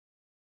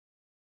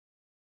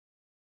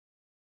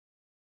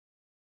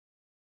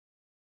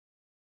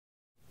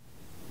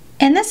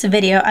this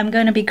video, I'm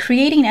going to be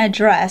creating a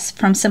dress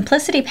from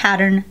Simplicity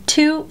Pattern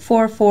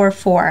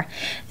 2444.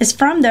 It's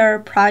from their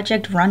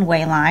Project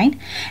Runway line.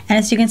 And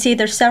as you can see,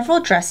 there's several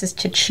dresses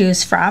to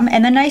choose from.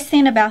 And the nice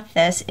thing about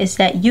this is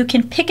that you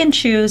can pick and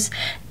choose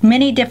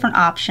many different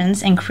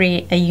options and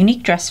create a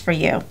unique dress for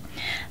you.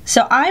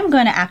 So I'm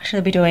going to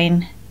actually be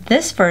doing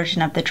this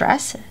version of the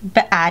dress,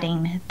 but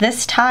adding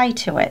this tie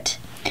to it.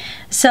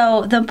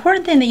 So the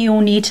important thing that you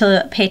will need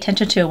to pay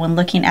attention to when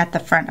looking at the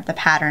front of the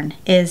pattern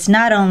is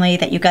not only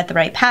that you got the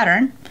right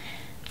pattern,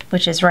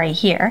 which is right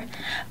here,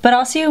 but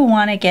also you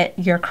want to get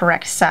your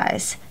correct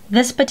size.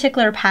 This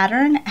particular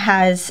pattern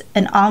has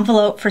an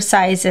envelope for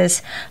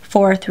sizes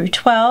 4 through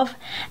 12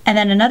 and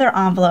then another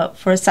envelope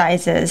for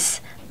sizes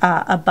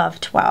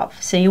above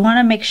 12. So you want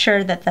to make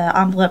sure that the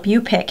envelope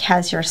you pick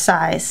has your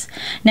size.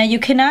 Now you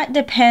cannot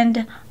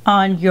depend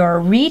on your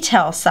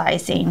retail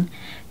sizing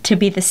to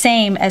be the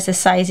same as the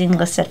sizing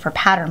listed for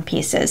pattern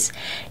pieces.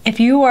 If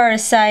you are a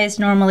size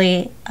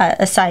normally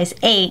a size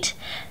 8,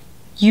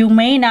 you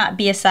may not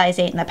be a size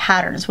 8 in the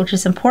patterns, which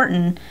is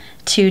important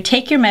to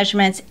take your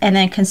measurements and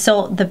then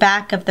consult the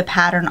back of the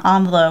pattern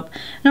envelope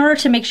in order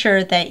to make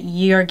sure that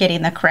you're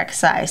getting the correct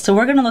size. So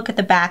we're going to look at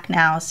the back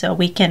now so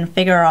we can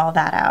figure all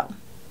that out.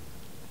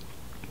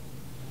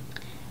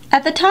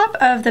 At the top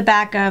of the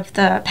back of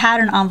the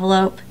pattern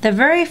envelope, the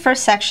very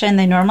first section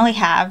they normally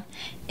have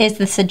is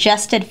the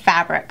suggested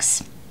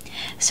fabrics.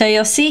 So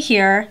you'll see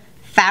here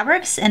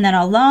fabrics and then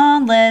a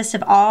long list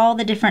of all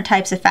the different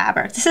types of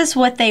fabrics. This is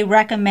what they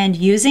recommend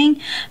using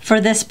for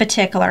this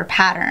particular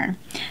pattern.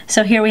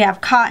 So here we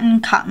have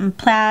cotton, cotton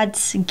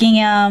plaids,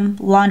 gingham,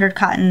 laundered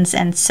cottons,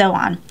 and so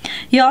on.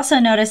 You also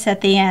notice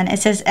at the end it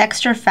says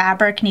extra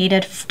fabric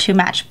needed to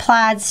match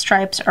plaids,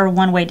 stripes, or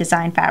one-way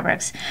design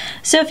fabrics.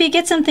 So if you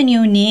get something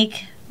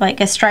unique like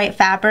a striped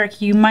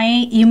fabric, you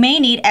may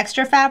need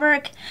extra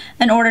fabric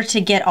in order to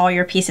get all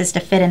your pieces to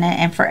fit in it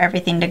and for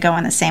everything to go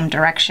in the same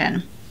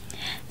direction.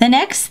 The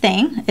next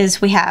thing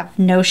is we have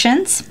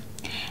notions,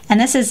 and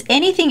this is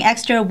anything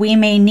extra we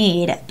may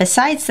need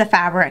besides the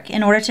fabric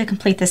in order to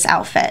complete this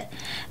outfit.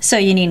 So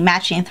you need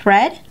matching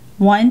thread,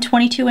 one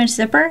 22-inch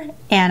zipper,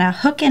 and a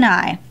hook and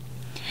eye.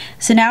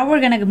 So now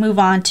we're going to move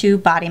on to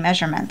body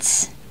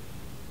measurements.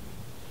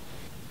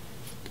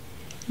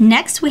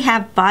 Next we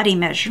have body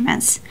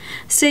measurements.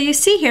 So you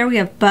see here we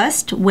have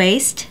bust,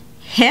 waist,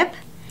 hip,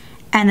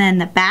 and then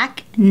the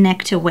back,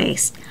 neck to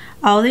waist.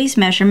 All these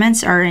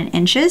measurements are in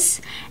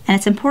inches, and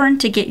it's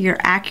important to get your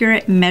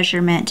accurate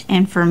measurement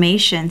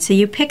information so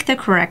you pick the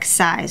correct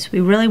size.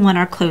 We really want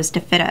our clothes to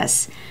fit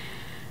us.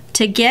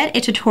 To get a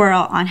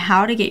tutorial on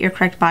how to get your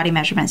correct body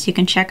measurements, you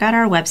can check out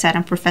our website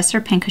on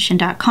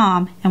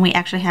ProfessorPincushion.com, and we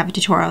actually have a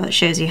tutorial that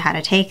shows you how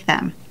to take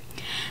them.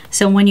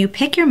 So when you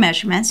pick your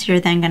measurements, you're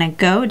then going to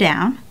go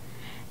down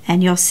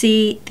and you'll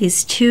see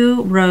these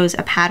two rows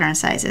of pattern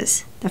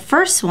sizes. The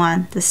first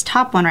one, this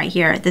top one right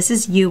here, this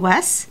is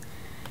US,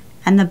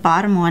 and the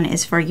bottom one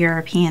is for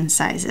European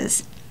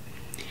sizes.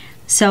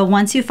 So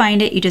once you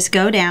find it, you just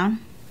go down.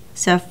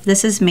 So if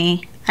this is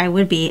me, I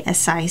would be a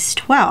size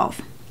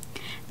 12.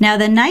 Now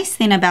the nice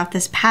thing about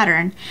this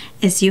pattern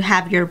is you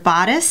have your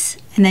bodice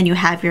and then you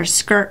have your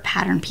skirt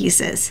pattern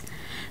pieces.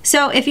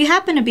 So if you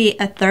happen to be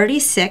a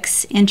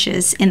 36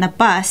 inches in the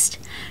bust,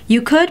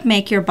 you could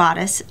make your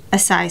bodice a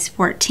size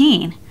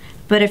 14.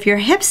 But if your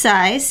hip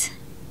size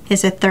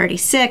is a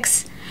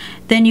 36,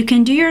 then you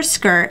can do your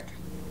skirt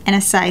in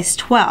a size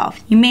 12.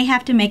 You may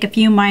have to make a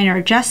few minor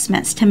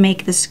adjustments to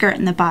make the skirt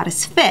and the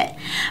bodice fit,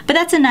 but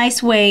that's a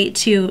nice way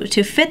to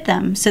fit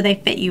them so they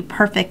fit you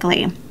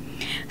perfectly.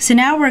 So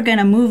now we're going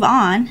to move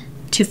on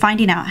to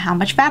finding out how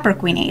much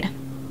fabric we need.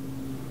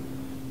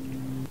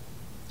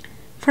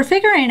 For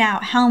figuring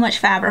out how much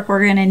fabric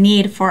we're going to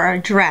need for our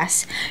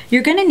dress,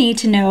 you're going to need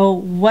to know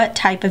what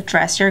type of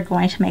dress you're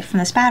going to make from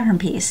this pattern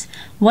piece.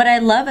 What I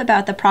love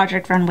about the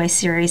Project Runway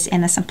series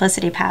and the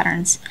Simplicity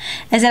patterns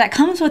is that it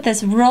comes with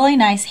this really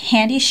nice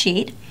handy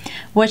sheet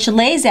which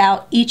lays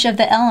out each of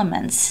the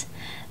elements.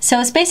 So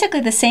it's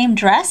basically the same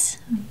dress,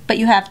 but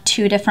you have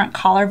two different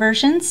collar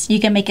versions. You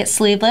can make it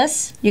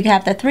sleeveless, you can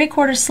have the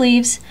 3/4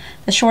 sleeves,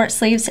 the short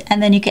sleeves,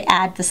 and then you could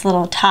add this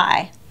little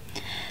tie.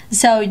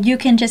 So you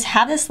can just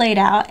have this laid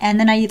out, and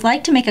then I'd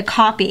like to make a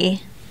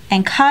copy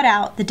and cut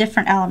out the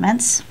different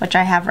elements, which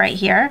I have right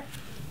here,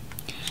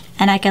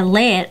 and I can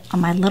lay it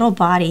on my little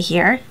body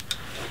here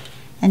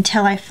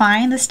until I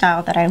find the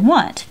style that I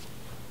want.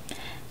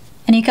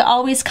 And you can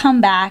always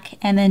come back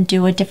and then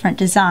do a different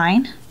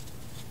design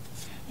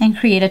and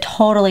create a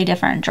totally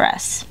different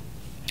dress.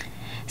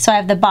 So I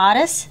have the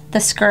bodice,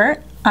 the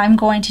skirt, I'm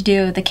going to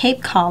do the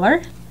cape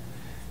collar,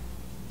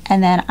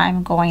 and then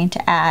I'm going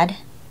to add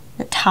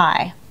the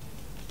tie.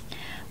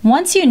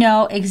 Once you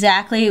know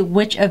exactly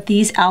which of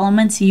these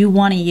elements you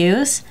want to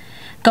use,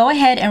 go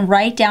ahead and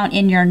write down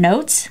in your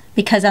notes,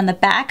 because on the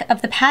back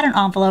of the pattern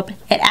envelope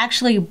it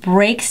actually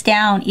breaks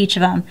down each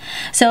of them.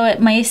 So it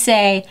may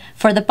say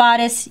for the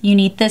bodice you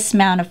need this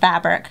amount of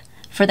fabric,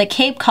 for the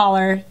cape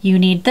collar you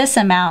need this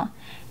amount,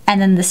 and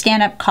then the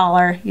stand-up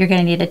collar, you're going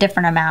to need a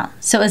different amount.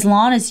 So as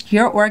long as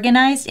you're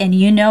organized and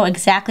you know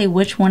exactly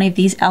which one of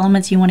these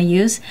elements you want to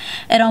use,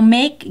 it'll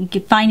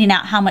make finding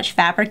out how much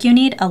fabric you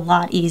need a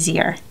lot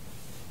easier.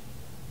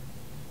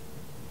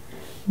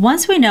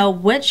 Once we know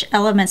which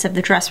elements of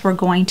the dress we're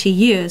going to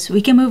use,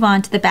 we can move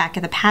on to the back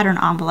of the pattern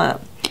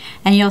envelope.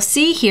 And you'll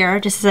see here,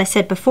 just as I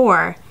said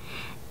before,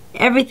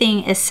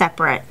 everything is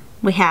separate.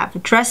 We have the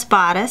dress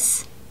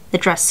bodice, the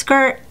dress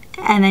skirt,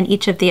 and then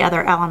each of the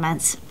other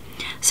elements.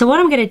 So what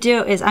I'm going to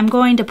do is I'm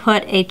going to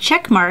put a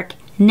check mark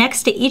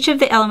next to each of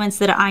the elements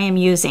that I am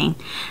using.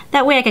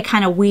 That way I could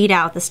kind of weed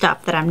out the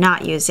stuff that I'm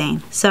not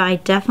using. So I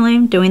definitely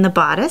am doing the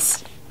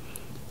bodice,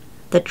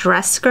 the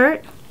dress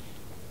skirt,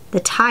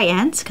 the tie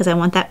ends, because I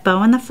want that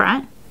bow in the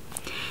front.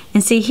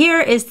 And see, here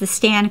is the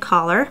stand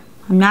collar.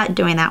 I'm not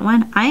doing that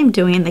one. I am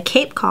doing the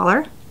cape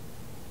collar,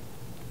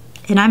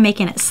 and I'm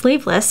making it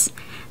sleeveless,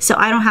 so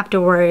I don't have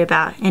to worry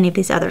about any of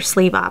these other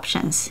sleeve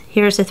options.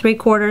 Here's the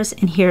 3/4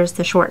 and here's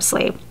the short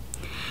sleeve.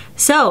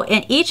 So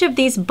in each of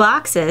these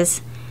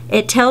boxes,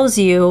 it tells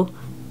you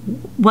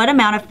what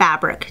amount of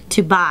fabric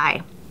to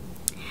buy.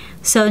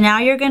 So now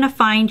you're going to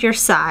find your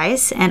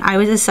size, and I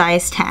was a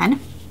size 10.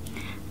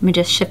 Let me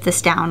just shift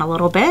this down a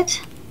little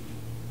bit.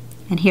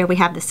 And here we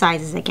have the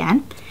sizes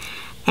again.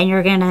 And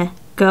you're going to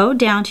go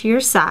down to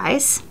your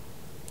size,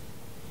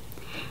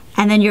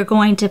 and then you're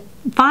going to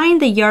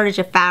find the yardage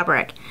of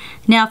fabric.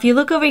 Now if you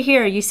look over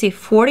here, you see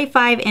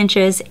 45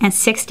 inches and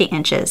 60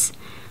 inches.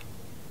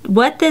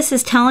 What this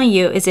is telling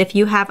you is if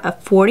you have a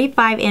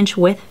 45-inch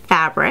width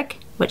fabric,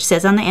 which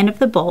says on the end of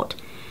the bolt,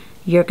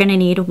 you're going to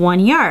need 1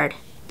 yard.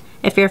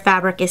 If your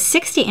fabric is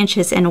 60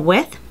 inches in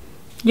width,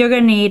 you're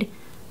going to need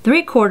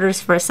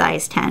 3/4 for a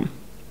size 10.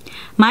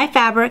 My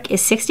fabric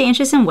is 60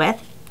 inches in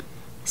width,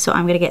 so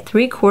I'm going to get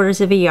 3/4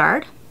 of a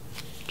yard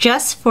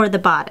just for the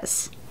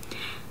bodice.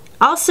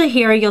 Also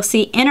here you'll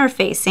see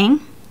interfacing.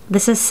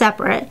 This is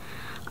separate.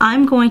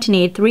 I'm going to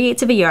need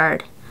 3/8 of a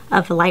yard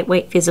of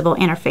lightweight fusible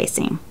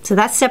interfacing. So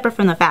that's separate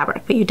from the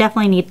fabric, but you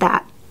definitely need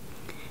that.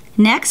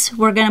 Next,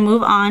 we're going to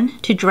move on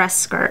to dress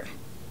skirt.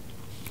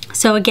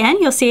 So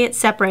again, you'll see it's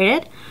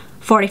separated,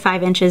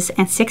 45 inches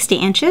and 60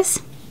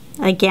 inches.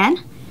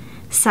 Again,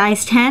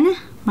 size 10,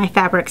 my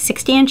fabric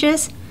 60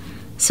 inches.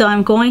 So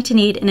I'm going to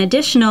need an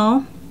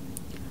additional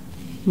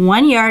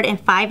 1 yard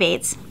and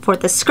 5/8 for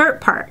the skirt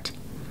part.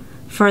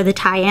 For the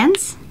tie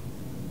ends,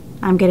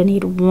 I'm going to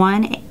need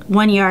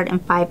 1 yard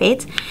and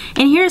 5/8.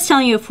 And here it's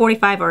telling you a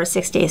 45 or a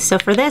 60. So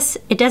for this,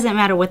 it doesn't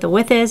matter what the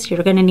width is,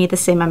 you're going to need the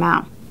same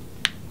amount.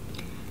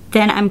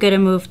 Then I'm going to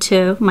move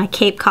to my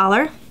cape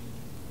collar,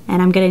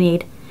 and I'm going to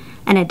need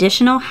an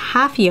additional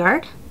 1/2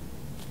 yard.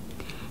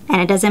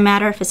 And it doesn't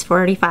matter if it's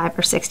 45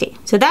 or 60.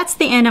 So that's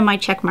the end of my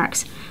check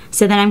marks.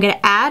 So then I'm going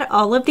to add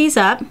all of these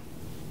up,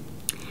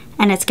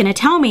 and it's going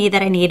to tell me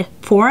that I need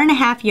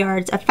 4.5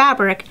 yards of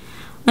fabric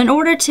in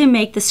order to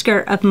make the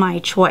skirt of my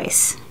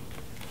choice.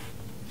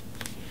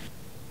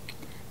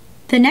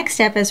 The next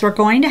step is we're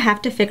going to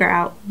have to figure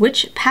out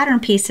which pattern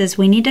pieces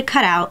we need to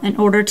cut out in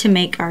order to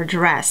make our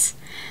dress.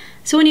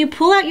 So when you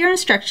pull out your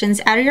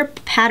instructions out of your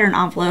pattern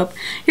envelope,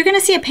 you're going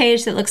to see a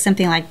page that looks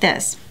something like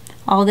this.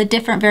 All the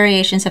different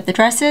variations of the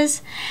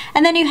dresses,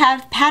 and then you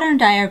have pattern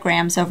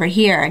diagrams over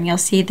here, and you'll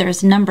see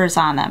there's numbers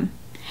on them.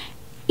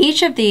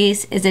 Each of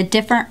these is a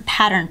different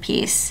pattern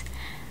piece.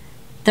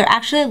 They're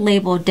actually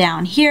labeled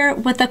down here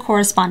with the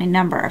corresponding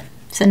number.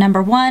 So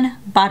number 1,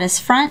 bodice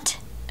front,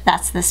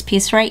 that's this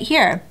piece right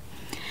here.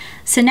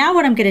 So now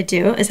what I'm going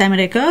to do is I'm going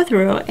to go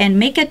through and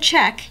make a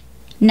check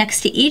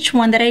next to each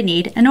one that I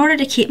need in order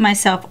to keep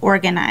myself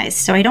organized,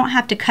 so I don't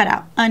have to cut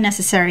out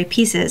unnecessary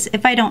pieces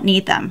if I don't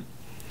need them.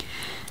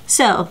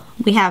 So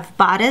we have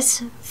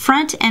bodice,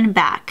 front and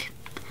back.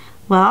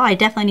 Well, I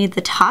definitely need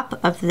the top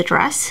of the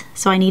dress,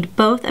 so I need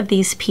both of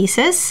these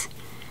pieces.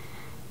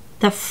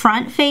 The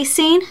front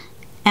facing,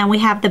 and we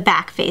have the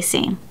back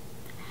facing.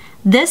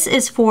 This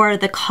is for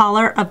the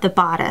collar of the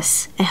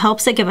bodice. It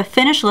helps it give a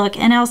finished look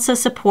and also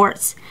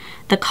supports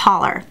the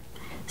collar.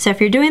 So if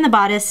you're doing the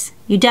bodice,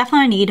 you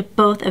definitely need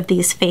both of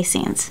these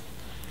facings.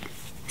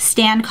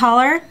 Stand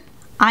collar,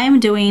 I am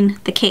doing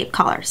the cape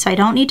collar, so I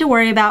don't need to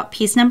worry about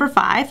piece number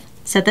 5.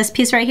 So this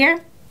piece right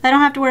here, I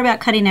don't have to worry about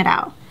cutting it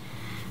out.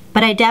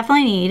 But I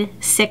definitely need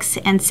 6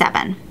 and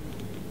 7.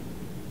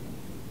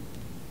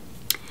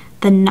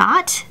 The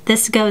knot,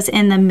 this goes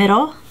in the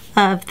middle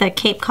of the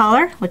cape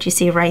collar, which you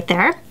see right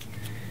there.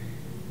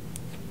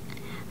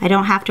 I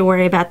don't have to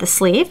worry about the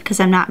sleeve because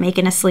I'm not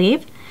making a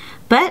sleeve,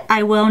 but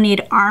I will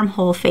need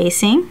armhole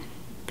facing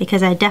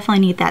because I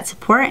definitely need that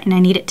support and I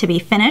need it to be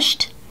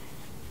finished.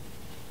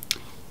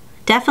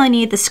 Definitely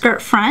need the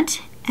skirt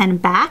front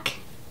and back,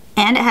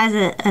 and it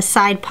has a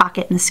side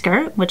pocket in the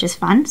skirt, which is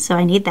fun, so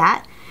I need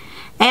that.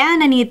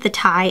 And I need the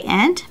tie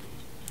end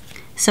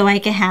so I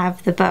can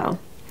have the bow.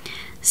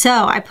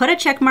 So I put a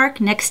check mark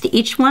next to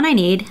each one I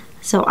need.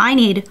 So I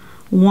need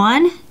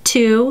 1,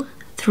 2,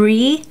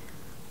 3,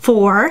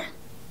 4,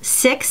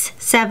 6,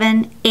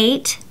 7,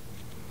 8,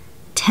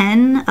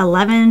 10,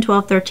 11,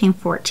 12, 13,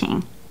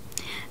 14.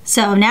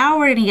 So now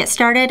we're going to get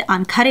started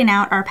on cutting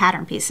out our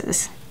pattern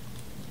pieces.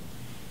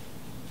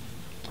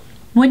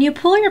 When you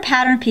pull your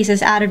pattern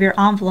pieces out of your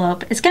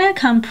envelope, it's going to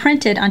come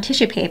printed on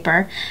tissue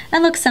paper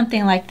and look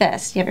something like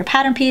this. You have your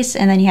pattern piece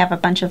and then you have a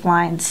bunch of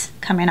lines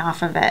coming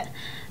off of it.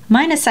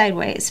 Mine is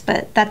sideways,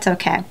 but that's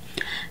okay.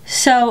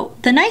 So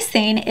the nice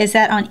thing is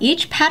that on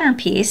each pattern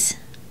piece,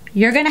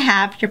 you're going to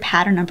have your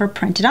pattern number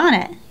printed on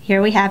it.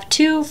 Here we have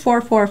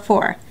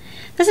 2444.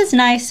 This is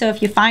nice, so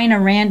if you find a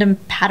random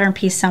pattern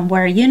piece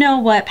somewhere, you know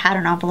what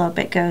pattern envelope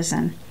it goes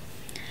in.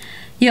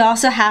 You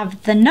also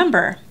have the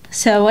number.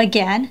 So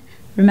again,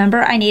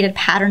 remember I needed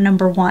pattern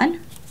number 1.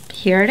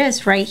 Here it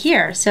is right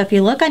here. So if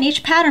you look on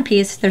each pattern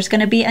piece, there's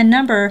going to be a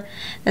number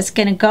that's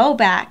going to go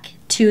back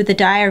to the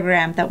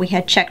diagram that we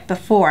had checked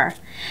before.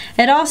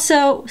 It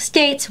also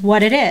states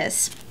what it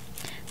is.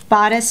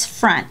 Bodice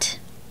front.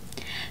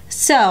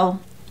 So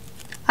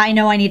I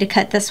know I need to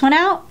cut this one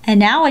out, and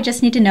now I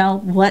just need to know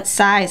what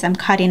size I'm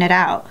cutting it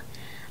out.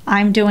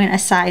 I'm doing a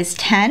size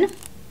 10. And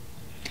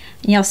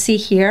you'll see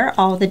here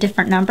all the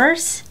different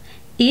numbers.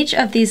 Each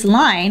of these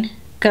line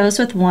goes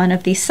with one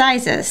of these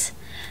sizes.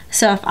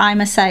 So if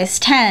I'm a size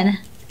 10,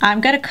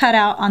 I'm going to cut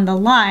out on the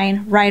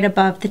line right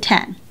above the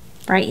 10,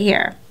 right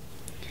here.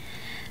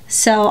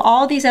 So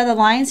all these other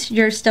lines,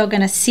 you're still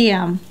going to see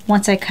them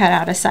once I cut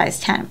out a size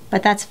 10,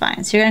 but that's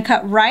fine. So you're going to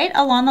cut right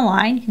along the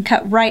line. You can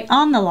cut right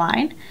on the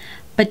line,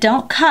 but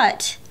don't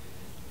cut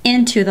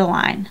into the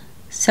line.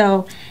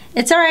 So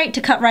it's all right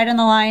to cut right on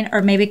the line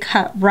or maybe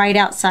cut right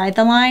outside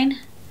the line,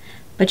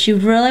 but you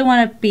really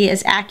want to be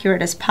as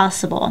accurate as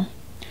possible.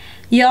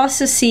 You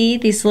also see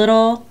these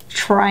little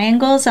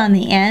triangles on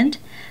the end.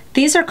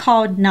 These are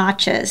called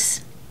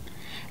notches.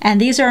 And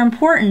these are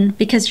important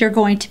because you're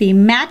going to be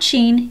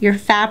matching your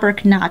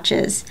fabric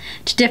notches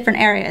to different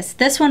areas.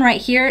 This one right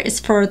here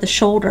is for the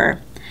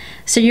shoulder.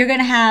 So you're going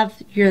to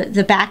have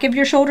the back of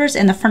your shoulders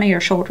and the front of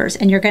your shoulders,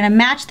 and you're going to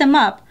match them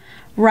up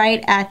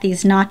right at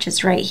these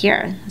notches right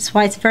here. That's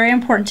why it's very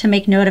important to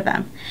make note of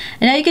them.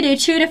 And now you can do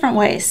 2 different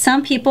ways.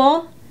 Some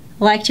people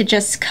like to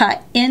just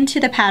cut into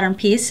the pattern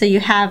piece, so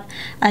you have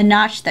a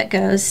notch that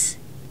goes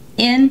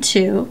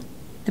into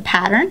the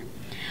pattern.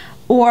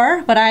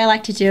 Or what I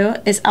like to do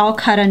is I'll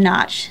cut a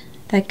notch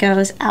that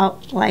goes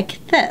out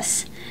like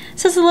this.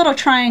 So it's a little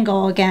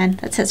triangle again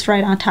that sits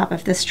right on top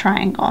of this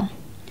triangle.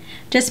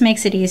 Just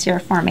makes it easier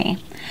for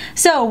me.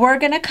 So we're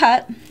going to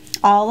cut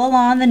all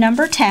along the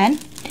number 10,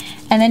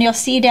 and then you'll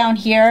see down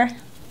here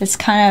it's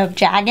kind of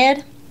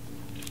jagged.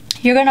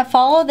 You're going to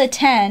follow the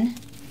 10,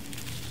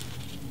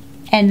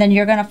 and then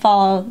you're going to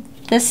follow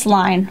this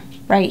line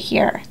right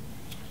here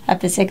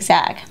of the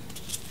zigzag.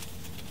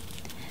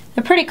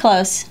 They're pretty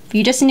close.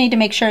 You just need to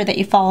make sure that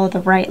you follow the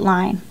right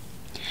line.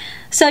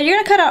 So you're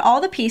going to cut out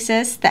all the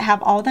pieces that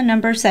have all the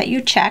numbers that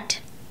you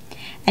checked,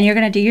 and you're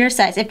going to do your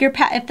size. If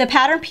the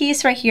pattern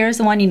piece right here is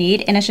the one you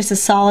need and it's just a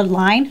solid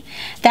line,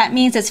 that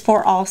means it's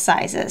for all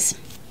sizes.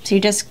 So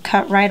you just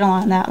cut right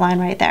along that line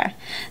right there.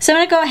 So I'm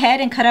going to go ahead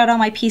and cut out all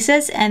my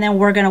pieces, and then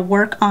we're going to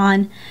work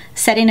on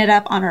setting it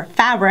up on our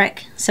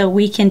fabric so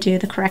we can do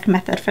the correct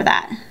method for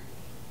that.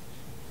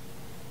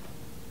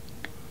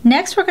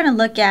 Next, we're going to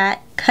look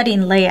at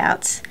cutting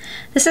layouts.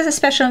 This is a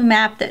special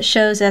map that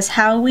shows us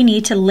how we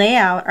need to lay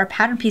out our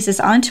pattern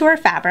pieces onto our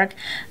fabric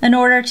in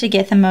order to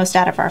get the most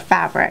out of our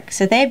fabric.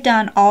 So they've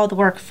done all the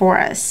work for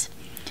us.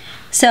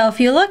 So if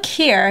you look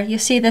here, you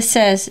see this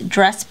says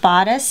dress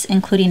bodice,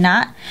 including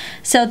knot.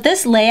 So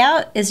this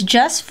layout is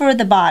just for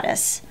the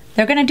bodice.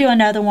 They're going to do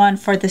another one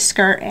for the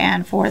skirt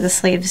and for the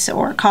sleeves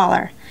or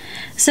collar.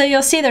 So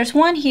you'll see there's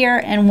one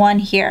here and one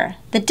here.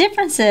 The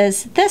difference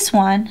is this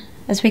one,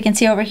 as we can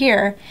see over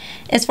here,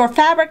 is for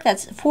fabric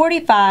that's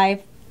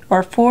 45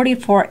 or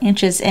 44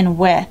 inches in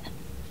width.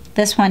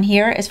 This one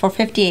here is for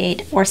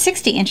 58 or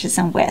 60 inches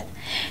in width.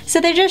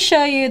 So they just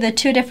show you the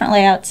 2 different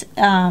layouts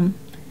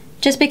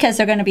just because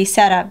they're going to be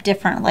set up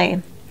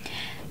differently.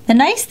 The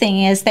nice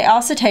thing is they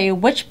also tell you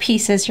which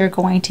pieces you're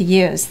going to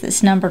use.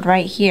 That's numbered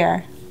right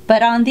here.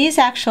 But on these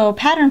actual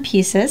pattern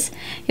pieces,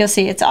 you'll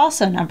see it's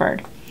also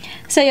numbered.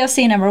 So you'll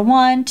see number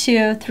 1,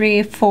 2,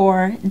 3,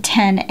 4,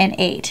 10, and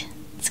 8.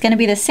 It's going to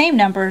be the same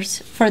numbers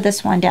for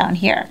this one down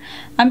here.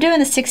 I'm doing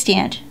the 60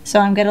 inch, so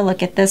I'm going to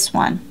look at this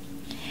one.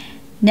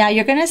 Now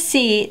you're going to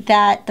see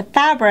that the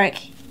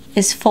fabric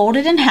is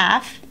folded in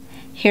half.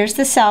 Here's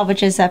the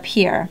salvages up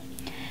here.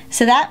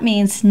 So that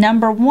means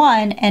number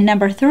 1 and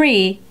number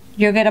 3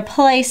 you're going to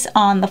place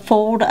on the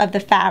fold of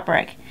the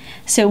fabric.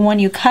 So when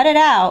you cut it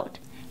out,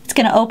 it's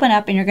going to open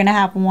up and you're going to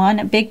have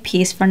one big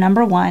piece for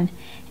number 1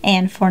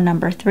 and for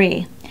number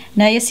 3.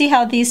 Now you see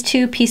how these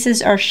 2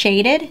 pieces are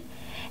shaded?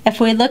 If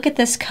we look at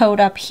this code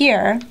up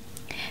here,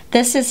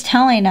 this is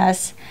telling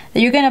us that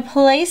you're going to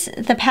place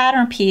the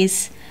pattern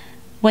piece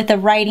with the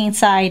writing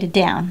side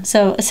down,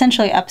 so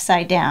essentially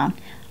upside down.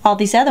 All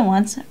these other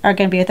ones are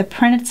going to be with the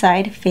printed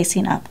side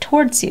facing up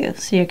towards you,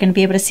 so you're going to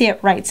be able to see it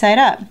right side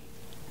up.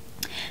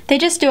 They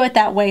just do it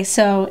that way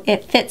so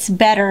it fits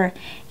better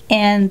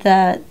in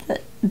the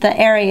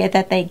area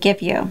that they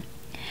give you.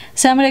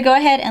 So I'm going to go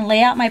ahead and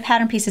lay out my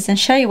pattern pieces and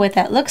show you what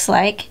that looks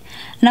like.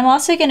 And I'm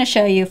also going to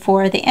show you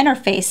for the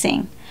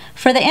interfacing.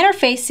 For the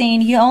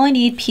interfacing, you only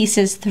need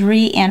pieces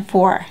 3 and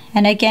 4.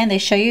 And again, they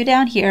show you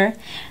down here.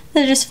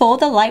 They just fold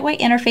the lightweight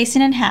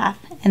interfacing in half,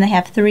 and they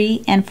have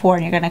 3 and 4,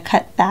 and you're going to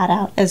cut that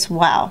out as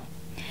well.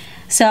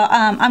 So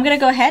I'm going to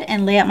go ahead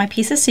and lay out my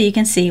pieces so you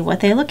can see what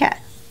they look at.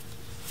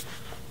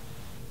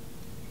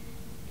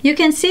 You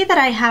can see that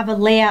I have a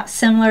layout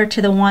similar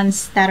to the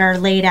ones that are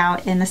laid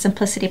out in the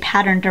Simplicity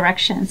pattern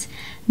directions.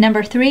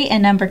 Number 3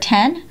 and number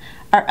 10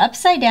 are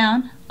upside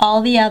down.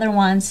 All the other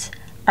ones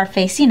are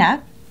facing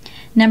up.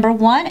 Number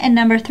 1 and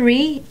number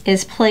 3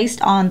 is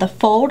placed on the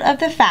fold of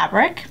the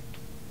fabric.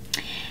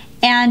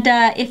 And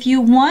if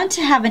you want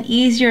to have an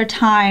easier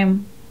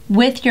time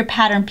with your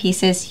pattern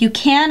pieces, you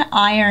can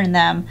iron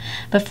them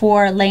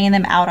before laying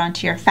them out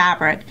onto your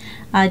fabric.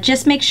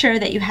 Just make sure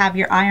that you have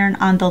your iron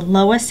on the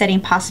lowest setting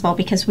possible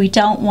because we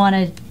don't want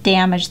to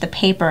damage the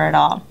paper at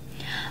all.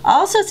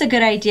 Also, it's a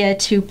good idea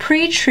to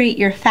pre-treat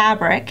your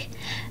fabric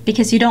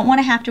because you don't want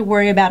to have to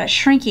worry about it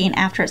shrinking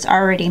after it's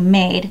already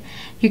made.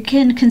 You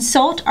can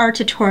consult our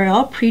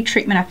tutorial,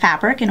 Pre-Treatment of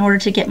Fabric, in order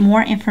to get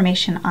more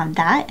information on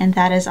that, and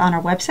that is on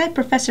our website,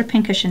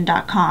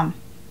 ProfessorPincushion.com.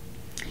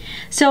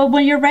 So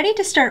when you're ready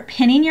to start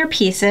pinning your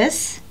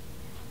pieces,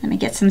 let me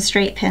get some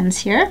straight pins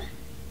here.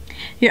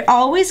 You're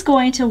always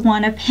going to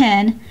want to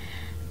pin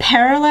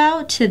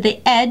parallel to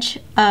the edge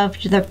of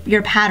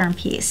your pattern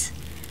piece.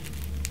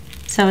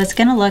 So it's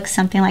going to look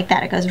something like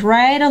that. It goes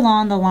right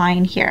along the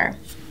line here.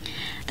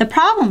 The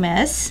problem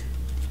is,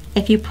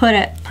 if you put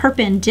it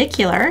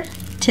perpendicular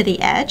to the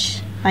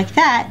edge, like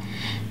that,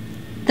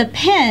 the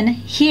pin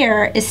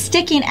here is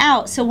sticking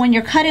out, so when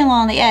you're cutting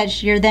along the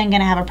edge, you're then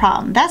going to have a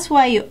problem. That's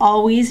why you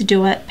always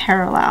do it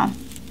parallel.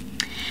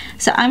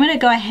 So I'm going to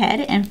go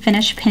ahead and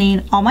finish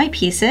pinning all my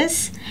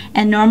pieces,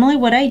 and normally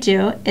what I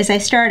do is I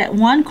start at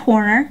one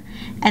corner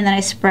and then I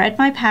spread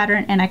my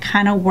pattern and I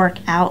kind of work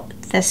out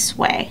this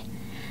way.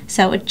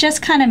 So it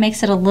just kind of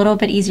makes it a little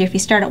bit easier if you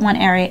start at one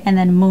area and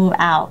then move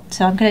out.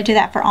 So I'm going to do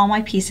that for all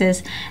my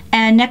pieces,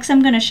 and next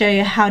I'm going to show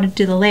you how to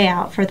do the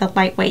layout for the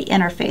lightweight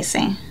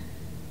interfacing.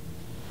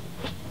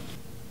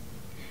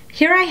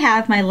 Here I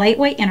have my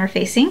lightweight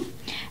interfacing,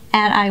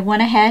 and I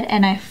went ahead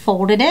and I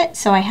folded it,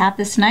 so I have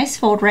this nice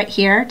fold right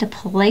here to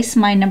place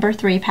my number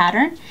 3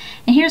 pattern,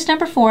 and here's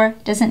number 4,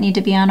 doesn't need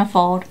to be on a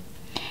fold.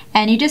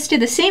 And you just do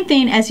the same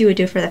thing as you would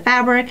do for the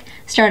fabric.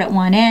 Start at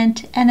one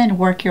end and then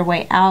work your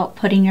way out,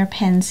 putting your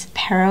pins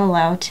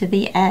parallel to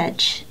the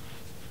edge.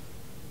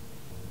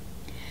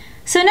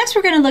 So next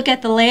we're going to look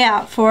at the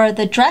layout for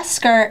the dress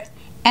skirt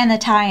and the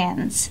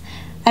tie-ins.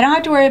 I don't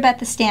have to worry about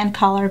the stand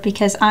collar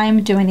because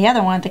I'm doing the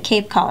other one, the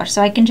cape collar,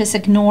 so I can just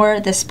ignore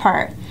this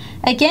part.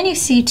 Again, you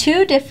see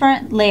 2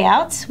 different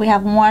layouts. We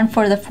have one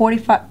for the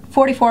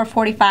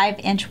 44-45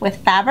 inch width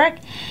fabric,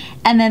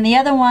 and then the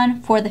other one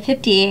for the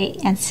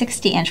 58 and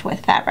 60 inch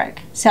width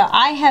fabric. So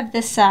I have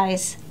this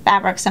size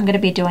fabric, so I'm going to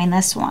be doing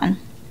this one.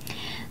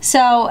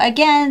 So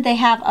again, they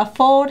have a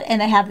fold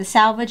and they have the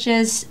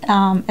salvages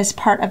as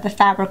part of the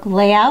fabric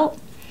layout.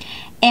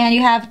 And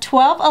you have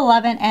 12,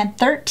 11, and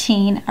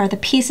 13 are the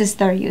pieces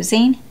they're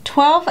using.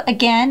 12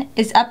 again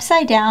is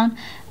upside down.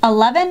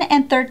 11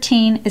 and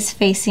 13 is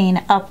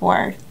facing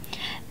upward.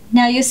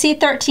 Now you see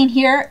 13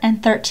 here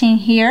and 13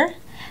 here.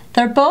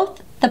 They're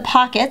both the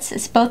pockets.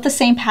 It's both the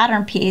same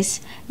pattern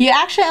piece. You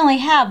actually only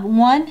have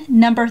one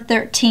number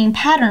 13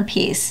 pattern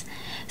piece.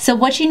 So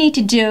what you need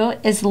to do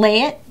is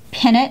lay it,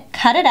 pin it,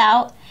 cut it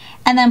out,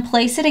 and then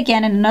place it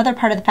again in another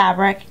part of the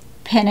fabric,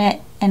 pin it,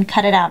 and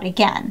cut it out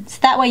again. So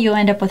that way you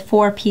end up with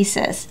 4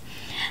 pieces.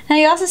 Now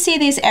you also see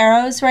these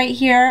arrows right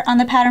here on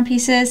the pattern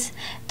pieces.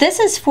 This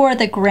is for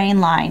the grain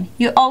line.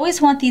 You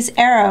always want these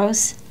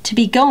arrows to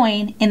be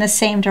going in the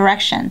same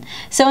direction.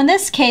 So in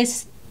this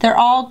case, they're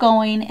all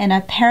going in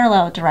a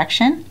parallel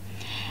direction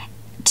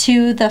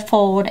to the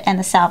fold and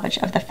the salvage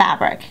of the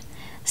fabric.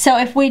 So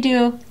if we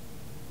do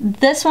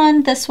this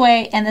one this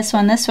way and this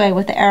one this way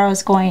with the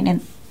arrows going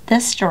in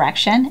this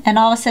direction, and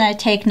all of a sudden I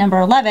take number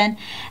 11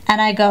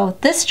 and I go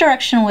this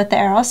direction with the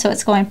arrow, so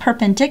it's going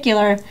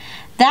perpendicular,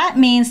 that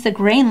means the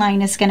grain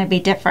line is going to be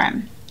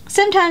different.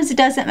 Sometimes it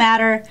doesn't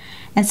matter,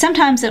 and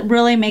sometimes it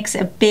really makes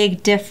a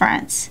big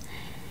difference.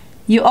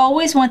 You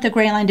always want the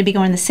grain line to be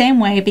going the same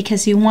way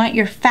because you want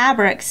your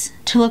fabrics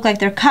to look like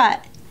they're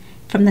cut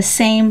from the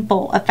same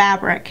bolt of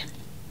fabric.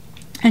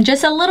 And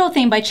just a little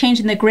thing by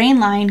changing the grain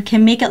line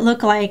can make it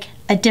look like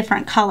a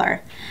different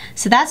color.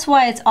 So that's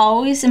why it's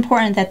always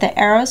important that the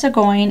arrows are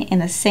going in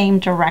the same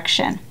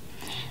direction.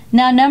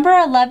 Now number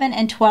 11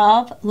 and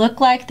 12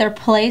 look like they're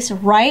placed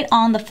right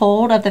on the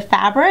fold of the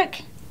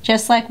fabric,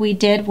 just like we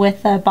did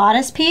with the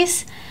bodice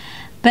piece,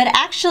 but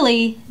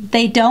actually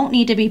they don't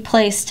need to be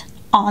placed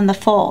on the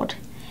fold.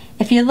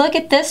 If you look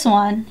at this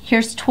one,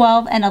 here's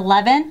 12 and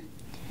 11.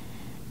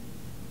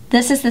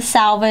 This is the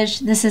salvage,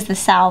 this is the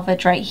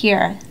salvage right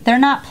here. They're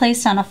not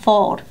placed on a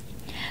fold.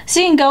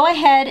 So you can go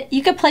ahead,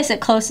 you could place it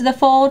close to the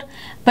fold,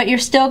 but you're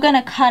still going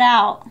to cut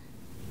out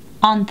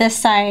on this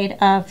side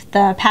of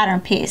the pattern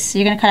piece. So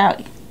you're going to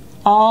cut out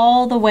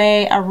all the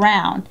way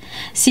around.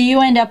 So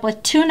you end up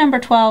with 2 number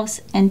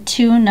 12s and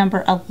 2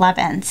 number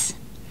 11s.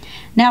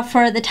 Now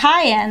for the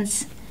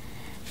tie-ins,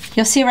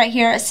 You'll see right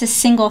here it says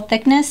single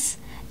thickness.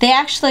 They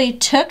actually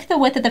took the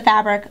width of the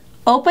fabric,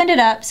 opened it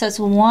up so it's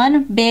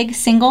one big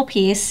single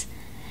piece.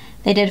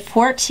 They did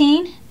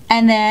 14,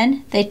 and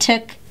then they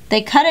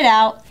cut it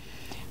out,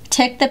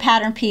 took the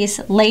pattern piece,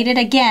 laid it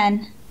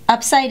again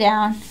upside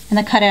down, and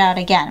then cut it out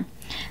again.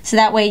 So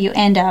that way you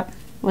end up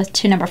with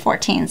 2 number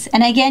 14s.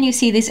 And again, you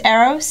see these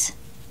arrows,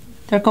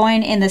 they're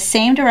going in the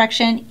same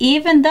direction,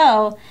 even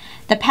though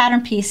the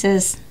pattern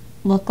pieces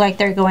look like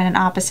they're going in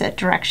opposite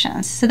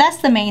directions. So that's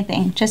the main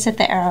thing, just that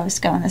the arrows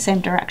go in the same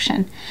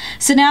direction.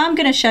 So now I'm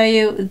going to show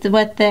you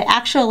what the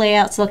actual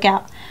layouts look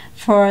out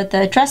for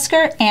the dress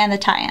skirt and the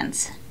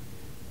tie-ins.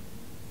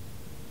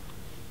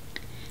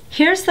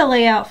 Here's the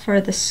layout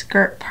for the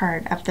skirt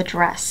part of the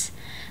dress.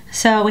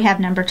 So we have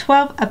number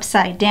 12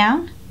 upside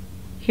down.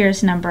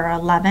 Here's number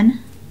 11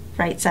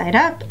 right side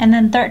up, and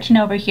then 13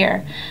 over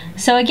here.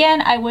 So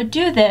again, I would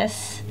do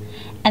this,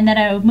 and then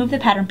I would move the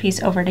pattern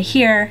piece over to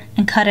here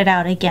and cut it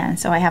out again,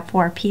 so I have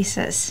 4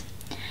 pieces.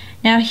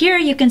 Now here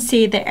you can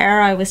see the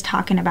arrow I was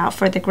talking about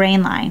for the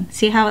grain line.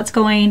 See how it's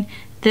going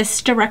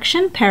this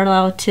direction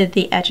parallel to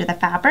the edge of the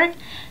fabric?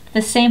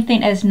 The same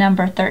thing as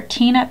number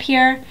 13 up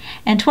here,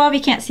 and 12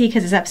 you can't see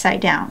because it's upside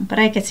down, but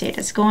I can see it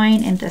is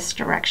going in this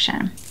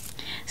direction.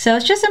 So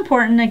it's just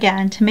important,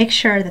 again, to make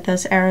sure that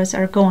those arrows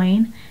are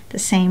going the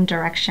same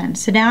direction.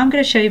 So now I'm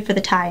going to show you for the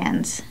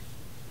tie-ins.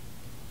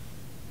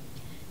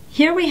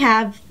 Here we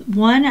have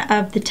one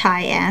of the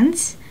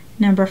tie-ins,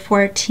 number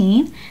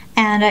 14,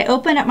 and I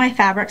opened up my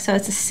fabric so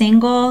it's a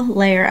single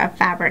layer of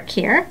fabric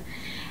here.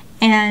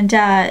 And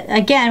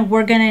again,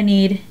 we're going to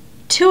need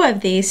 2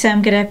 of these, so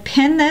I'm going to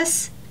pin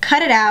this,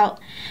 cut it out,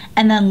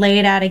 and then lay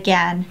it out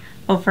again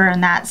over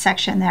in that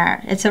section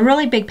there. It's a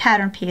really big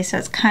pattern piece, so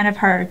it's kind of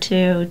hard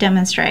to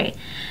demonstrate.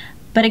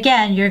 But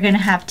again, you're going to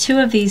have 2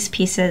 of these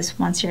pieces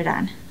once you're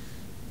done.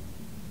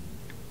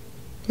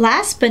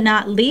 Last but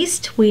not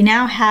least, we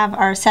now have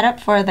our setup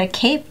for the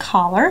cape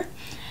collar.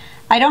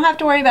 I don't have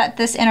to worry about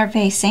this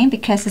interfacing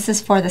because this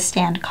is for the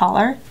stand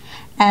collar.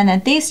 And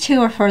then these 2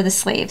 are for the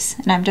sleeves,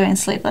 and I'm doing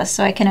sleeveless,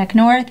 so I can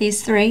ignore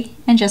these 3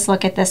 and just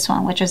look at this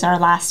one, which is our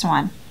last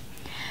one.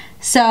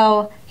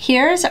 So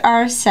here's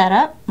our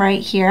setup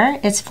right here.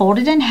 It's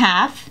folded in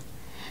half.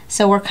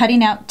 So we're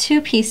cutting out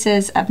 2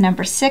 pieces of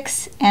number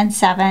 6 and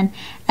 7.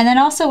 And then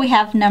also we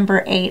have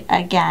number 8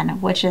 again,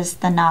 which is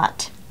the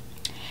knot.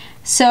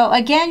 So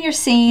again, you're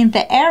seeing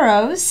the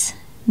arrows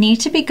need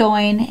to be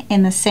going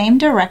in the same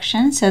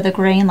direction, so the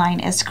grain line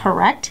is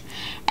correct.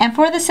 And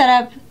for the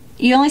setup,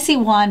 you only see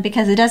 1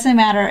 because it doesn't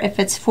matter if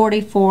it's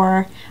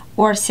 44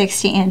 or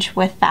 60-inch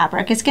with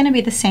fabric. It's going to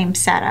be the same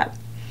setup.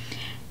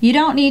 You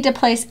don't need to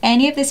place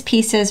any of these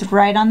pieces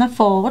right on the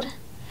fold.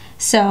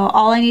 So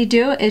all I need to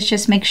do is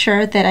just make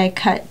sure that I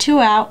cut 2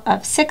 out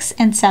of 6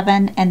 and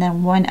 7 and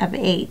then 1 of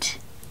 8.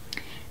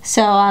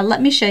 So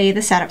let me show you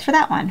the setup for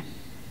that one.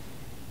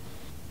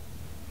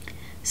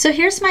 So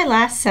here's my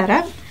last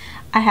setup.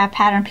 I have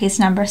pattern piece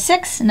number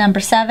 6,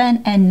 number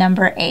 7, and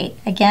number 8.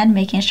 Again,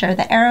 making sure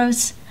the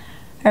arrows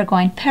are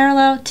going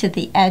parallel to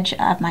the edge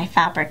of my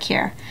fabric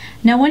here.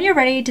 Now when you're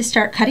ready to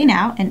start cutting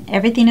out and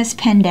everything is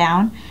pinned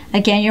down,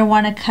 again, you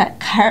want to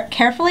cut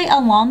carefully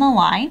along the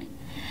line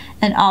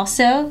and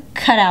also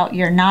cut out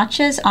your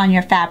notches on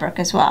your fabric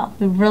as well.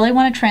 We really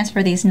want to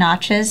transfer these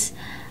notches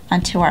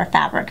onto our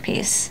fabric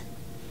piece.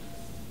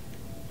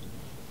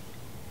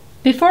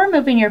 Before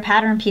moving your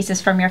pattern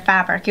pieces from your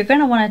fabric, you're going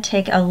to want to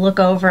take a look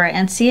over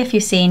and see if you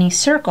see any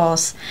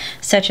circles,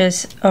 such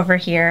as over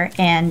here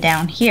and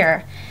down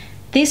here.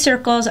 These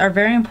circles are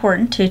very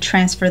important to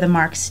transfer the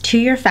marks to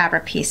your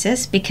fabric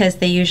pieces because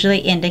they usually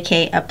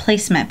indicate a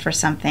placement for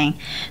something,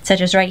 such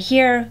as right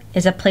here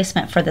is a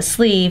placement for the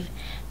sleeve,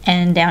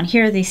 and down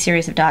here these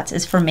series of dots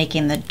is for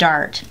making the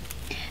dart.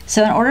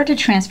 So in order to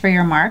transfer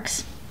your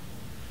marks,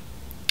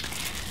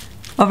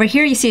 over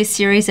here you see a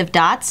series of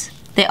dots.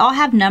 They all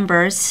have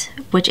numbers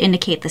which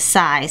indicate the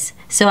size.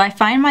 So I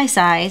find my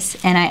size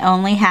and I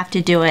only have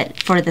to do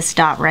it for this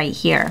dot right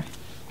here.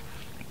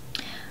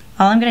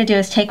 All I'm going to do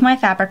is take my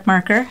fabric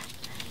marker,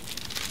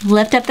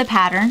 lift up the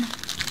pattern,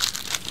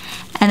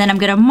 and then I'm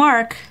going to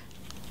mark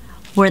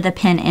where the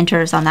pin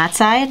enters on that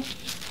side,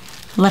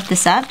 lift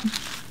this up,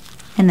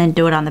 and then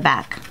do it on the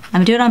back.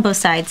 I'm doing it on both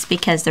sides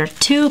because there are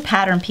 2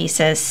 pattern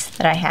pieces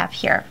that I have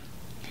here.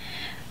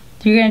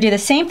 You're going to do the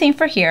same thing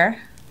for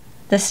here.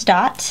 This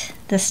dot,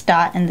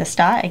 and this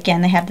dot.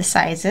 Again, they have the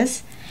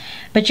sizes.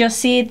 But you'll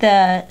see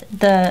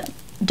the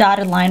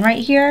dotted line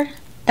right here.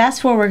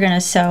 That's where we're going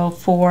to sew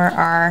for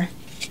our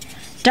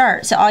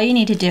dart. So all you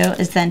need to do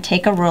is then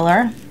take a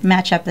ruler,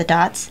 match up the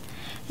dots,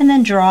 and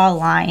then draw a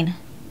line.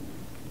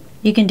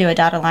 You can do a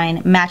dotted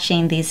line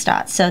matching these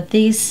dots. So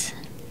these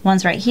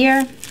ones right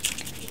here,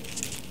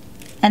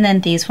 and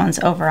then these ones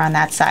over on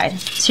that side.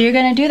 So you're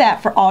going to do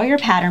that for all your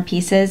pattern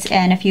pieces,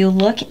 and if you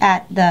look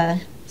at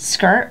the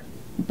skirt,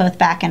 both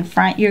back and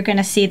front, you're going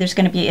to see there's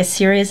going to be a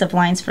series of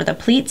lines for the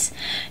pleats.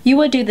 You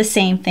would do the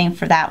same thing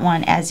for that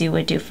one as you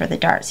would do for the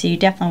dart, so you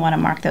definitely want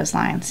to mark those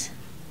lines.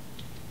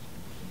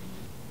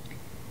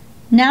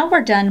 Now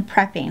we're done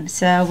prepping,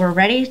 so we're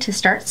ready to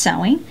start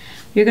sewing.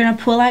 you're going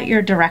to pull out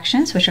your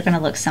directions, which are going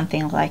to look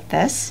something like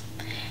this.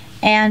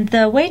 And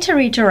the way to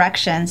read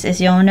directions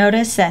is you'll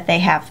notice that they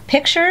have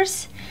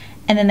pictures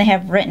and then they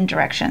have written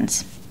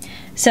directions.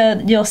 So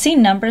you'll see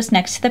numbers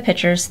next to the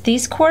pictures.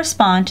 These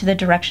correspond to the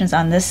directions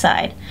on this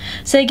side.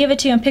 So they give it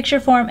to you in picture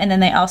form, and then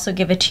they also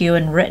give it to you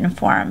in written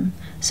form.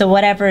 So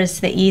whatever is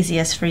the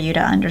easiest for you to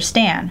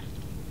understand.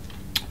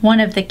 One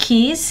of the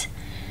keys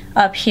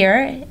up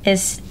here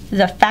is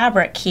the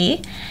fabric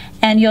key,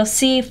 and you'll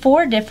see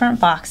 4 different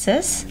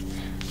boxes.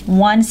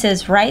 One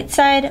says right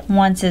side,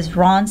 one says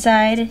wrong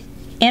side,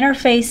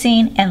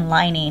 interfacing, and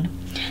lining.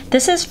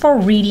 This is for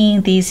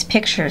reading these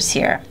pictures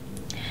here.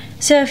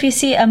 So if you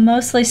see a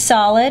mostly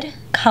solid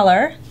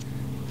color,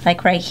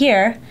 like right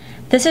here,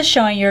 this is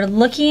showing you're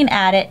looking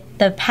at it,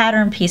 the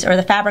pattern piece or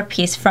the fabric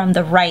piece, from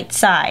the right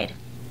side.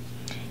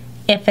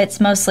 If it's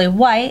mostly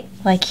white,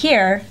 like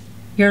here,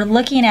 you're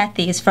looking at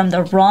these from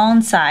the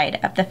wrong side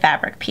of the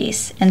fabric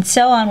piece, and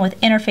so on with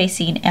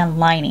interfacing and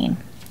lining.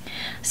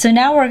 So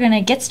now we're going to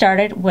get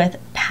started with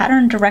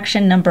pattern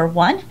direction number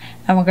 1,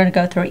 and we're going to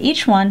go through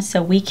each one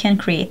so we can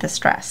create this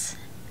dress.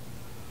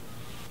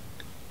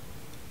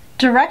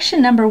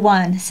 Direction number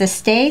 1 says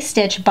stay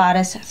stitch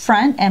bodice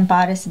front and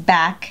bodice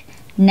back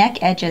neck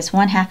edges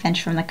 1/2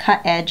 inch from the cut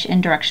edge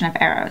in direction of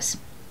arrows.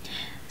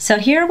 So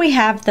here we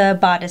have the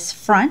bodice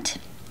front.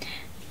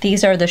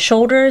 These are the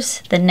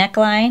shoulders, the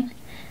neckline.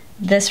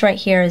 This right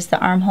here is the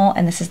armhole,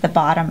 and this is the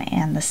bottom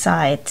and the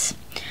sides.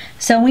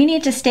 So we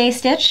need to stay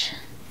stitch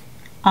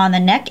on the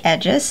neck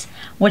edges.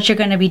 What you're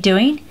going to be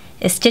doing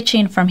is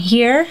stitching from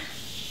here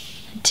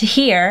to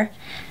here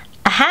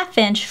 1/2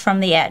 inch from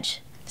the edge.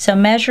 So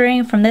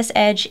measuring from this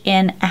edge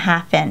in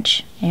 1/2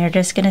 inch, and you're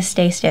just going to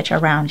stay stitch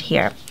around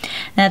here.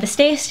 Now the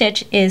stay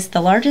stitch is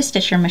the largest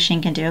stitch your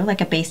machine can do, like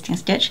a basting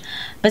stitch,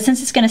 but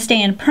since it's going to stay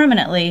in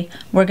permanently,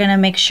 we're going to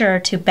make sure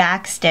to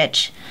back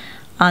stitch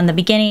on the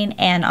beginning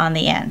and on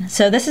the end.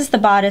 So this is the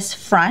bodice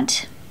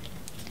front.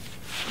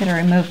 I'm going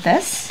to remove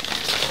this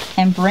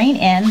and bring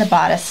in the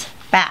bodice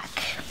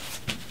back.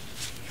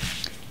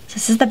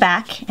 This is the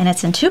back, and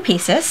it's in 2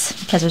 pieces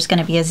because there's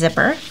going to be a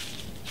zipper.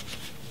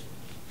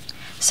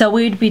 So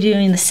we would be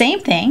doing the same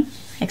thing,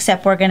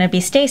 except we're going to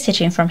be stay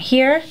stitching from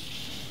here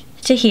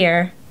to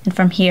here and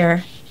from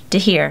here to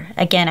here.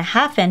 Again,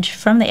 1/2 inch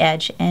from the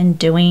edge, and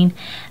doing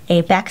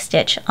a back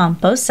stitch on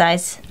both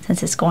sides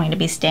since it's going to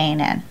be staying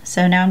in.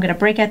 So now I'm going to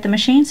break out the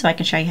machine so I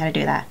can show you how to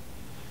do that.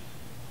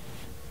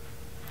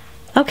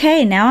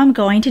 Okay, now I'm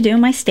going to do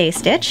my stay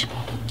stitch.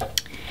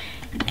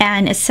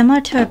 And it's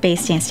similar to a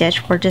basting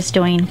stitch. We're just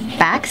doing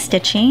back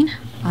stitching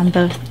on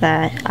both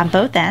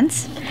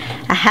ends,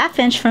 1/2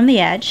 inch from the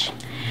edge.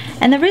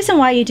 And the reason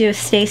why you do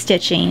stay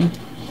stitching,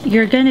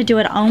 you're going to do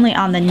it only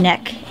on the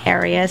neck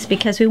areas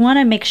because we want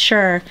to make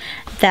sure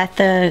that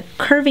the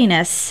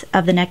curviness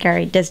of the neck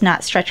area does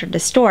not stretch or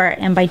distort,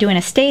 and by doing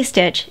a stay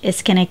stitch,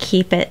 it's going to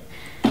keep it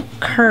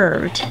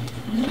curved.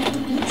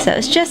 So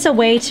it's just a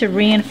way to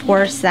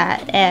reinforce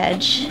that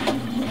edge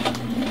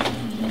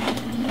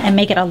and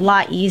make it a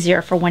lot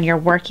easier for when you're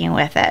working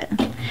with it.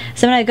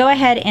 So I'm going to go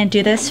ahead and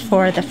do this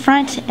for the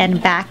front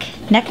and back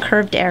neck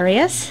curved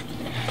areas,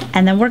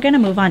 and then we're going to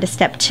move on to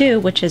step 2,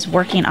 which is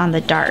working on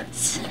the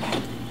darts.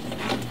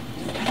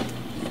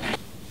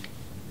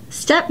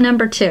 Step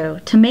number 2,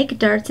 to make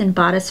darts in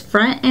bodice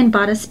front and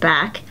bodice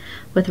back,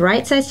 with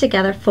right sides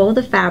together, fold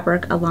the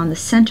fabric along the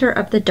center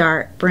of the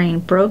dart, bring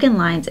broken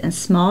lines and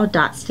small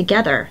dots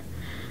together.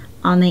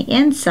 On the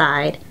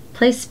inside,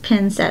 place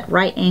pins at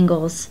right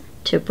angles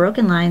to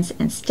broken lines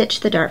and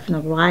stitch the dart from the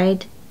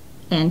wide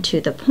end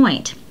to the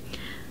point.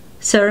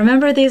 So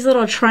remember these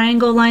little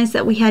triangle lines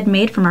that we had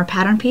made from our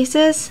pattern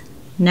pieces?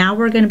 Now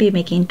we're going to be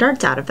making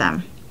darts out of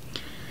them.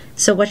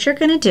 So what you're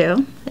going to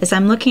do is,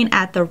 I'm looking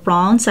at the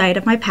wrong side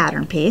of my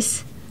pattern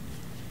piece.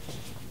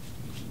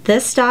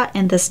 This dot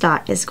and this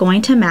dot is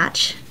going to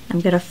match.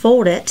 I'm going to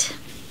fold it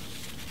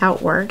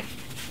outward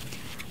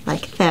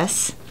like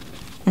this.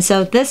 And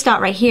so this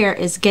dot right here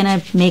is going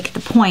to make the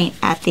point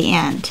at the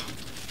end.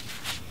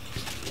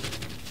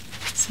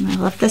 So I'm going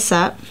to lift this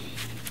up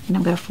and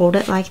I'm going to fold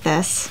it like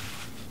this.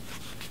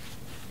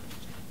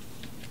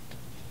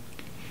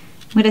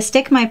 I'm going to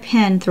stick my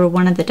pin through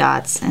one of the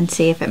dots and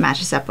see if it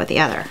matches up with the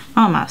other.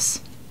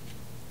 Almost.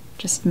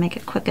 Just make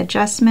a quick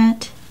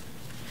adjustment.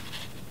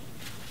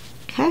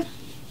 Okay.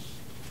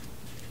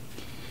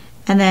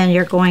 And then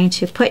you're going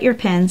to put your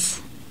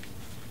pins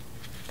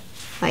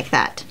like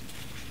that.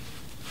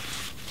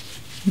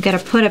 I'm going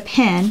to put a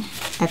pin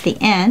at the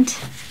end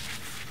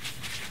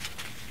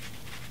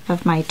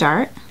of my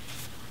dart,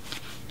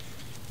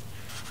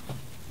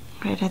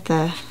 right at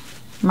the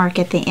mark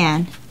at the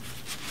end,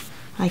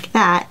 like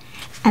that.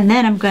 And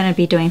then I'm going to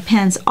be doing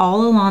pins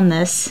all along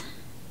this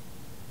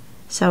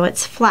so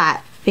it's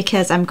flat,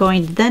 because I'm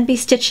going to then be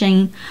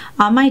stitching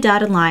on my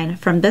dotted line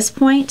from this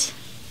point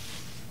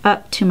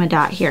up to my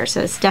dot here.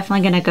 So it's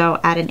definitely going to go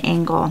at an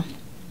angle.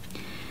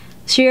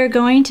 So you're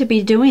going to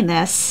be doing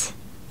this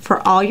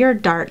for all your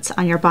darts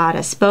on your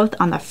bodice, both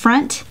on the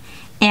front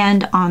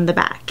and on the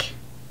back.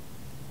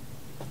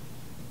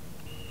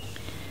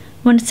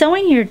 When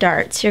sewing your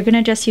darts, you're going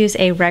to just use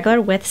a regular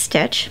width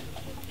stitch.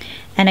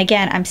 And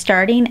again, I'm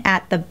starting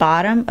at the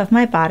bottom of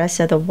my bodice,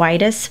 so the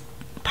widest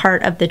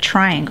part of the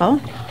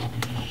triangle.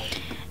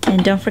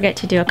 And don't forget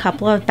to do a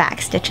couple of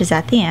back stitches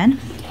at the end.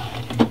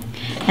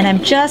 And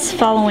I'm just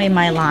following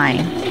my line.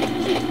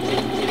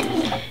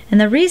 And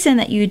the reason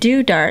that you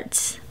do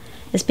darts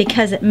is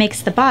because it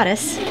makes the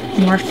bodice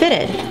more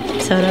fitted,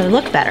 so it'll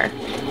look better.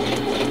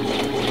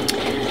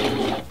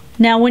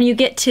 Now when you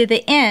get to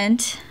the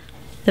end,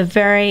 the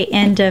very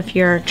end of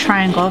your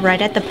triangle,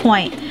 right at the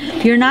point,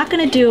 you're not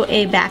going to do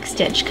a back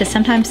stitch because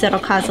sometimes that'll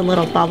cause a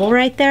little bubble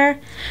right there.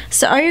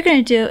 So all you're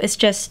going to do is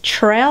just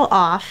trail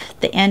off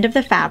the end of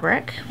the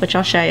fabric, which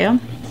I'll show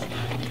you.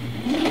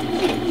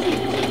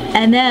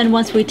 And then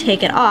once we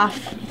take it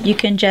off, you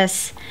can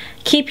just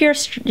keep your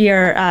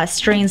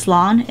strings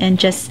long and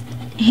just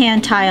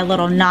hand tie a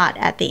little knot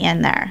at the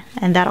end there,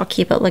 and that'll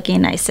keep it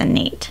looking nice and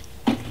neat.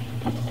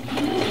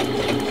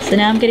 So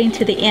now I'm getting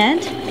to the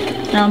end.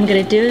 All I'm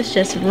going to do is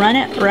just run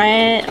it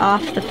right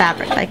off the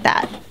fabric like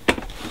that,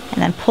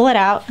 and then pull it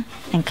out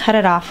and cut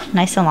it off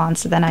nice and long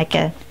so then I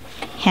can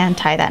hand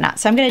tie that knot.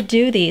 So I'm going to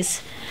do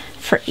these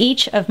for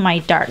each of my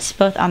darts,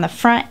 both on the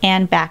front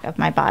and back of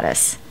my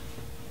bodice.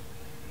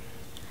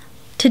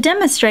 To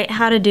demonstrate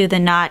how to do the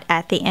knot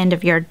at the end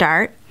of your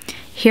dart,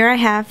 here I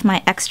have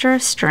my extra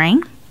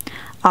string.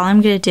 All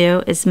I'm going to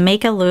do is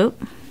make a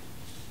loop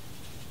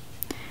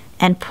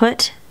and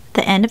put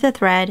the end of the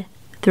thread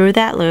through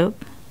that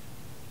loop.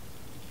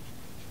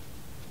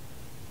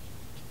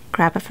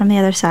 Grab it from the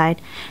other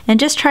side and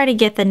just try to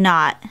get the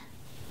knot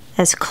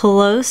as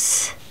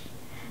close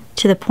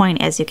to the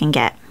point as you can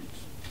get.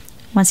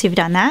 Once you've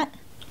done that,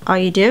 all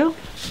you do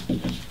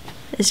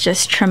is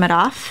just trim it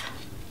off.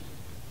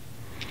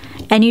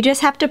 And you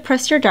just have to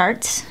press your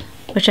darts,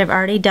 which I've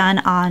already done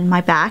on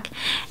my back,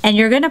 and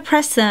you're going to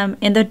press them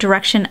in the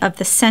direction of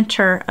the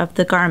center of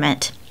the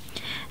garment.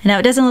 Now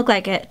it doesn't look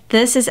like it.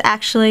 This is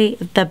actually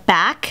the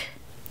back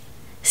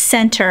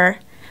center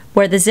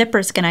where the zipper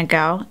is going to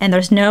go, and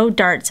there's no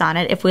darts on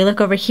it. If we look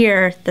over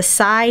here, the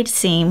side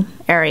seam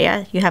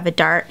area, you have a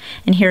dart,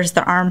 and here's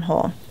the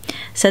armhole.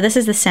 So this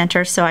is the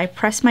center, so I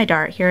press my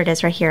dart, here it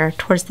is right here,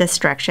 towards this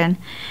direction,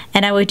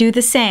 and I would do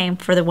the same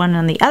for the one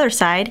on the other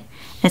side,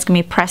 and it's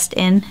going to be pressed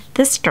in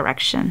this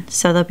direction.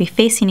 So they'll be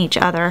facing each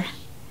other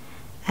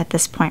at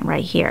this point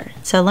right here.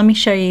 So let me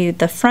show you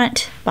the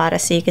front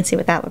bodice so you can see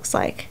what that looks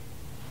like.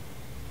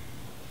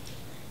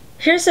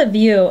 Here's a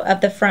view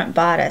of the front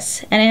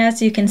bodice, and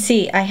as you can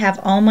see, I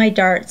have all my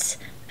darts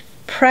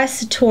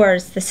pressed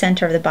towards the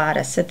center of the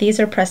bodice. So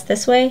these are pressed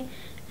this way,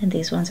 and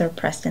these ones are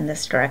pressed in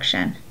this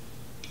direction.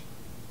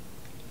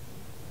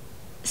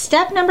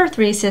 Step number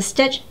 3 says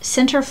stitch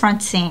center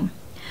front seam.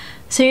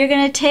 So you're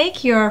going to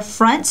take your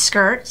front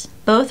skirt,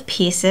 both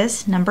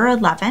pieces, number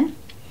 11,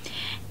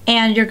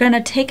 and you're going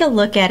to take a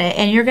look at it,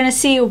 and you're going to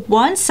see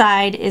one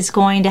side is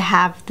going to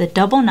have the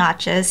double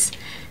notches.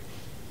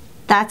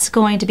 That's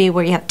going to be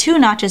where you have 2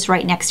 notches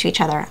right next to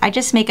each other. I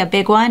just make a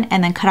big one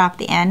and then cut off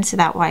the end, so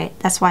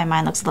that's why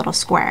mine looks a little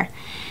square.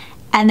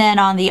 And then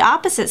on the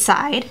opposite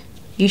side,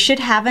 you should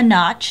have a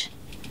notch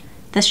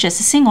that's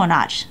just a single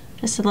notch,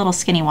 just a little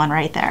skinny one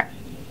right there.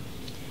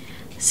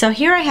 So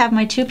here I have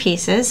my 2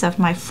 pieces of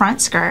my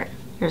front skirt.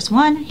 Here's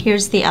one,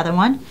 here's the other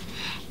one,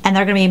 and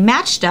they're going to be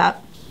matched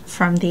up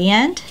from the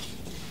end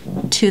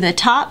to the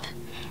top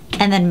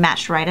and then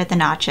matched right at the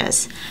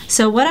notches.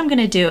 So what I'm going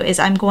to do is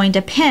I'm going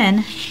to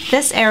pin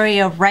this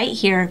area right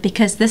here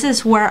because this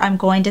is where I'm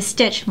going to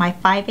stitch my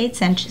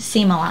 5/8 inch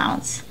seam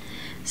allowance.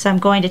 So I'm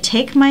going to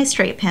take my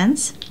straight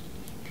pins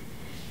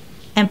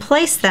and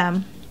place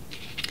them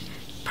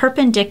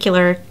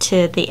perpendicular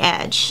to the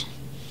edge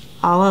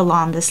all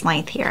along this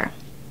length here.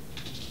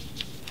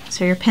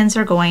 So your pins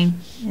are going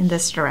in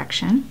this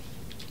direction.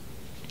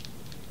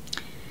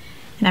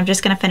 And I'm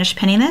just going to finish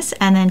pinning this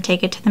and then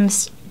take it to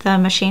the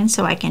machine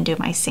so I can do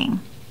my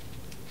seam.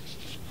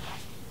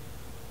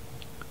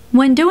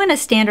 When doing a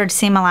standard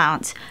seam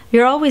allowance,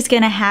 you're always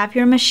going to have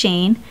your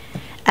machine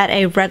at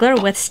a regular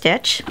width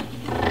stitch,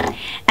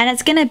 and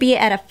it's going to be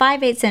at a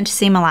 5/8 inch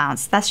seam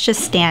allowance. That's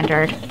just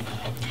standard.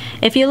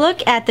 If you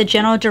look at the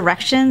general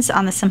directions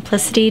on the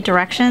Simplicity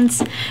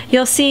directions,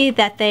 you'll see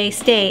that they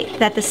state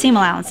that the seam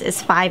allowance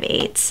is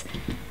 5/8.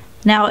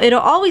 Now it'll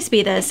always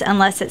be this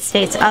unless it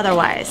states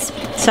otherwise.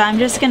 So I'm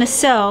just going to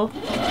sew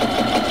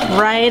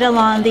right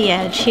along the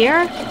edge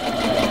here.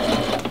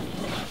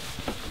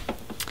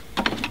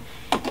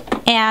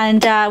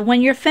 And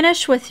when you're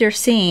finished with your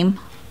seam,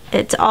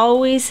 it's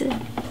always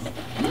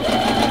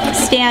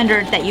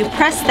standard that you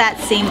press that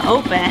seam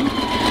open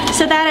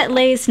so that it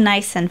lays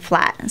nice and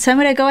flat. So I'm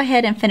going to go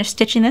ahead and finish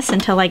stitching this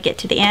until I get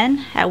to the end,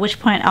 at which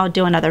point I'll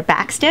do another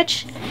back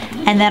stitch,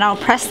 and then I'll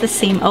press the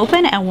seam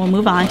open and we'll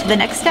move on to the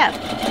next step.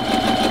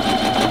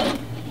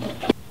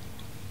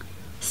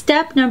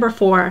 Step number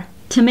 4.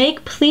 To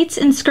make pleats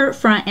in skirt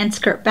front and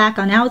skirt back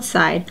on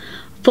outside,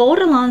 fold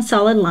along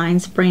solid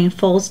lines, bringing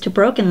folds to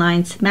broken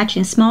lines,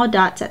 matching small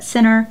dots at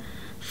center,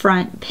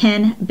 front,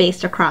 pin,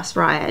 based across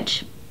raw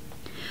edge.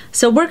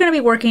 So we're going to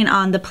be working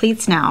on the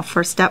pleats now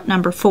for step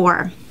number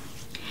 4.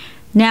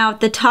 Now at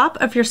the top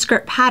of your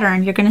skirt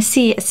pattern, you're going to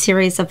see a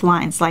series of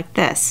lines like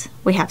this.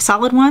 We have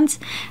solid ones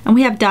and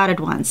we have dotted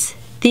ones.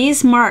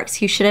 These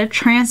marks you should have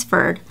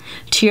transferred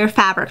to your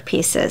fabric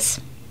pieces.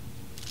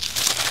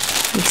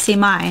 You see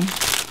mine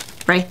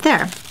right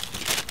there,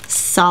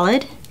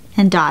 solid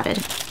and dotted.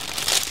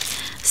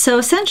 So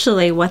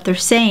essentially what they're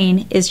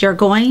saying is you're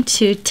going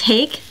to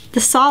take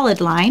the solid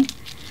line,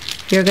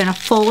 you're going to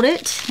fold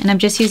it, and I'm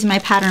just using my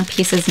pattern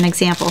piece as an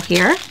example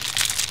here,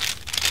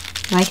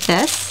 like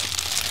this.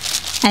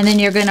 And then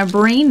you're going to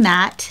bring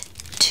that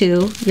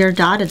to your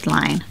dotted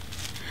line.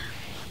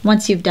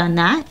 Once you've done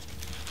that,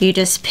 you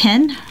just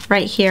pin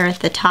right here at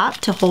the top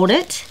to hold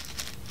it.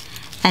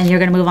 And you're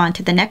going to move on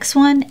to the next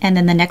one and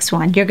then the next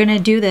one. You're going to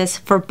do this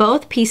for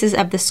both pieces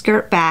of the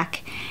skirt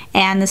back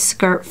and the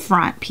skirt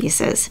front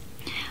pieces.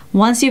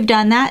 Once you've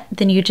done that,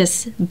 then you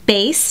just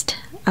baste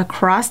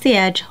across the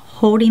edge,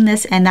 holding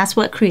this, and that's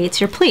what creates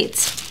your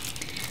pleats.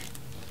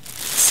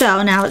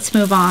 So now let's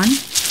move on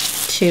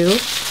to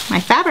my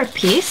fabric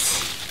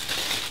piece.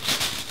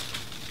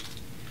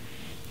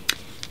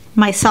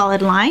 My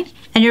solid line,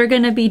 and you're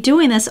going to be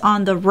doing this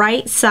on the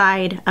right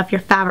side of your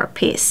fabric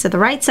piece. So the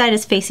right side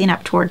is facing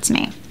up towards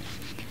me.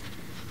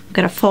 I'm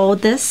going to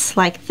fold this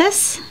like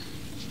this,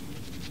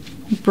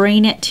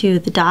 bring it to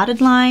the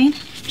dotted line,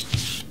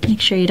 make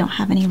sure you don't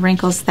have any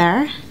wrinkles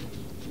there,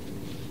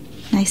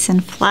 nice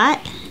and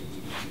flat,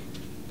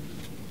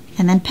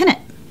 and then pin it.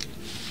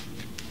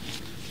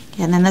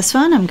 And then this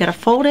one, I'm going to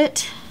fold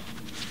it,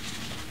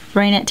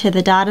 bring it to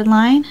the dotted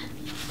line,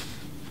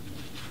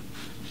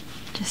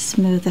 just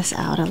smooth this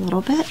out a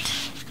little bit,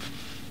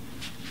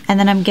 and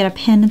then I'm going to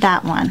pin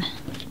that one.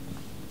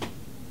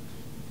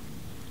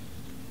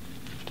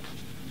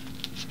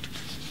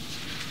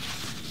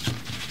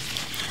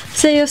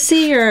 So you'll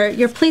see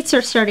your pleats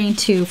are starting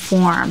to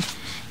form,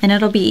 and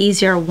it'll be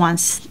easier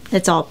once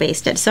it's all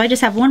basted. So I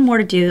just have one more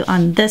to do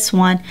on this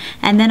one,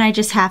 and then I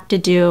just have to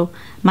do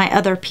my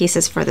other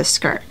pieces for the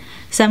skirt.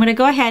 So I'm going to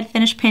go ahead,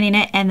 finish pinning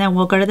it, and then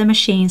we'll go to the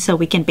machine so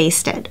we can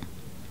baste it.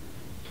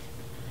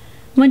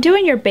 When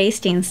doing your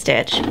basting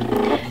stitch,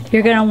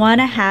 you're going to want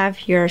to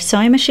have your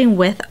sewing machine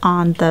width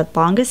on the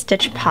longest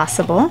stitch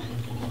possible.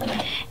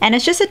 And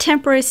it's just a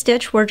temporary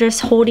stitch. We're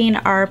just holding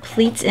our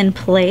pleats in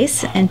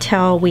place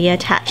until we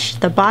attach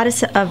the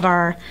bodice of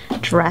our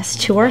dress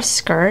to our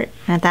skirt.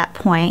 And at that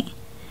point,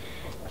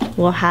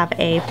 we'll have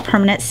a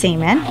permanent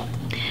seam in.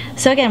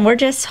 So again, we're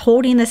just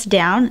holding this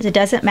down. It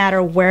doesn't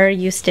matter where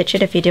you stitch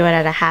it, if you do it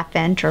at a 1/2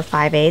 inch or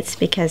 5/8,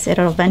 because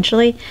it'll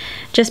eventually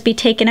just be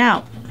taken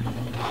out.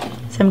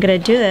 So I'm going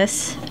to do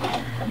this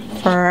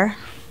for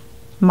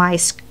my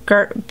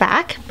skirt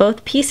back,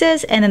 both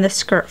pieces, and then the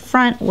skirt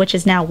front, which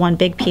is now one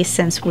big piece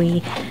since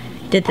we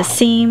did the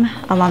seam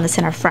along the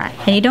center front.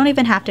 And you don't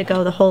even have to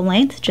go the whole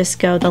length, just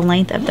go the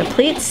length of the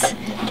pleats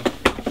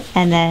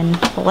and then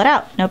pull it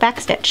out, no back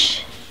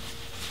stitch.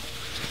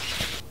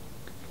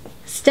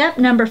 Step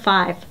number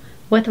 5,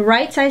 with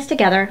right sides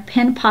together,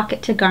 pin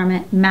pocket to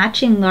garment,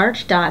 matching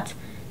large dots,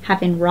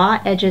 having raw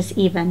edges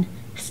even,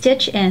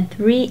 stitch in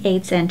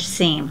 3/8 inch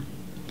seam.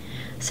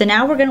 So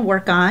now we're going to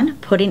work on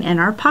putting in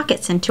our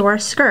pockets into our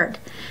skirt.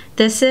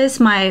 This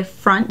is my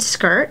front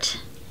skirt,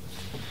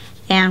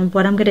 and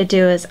what I'm going to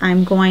do is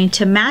I'm going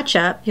to match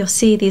up. You'll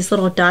see these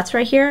little dots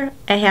right here.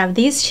 I have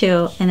these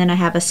two, and then I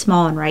have a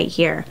small one right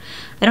here.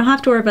 I don't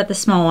have to worry about the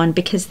small one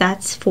because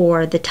that's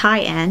for the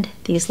tie end.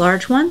 These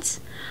large ones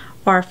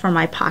are for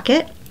my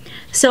pocket.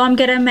 So I'm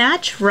going to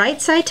match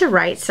right side to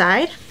right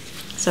side.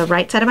 So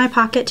right side of my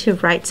pocket to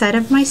right side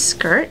of my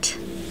skirt,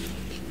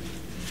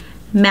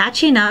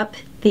 matching up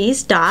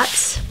these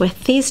dots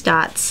with these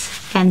dots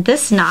and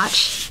this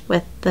notch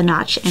with the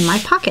notch in my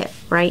pocket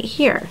right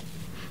here.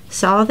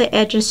 So all the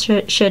edges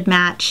should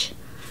match,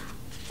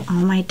 all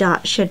my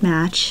dots should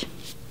match.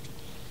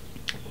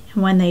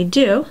 And when they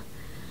do,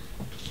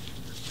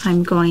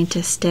 I'm going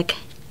to stick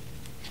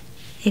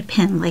a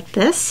pin like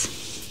this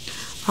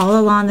all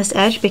along this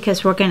edge,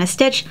 because we're going to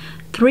stitch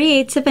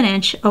 3/8 of an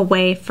inch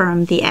away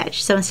from the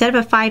edge. So instead of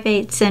a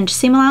 5/8 inch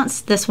seam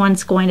allowance, this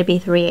one's going to be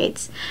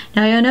 3/8.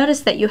 Now you'll notice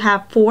that you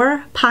have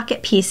 4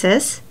 pocket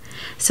pieces.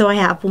 So I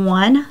have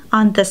one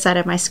on this side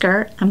of my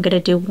skirt. I'm going to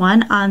do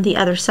one on the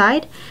other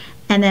side,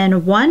 and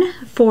then one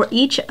for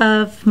each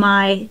of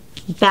my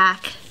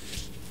back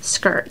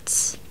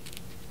skirts,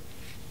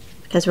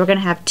 because we're going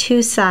to have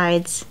 2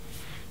 sides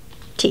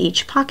to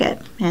each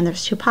pocket, and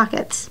there's 2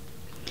 pockets.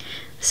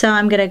 So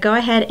I'm going to go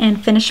ahead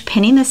and finish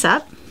pinning this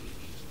up,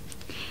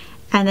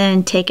 and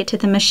then take it to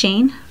the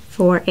machine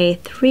for a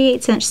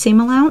 3/8 inch seam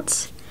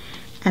allowance,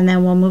 and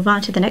then we'll move on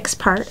to the next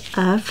part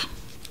of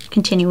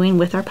continuing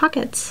with our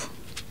pockets.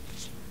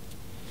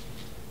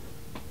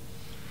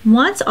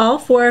 Once all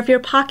 4 of your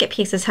pocket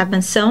pieces have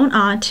been sewn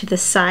on to the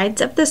sides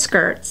of the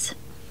skirts,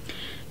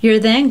 you're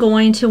then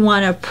going to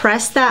want to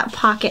press that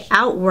pocket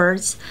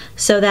outwards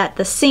so that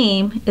the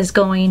seam is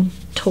going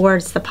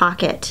towards the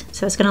pocket.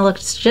 So it's going to look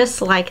just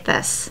like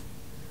this.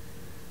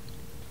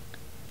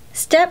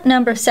 Step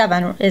number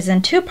 7 is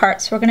in 2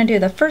 parts. We're going to do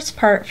the first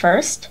part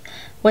first.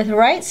 With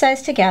right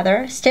sides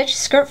together, stitch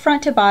skirt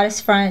front to bodice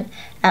front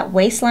at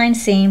waistline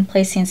seam,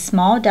 placing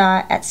small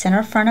dot at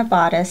center front of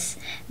bodice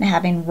and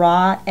having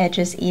raw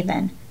edges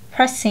even.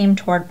 Press seam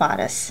toward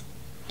bodice.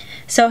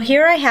 So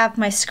here I have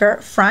my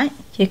skirt front.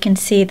 You can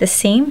see the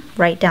seam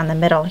right down the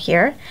middle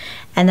here.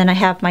 And then I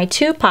have my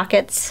 2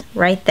 pockets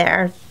right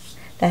there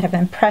that have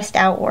been pressed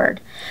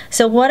outward.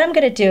 So what I'm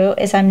going to do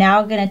is I'm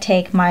now going to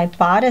take my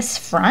bodice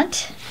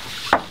front.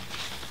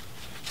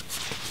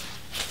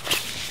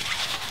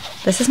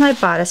 This is my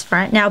bodice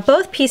front. Now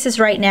both pieces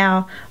right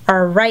now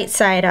are right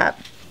side up.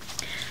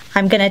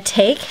 I'm going to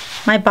take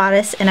my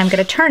bodice and I'm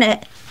going to turn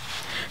it.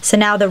 So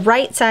now the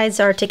right sides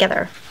are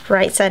together.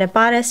 Right side of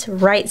bodice,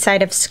 right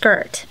side of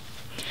skirt.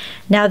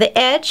 Now the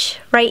edge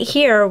right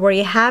here where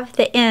you have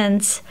the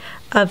ends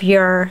of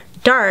your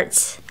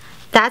darts,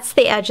 that's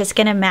the edge that's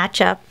going to match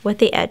up with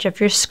the edge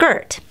of your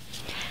skirt.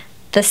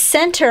 The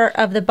center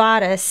of the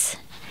bodice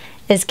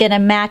is going to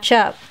match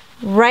up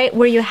right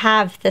where you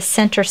have the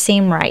center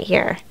seam right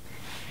here.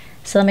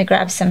 So let me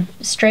grab some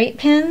straight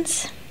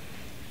pins.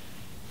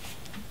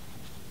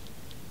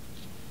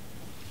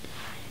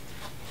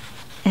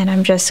 And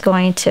I'm just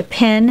going to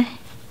pin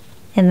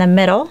in the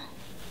middle.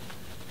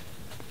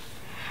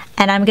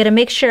 And I'm going to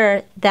make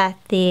sure that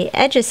the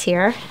edges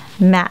here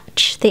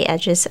match the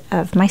edges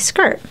of my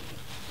skirt.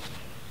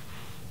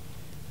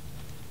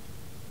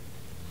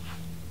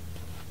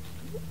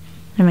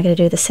 And I'm going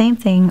to do the same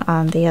thing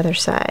on the other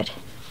side.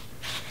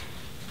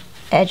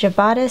 Edge of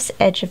bodice,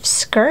 edge of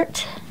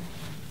skirt.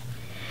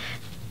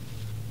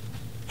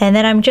 And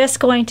then I'm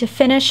just going to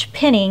finish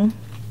pinning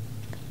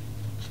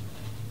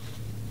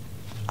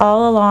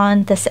all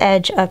along this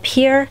edge up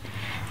here,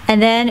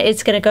 and then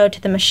it's going to go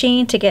to the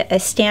machine to get a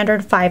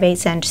standard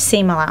 5/8 inch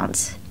seam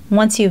allowance.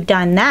 Once you've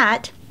done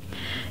that,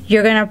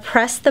 you're going to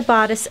press the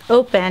bodice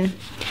open,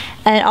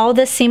 and all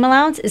this seam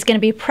allowance is going to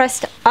be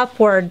pressed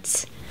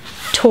upwards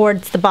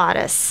towards the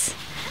bodice.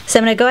 So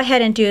I'm going to go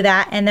ahead and do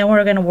that, and then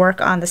we're going to work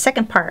on the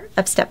second part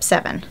of step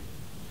 7.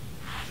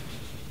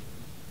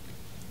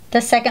 The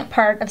second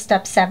part of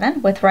step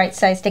 7, with right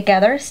sides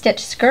together,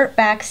 stitch skirt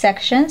back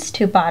sections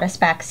to bodice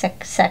back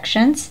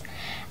sections.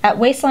 At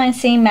waistline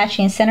seam,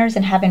 matching centers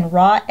and having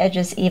raw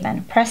edges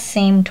even. Press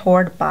seam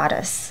toward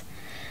bodice.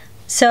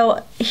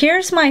 So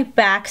here's my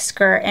back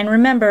skirt, and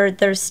remember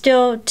there's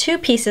still 2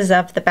 pieces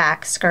of the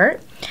back skirt.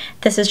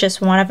 This is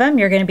just one of them.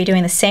 You're going to be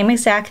doing the same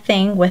exact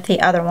thing with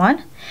the other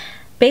one.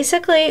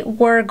 Basically,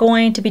 we're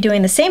going to be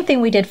doing the same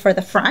thing we did for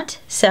the front.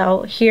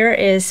 So here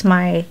is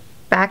my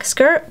back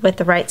skirt with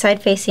the right side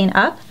facing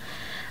up.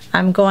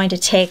 I'm going to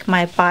take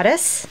my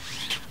bodice,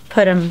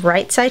 put them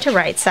right side to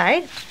right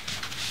side,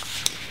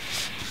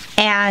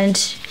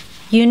 and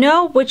you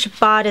know which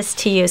bodice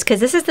to use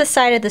because this is the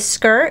side of the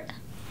skirt.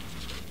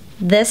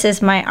 This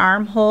is my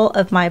armhole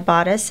of my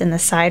bodice in the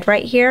side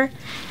right here.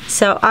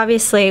 So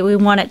obviously we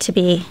want it to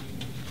be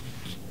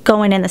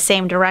going in the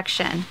same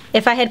direction.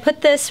 If I had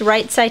put this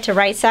right side to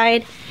right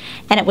side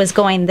and it was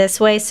going this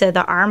way, so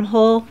the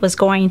armhole was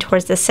going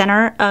towards the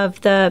center of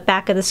the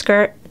back of the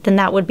skirt, then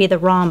that would be the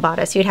wrong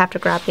bodice. You'd have to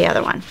grab the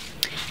other one.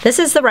 This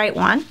is the right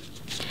one.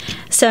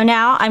 So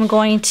now I'm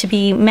going to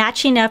be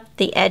matching up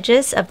the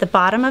edges of the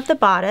bottom of the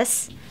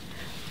bodice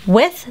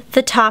with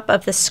the top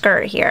of the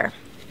skirt here.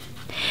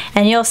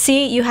 And you'll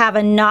see you have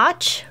a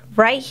notch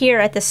right here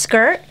at the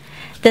skirt.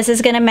 This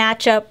is going to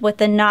match up with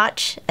the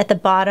notch at the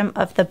bottom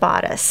of the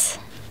bodice.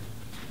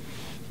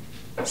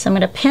 So I'm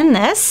going to pin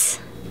this.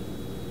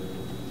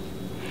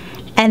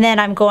 And then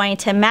I'm going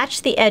to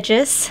match the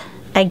edges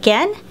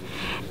again.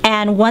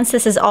 And once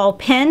this is all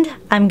pinned,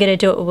 I'm going to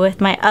do it with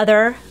my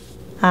other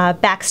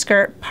back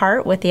skirt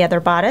part with the other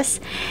bodice.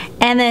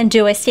 And then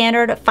do a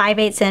standard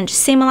 5/8 inch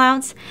seam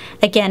allowance.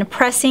 Again,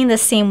 pressing the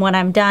seam when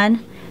I'm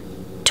done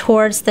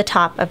towards the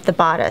top of the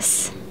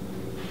bodice.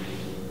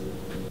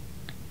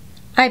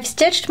 I've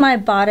stitched my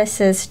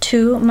bodices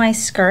to my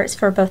skirts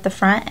for both the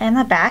front and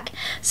the back.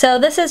 So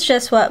this is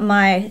just what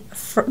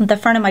the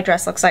front of my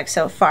dress looks like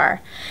so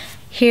far.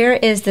 Here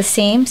is the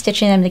seam,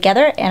 stitching them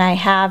together, and I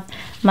have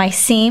my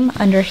seam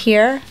under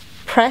here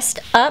pressed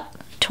up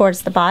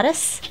towards the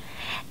bodice.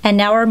 And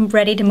now we're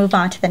ready to move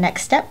on to the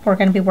next step. We're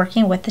going to be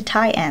working with the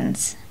tie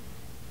ends.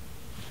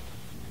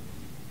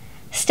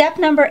 Step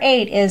number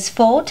 8 is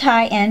fold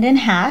tie end in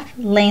half,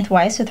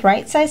 lengthwise with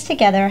right sides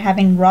together,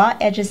 having raw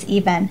edges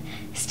even.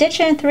 Stitch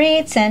in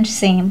 3/8 inch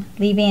seam,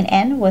 leaving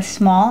end with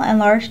small and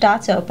large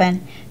dots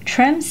open,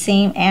 trim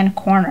seam and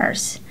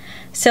corners.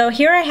 So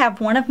here I have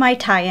one of my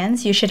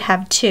tie-ins. You should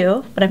have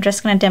 2, but I'm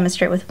just going to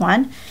demonstrate with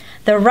one.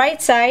 The right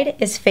side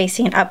is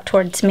facing up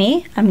towards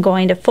me. I'm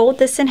going to fold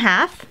this in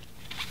half,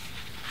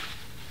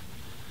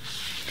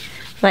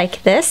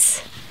 like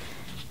this,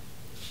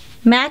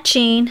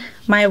 matching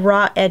my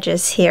raw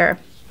edges here.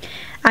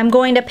 I'm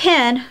going to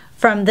pin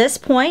from this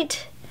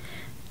point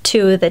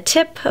to the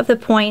tip of the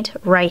point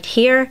right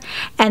here,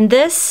 and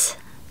this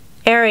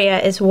area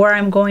is where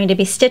I'm going to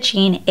be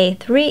stitching a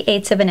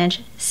 3/8 of an inch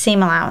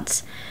seam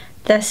allowance.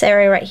 This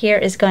area right here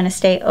is going to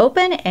stay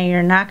open and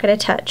you're not going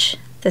to touch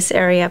this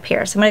area up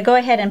here. So I'm going to go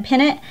ahead and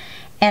pin it,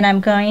 and I'm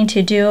going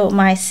to do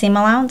my seam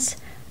allowance.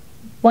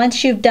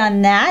 Once you've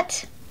done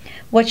that,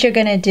 what you're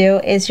going to do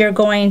is you're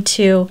going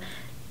to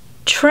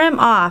trim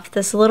off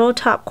this little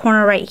top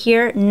corner right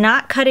here,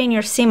 not cutting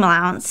your seam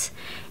allowance,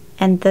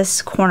 and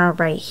this corner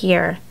right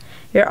here.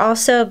 You're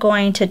also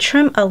going to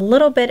trim a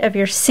little bit of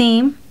your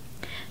seam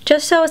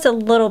just so it's a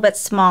little bit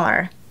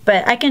smaller,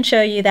 but I can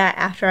show you that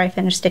after I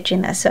finish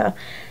stitching this. So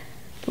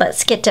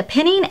let's get to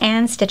pinning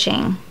and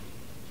stitching.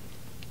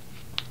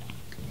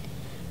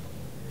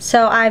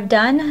 So I've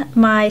done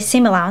my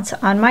seam allowance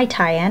on my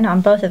tie-in,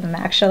 on both of them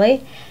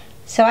actually.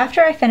 So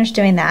after I finish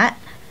doing that,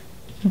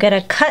 I'm going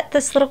to cut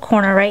this little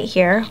corner right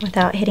here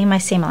without hitting my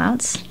seam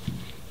allowance,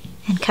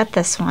 and cut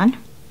this one.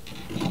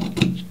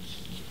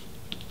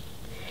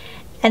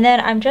 And then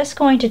I'm just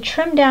going to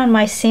trim down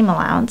my seam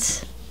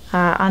allowance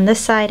on this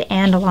side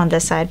and along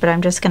this side, but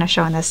I'm just going to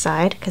show on this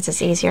side because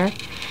it's easier.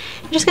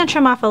 I'm just going to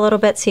trim off a little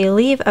bit so you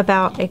leave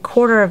about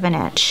 1/4 of an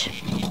inch,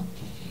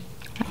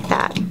 like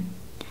that.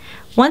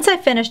 Once I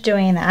finish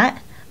doing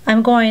that,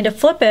 I'm going to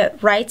flip it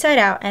right side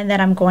out, and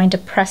then I'm going to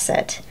press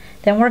it.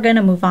 Then we're going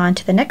to move on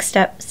to the next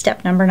step,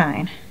 step number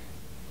 9.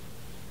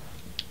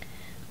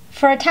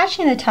 For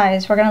attaching the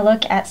ties, we're going to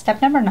look at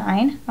step number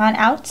 9. On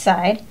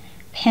outside,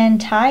 pin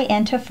tie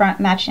end to front,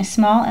 matching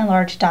small and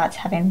large dots,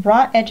 having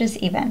raw edges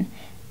even.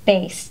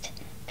 Baste.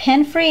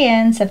 Pin free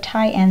ends of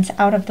tie ends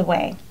out of the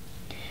way.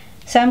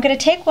 So I'm going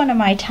to take one of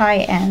my tie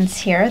ends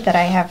here that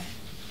I have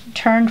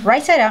turned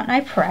right side out and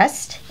I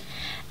pressed.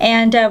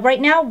 And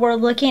right now we're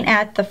looking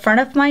at the front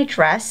of my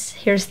dress.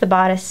 Here's the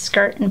bodice,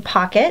 skirt, and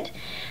pocket.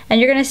 And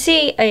you're going to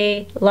see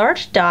a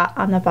large dot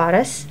on the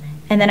bodice,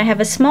 and then I have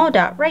a small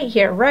dot right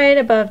here, right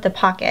above the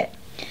pocket.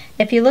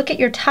 If you look at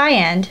your tie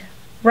end,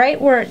 right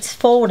where it's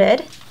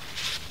folded,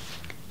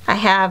 I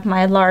have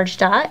my large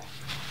dot.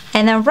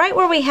 And then right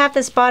where we have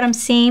this bottom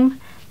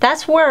seam,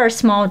 that's where our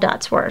small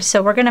dots were.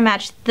 So we're going to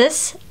match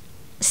this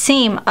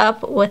seam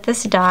up with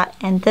this dot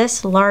and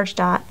this large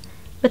dot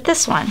with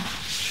this one.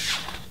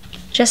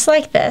 Just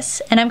like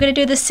this. And I'm going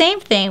to do the same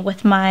thing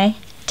with my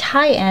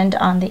tie end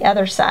on the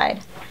other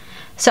side.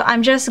 So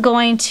I'm just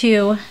going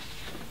to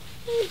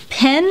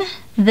pin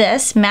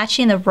this,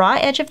 matching the raw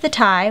edge of the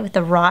tie with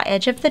the raw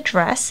edge of the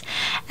dress,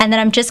 and then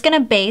I'm just going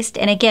to baste.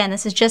 And again,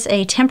 this is just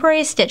a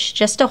temporary stitch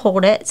just to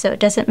hold it, so it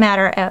doesn't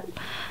matter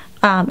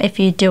if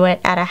you do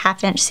it at a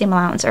 1/2 inch seam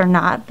allowance or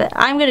not, but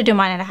I'm going to do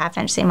mine at a 1/2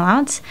 inch seam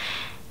allowance.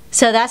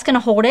 So that's going to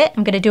hold it.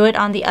 I'm going to do it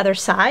on the other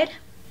side.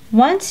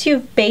 Once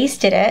you've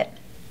basted it,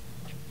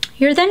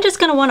 you're then just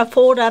going to want to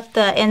fold up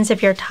the ends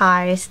of your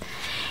ties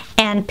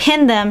and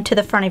pin them to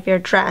the front of your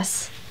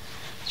dress,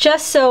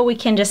 just so we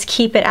can just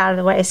keep it out of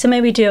the way. So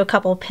maybe do a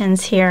couple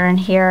pins here and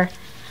here,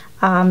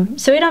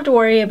 so we don't have to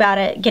worry about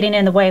it getting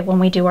in the way when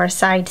we do our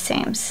side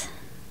seams.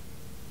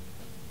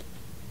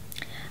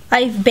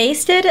 I've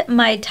basted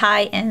my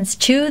tie ends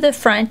to the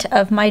front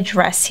of my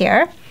dress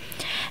here,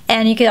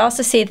 and you can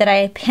also see that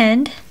I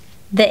pinned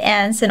the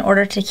ends in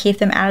order to keep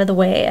them out of the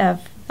way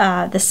of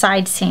the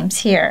side seams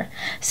here.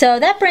 So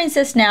that brings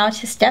us now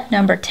to step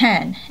number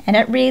 10, and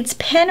it reads: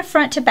 pin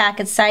front to back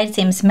at side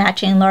seams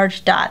matching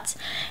large dots.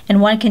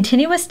 In one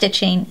continuous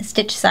stitching,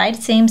 stitch side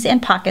seams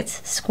and pockets,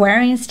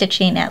 squaring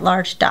stitching at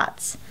large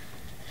dots.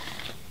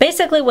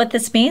 Basically what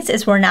this means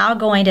is we're now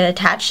going to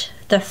attach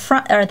the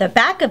front or the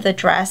back of the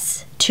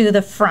dress to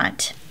the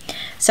front.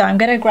 So I'm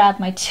going to grab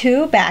my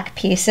 2 back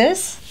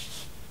pieces.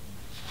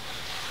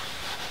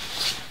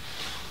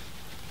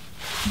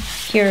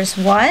 Here's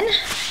one.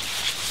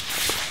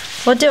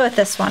 We'll do it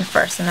this one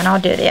first, and then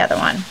I'll do the other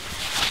one.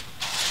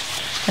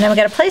 And then we're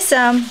going to place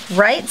them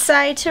right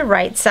side to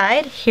right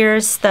side.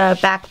 Here's the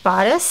back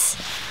bodice.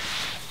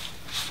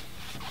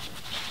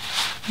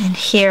 And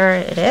here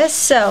it is.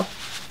 So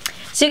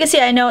you can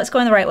see I know it's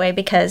going the right way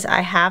because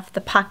I have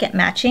the pocket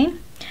matching.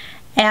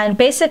 And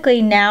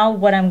basically now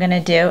what I'm going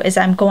to do is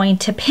I'm going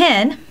to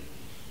pin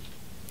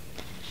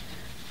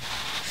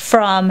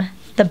from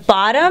the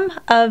bottom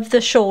of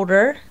the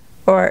shoulder,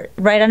 or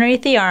right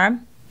underneath the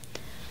arm,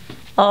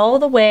 all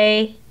the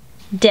way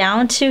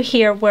down to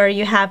here where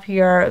you have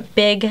your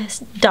big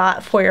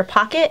dot for your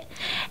pocket.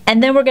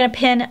 And then we're going to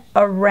pin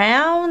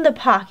around the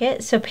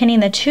pocket, so pinning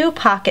the 2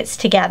 pockets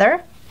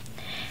together,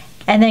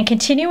 and then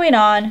continuing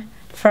on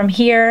from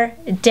here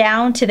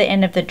down to the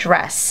end of the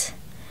dress.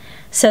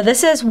 So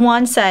this is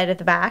one side of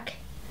the back.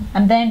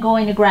 I'm then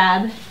going to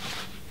grab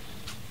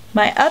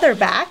my other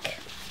back,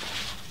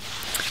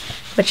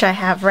 which I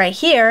have right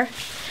here,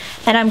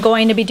 and I'm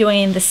going to be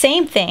doing the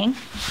same thing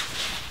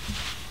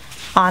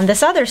on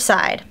this other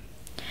side.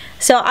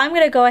 So I'm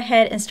going to go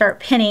ahead and start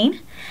pinning.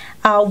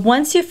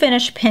 Once you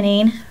finish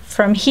pinning,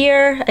 from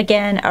here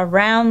again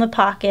around the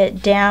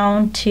pocket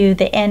down to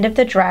the end of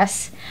the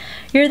dress,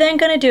 you're then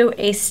going to do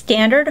a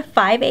standard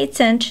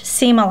 5/8 inch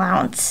seam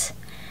allowance,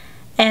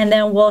 and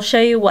then we'll show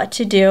you what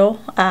to do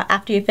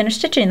after you finish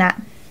stitching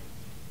that.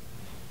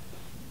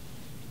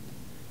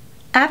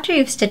 After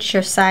you've stitched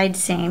your side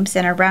seams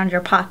and around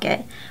your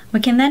pocket, we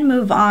can then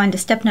move on to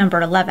step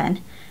number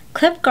 11.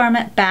 Clip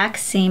garment back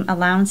seam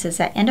allowances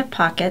at end of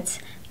pockets,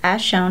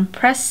 as shown.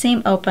 Press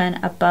seam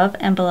open above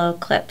and below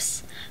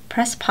clips.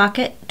 Press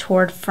pocket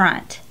toward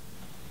front.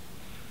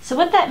 So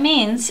what that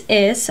means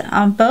is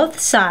on both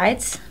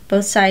side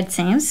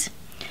seams,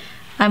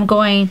 I'm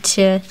going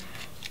to,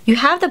 you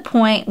have the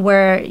point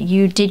where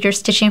you did your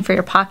stitching for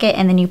your pocket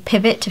and then you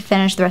pivot to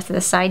finish the rest of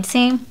the side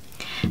seam.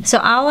 So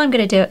all I'm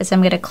going to do is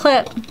I'm going to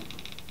clip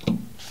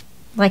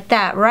like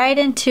that right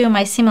into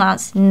my seam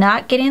allowance,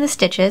 not getting the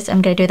stitches.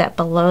 I'm going to do that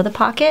below the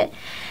pocket,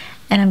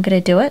 and I'm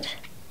going to do it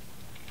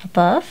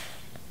above.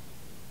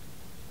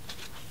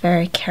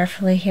 Very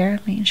carefully here,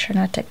 making sure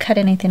not to cut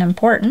anything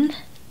important.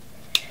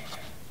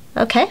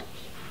 Okay.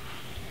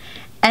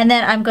 And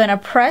then I'm going to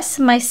press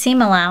my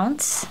seam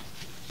allowance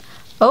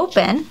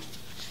open,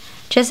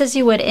 just as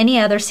you would any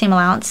other seam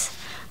allowance,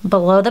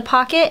 below the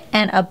pocket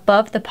and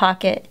above the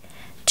pocket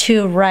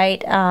to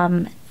right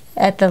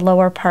at the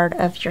lower part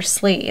of your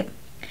sleeve.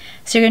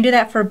 So you're going to do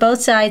that for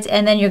both sides,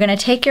 and then you're going to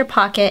take your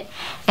pocket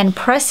and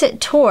press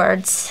it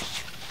towards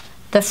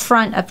the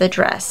front of the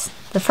dress.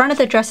 The front of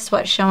the dress is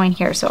what's showing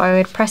here, so I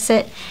would press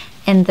it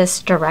in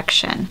this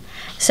direction.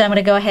 So I'm going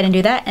to go ahead and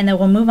do that, and then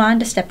we'll move on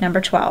to step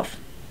number 12.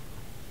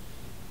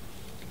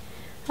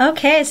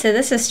 Okay, so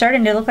this is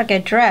starting to look like a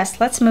dress.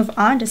 Let's move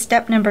on to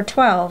step number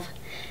 12.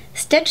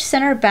 Stitch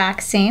center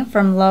back seam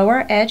from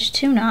lower edge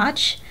to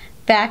notch,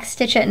 back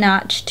stitch at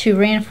notch to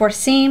reinforce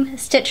seam,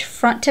 stitch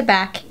front to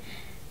back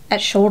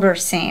at shoulder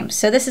seam.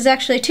 So this is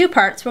actually two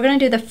parts. We're going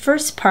to do the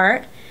first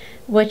part,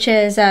 which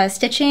is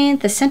stitching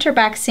the center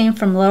back seam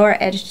from lower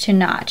edge to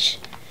notch.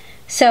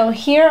 So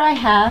here I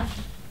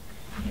have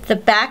the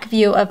back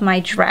view of my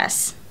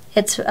dress.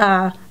 It's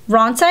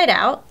wrong side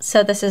out,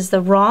 so this is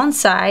the wrong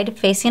side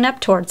facing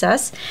up towards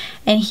us,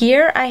 and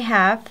here I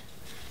have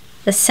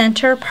the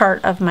center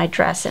part of my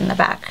dress in the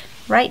back,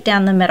 right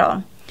down the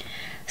middle.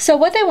 So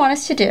what they want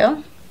us to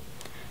do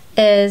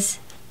is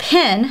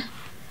pin,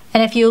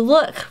 and if you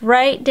look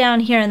right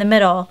down here in the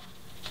middle,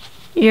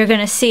 you're going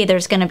to see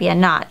there's going to be a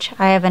notch.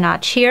 I have a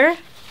notch here,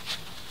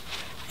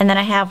 and then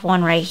I have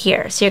one right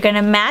here. So you're going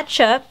to match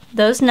up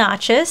those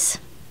notches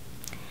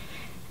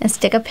and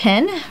stick a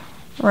pin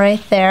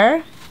right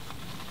there.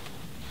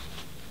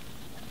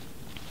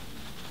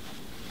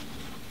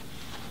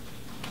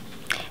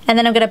 And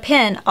then I'm going to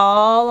pin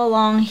all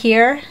along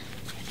here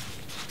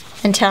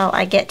until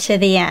I get to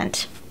the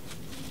end.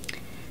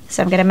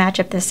 So I'm going to match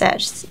up this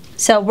edge.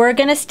 So we're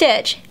going to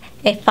stitch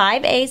a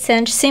 5/8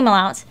 inch seam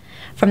allowance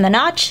from the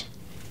notch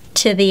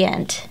to the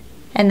end.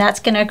 And that's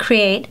going to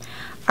create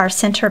our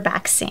center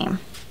back seam.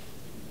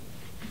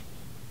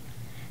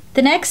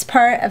 The next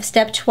part of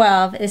step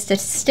 12 is to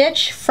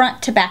stitch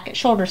front to back at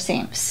shoulder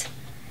seams.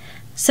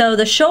 So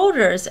the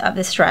shoulders of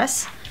this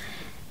dress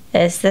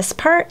is this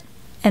part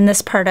and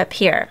this part up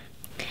here.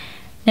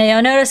 Now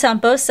you'll notice on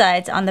both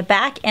sides, on the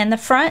back and the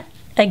front,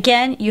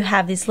 again, you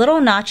have these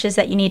little notches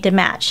that you need to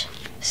match.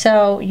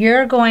 So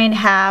you're going to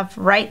have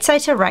right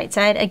side to right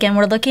side. Again,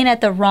 we're looking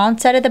at the wrong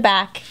side of the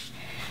back.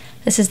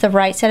 This is the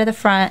right side of the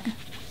front,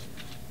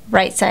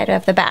 right side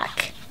of the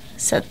back.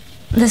 So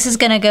this is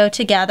going to go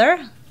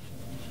together,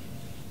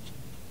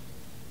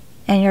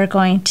 and you're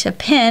going to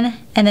pin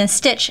and then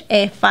stitch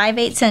a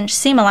 5/8 inch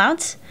seam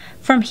allowance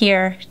from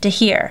here to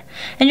here.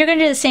 And you're going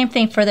to do the same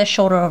thing for the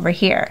shoulder over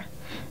here.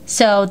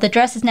 So the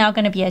dress is now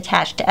going to be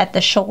attached at the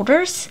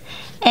shoulders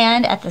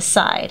and at the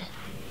side.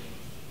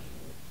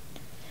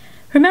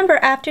 Remember,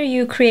 after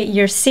you create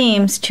your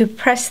seams, to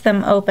press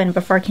them open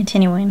before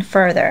continuing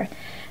further.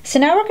 So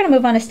now we're going to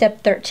move on to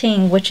step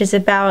 13, which is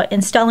about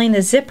installing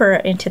the zipper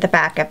into the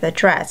back of the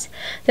dress.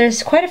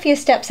 There's quite a few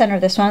steps under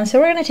this one, so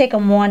we're going to take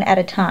them one at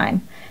a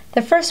time.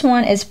 The first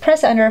one is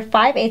press under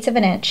 5/8 of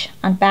an inch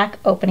on back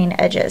opening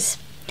edges.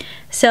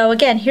 So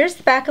again, here's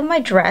the back of my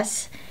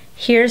dress.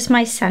 Here's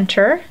my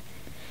center.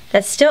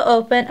 That's still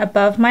open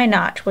above my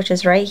notch, which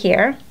is right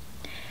here.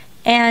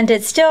 And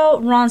it's still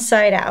wrong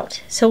side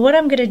out. So what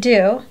I'm going to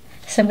do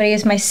is I'm going to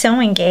use my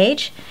sewing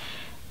gauge,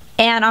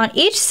 and on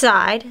each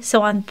side,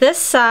 so on this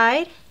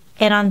side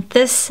and on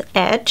this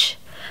edge,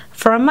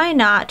 from my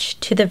notch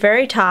to the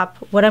very top,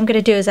 what I'm going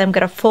to do is I'm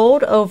going to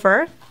fold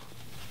over.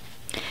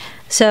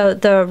 So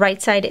the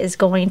right side is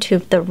going to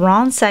the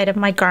wrong side of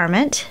my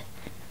garment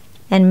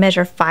and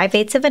measure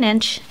 5/8 of an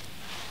inch,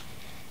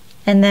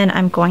 and then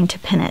I'm going to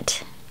pin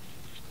it.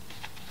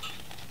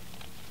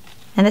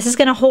 And this is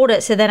going to hold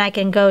it so then I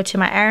can go to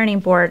my ironing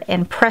board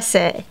and press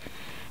it,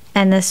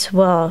 and this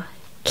will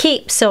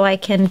keep so I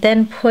can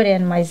then put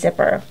in my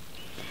zipper.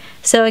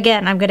 So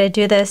again, I'm going to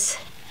do this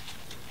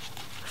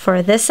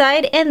for this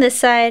side and this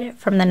side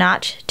from the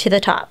notch to the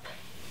top.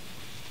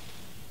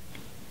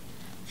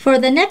 For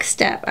the next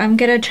step, I'm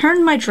going to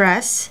turn my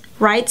dress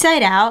right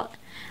side out.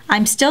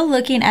 I'm still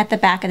looking at the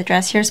back of the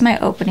dress. Here's my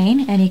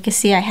opening, and you can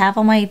see I have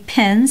all my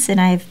pins, and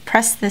I've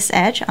pressed this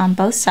edge on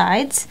both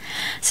sides.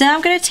 So now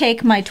I'm going to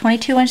take my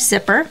 22-inch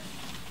zipper,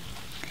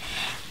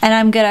 and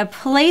I'm going to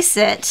place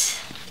it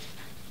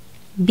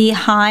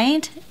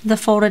behind the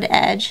folded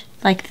edge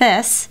like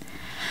this,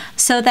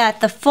 so that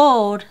the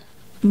fold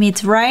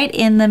meets right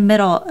in the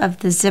middle of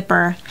the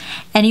zipper.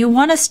 And you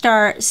want to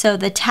start so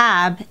the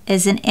tab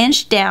is 1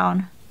 inch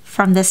down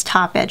from this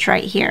top edge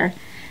right here.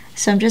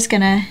 So I'm just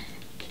gonna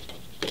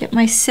get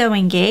my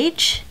sewing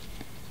gauge,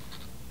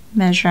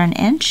 measure an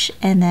inch,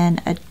 and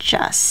then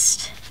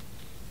adjust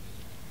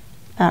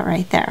about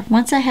right there.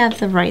 Once I have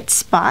the right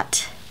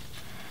spot,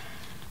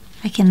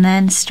 I can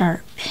then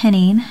start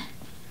pinning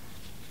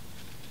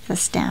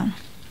this down.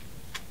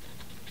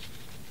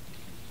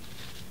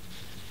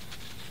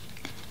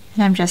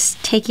 And I'm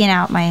just taking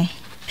out my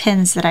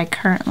pins that I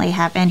currently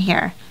have in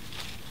here.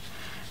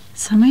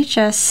 So let me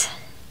just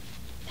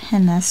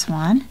pin this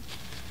one,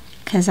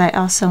 because I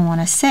also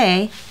want to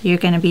say you're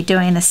going to be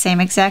doing the same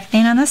exact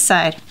thing on this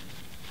side.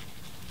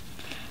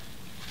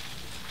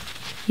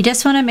 You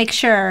just want to make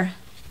sure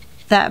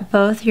that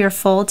both your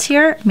folds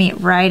here meet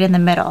right in the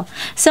middle.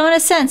 So in a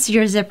sense,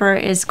 your zipper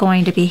is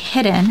going to be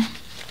hidden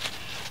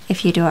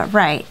if you do it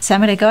right. So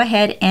I'm going to go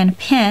ahead and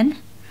pin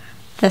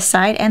this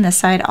side and this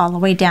side all the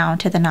way down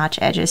to the notch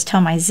edges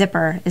till my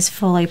zipper is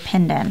fully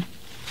pinned in.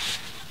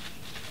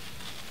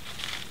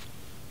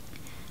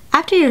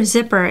 After your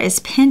zipper is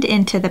pinned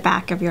into the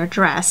back of your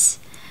dress,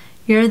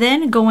 you're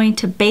then going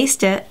to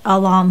baste it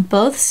along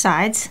both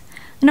sides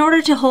in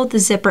order to hold the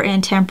zipper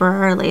in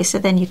temporarily, so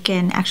then you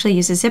can actually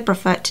use a zipper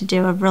foot to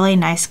do a really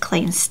nice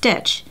clean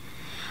stitch.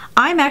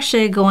 I'm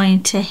actually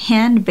going to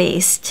hand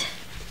baste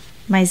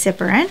my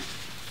zipper in,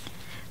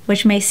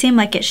 which may seem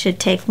like it should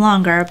take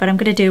longer, but I'm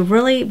going to do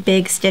really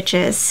big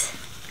stitches,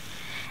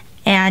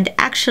 and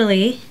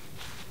actually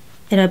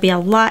it'll be a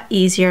lot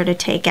easier to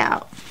take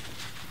out.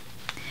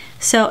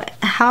 So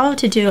how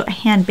to do a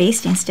hand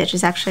basting stitch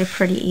is actually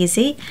pretty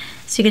easy.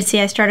 So you can see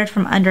I started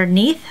from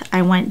underneath,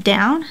 I went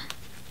down,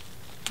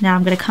 now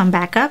I'm going to come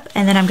back up,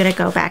 and then I'm going to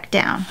go back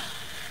down.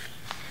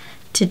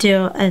 To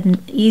do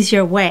an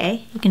easier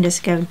way, you can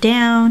just go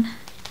down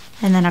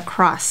and then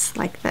across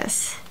like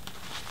this,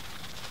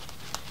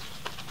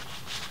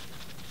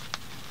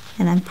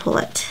 and then pull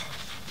it.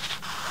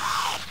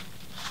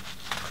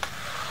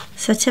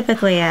 So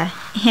typically a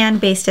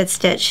hand basted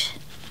stitch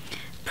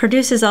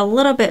produces a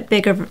little bit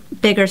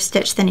bigger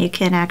stitch than you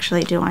can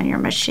actually do on your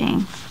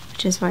machine,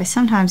 which is why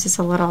sometimes it's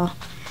a little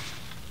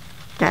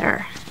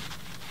better.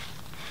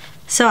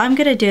 So I'm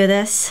going to do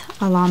this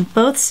along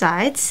both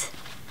sides,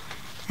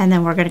 and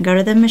then we're going to go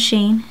to the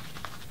machine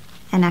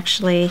and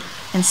actually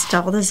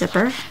install the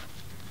zipper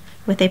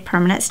with a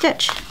permanent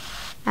stitch.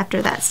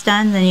 After that's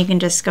done, then you can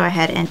just go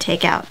ahead and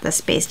take out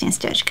this basting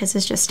stitch because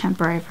it's just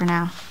temporary for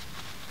now.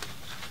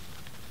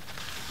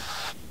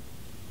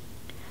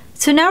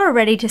 So now we're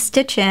ready to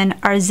stitch in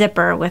our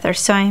zipper with our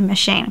sewing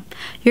machine.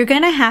 You're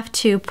going to have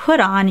to put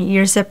on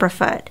your zipper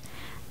foot.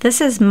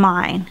 This is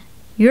mine.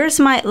 Yours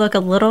might look a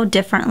little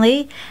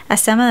differently,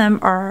 as some of them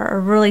are a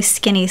really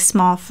skinny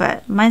small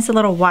foot. Mine's a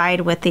little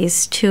wide with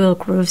these two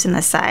grooves in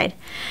the side.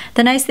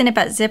 The nice thing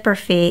about zipper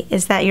feet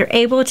is that you're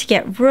able to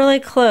get really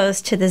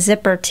close to the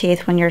zipper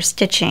teeth when you're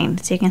stitching,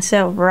 so you can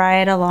sew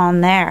right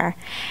along there,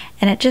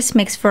 and it just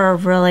makes for a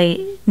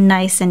really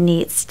nice and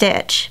neat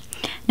stitch.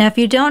 Now if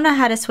you don't know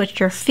how to switch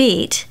your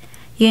feet,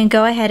 you can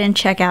go ahead and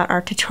check out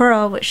our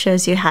tutorial which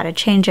shows you how to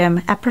change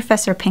them at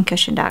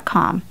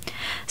ProfessorPincushion.com.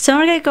 So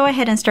I'm going to go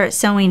ahead and start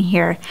sewing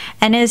here,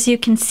 and as you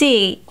can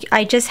see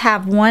I just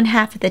have one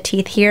half of the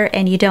teeth here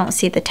and you don't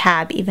see the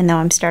tab even though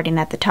I'm starting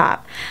at the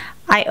top.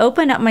 I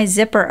open up my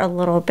zipper a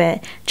little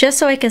bit just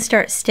so I can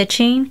start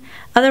stitching.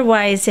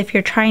 Otherwise, if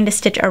you're trying to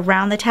stitch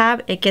around the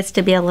tab, it gets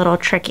to be a little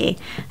tricky.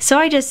 So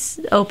I just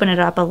open it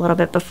up a little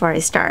bit before I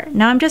start.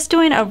 Now I'm just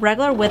doing a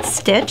regular width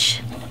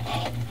stitch,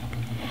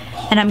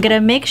 and I'm going to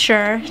make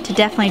sure to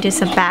definitely do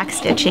some back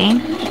stitching.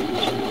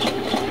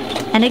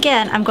 And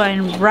again, I'm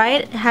going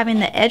right, having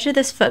the edge of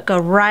this foot go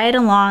right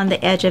along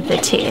the edge of the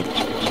teeth.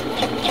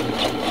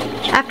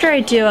 After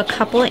I do a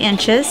couple of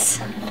inches,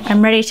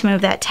 I'm ready to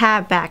move that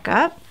tab back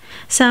up.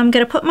 So I'm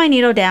going to put my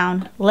needle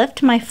down,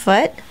 lift my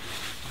foot,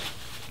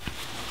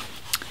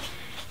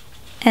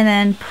 and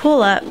then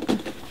pull up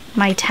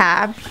my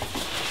tab,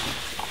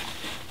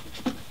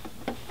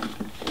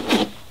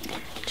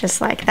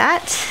 just like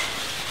that.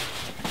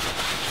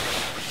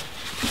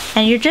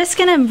 And you're just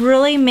going to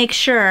really make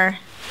sure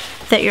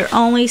that you're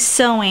only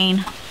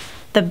sewing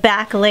the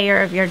back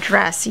layer of your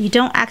dress. You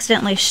don't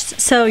accidentally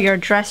sew your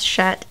dress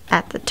shut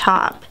at the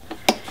top.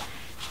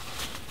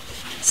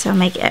 So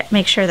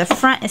make sure the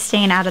front is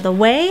staying out of the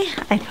way.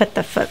 I put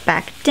the foot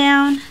back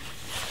down,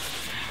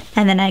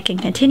 and then I can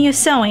continue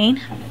sewing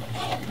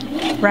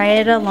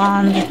right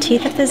along the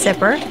teeth of the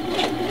zipper.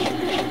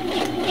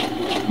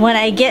 When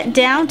I get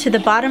down to the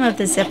bottom of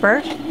the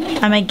zipper,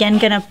 I'm again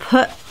going to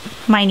put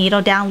my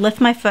needle down, lift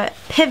my foot,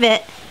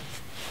 pivot,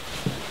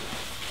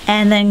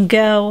 and then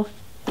go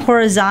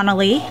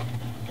horizontally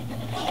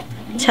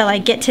till I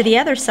get to the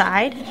other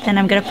side. Then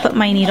I'm going to put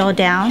my needle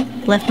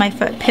down, lift my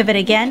foot, pivot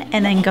again,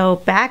 and then go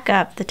back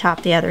up the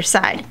top the other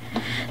side.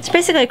 It's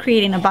basically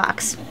creating a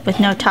box with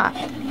no top.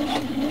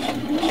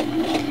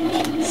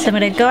 So I'm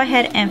going to go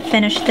ahead and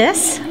finish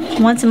this.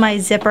 Once my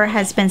zipper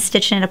has been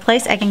stitched into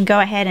place, I can go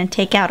ahead and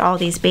take out all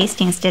these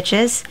basting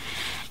stitches,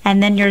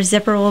 and then your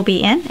zipper will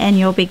be in and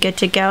you'll be good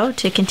to go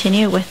to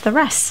continue with the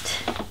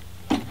rest.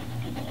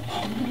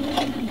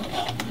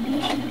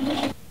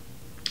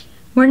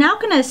 We're now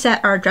going to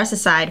set our dress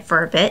aside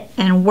for a bit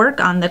and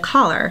work on the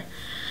collar.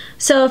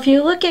 So if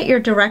you look at your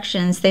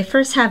directions, they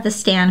first have the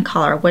stand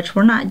collar, which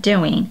we're not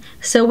doing.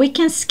 So we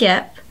can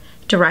skip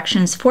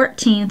directions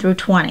 14 through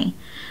 20.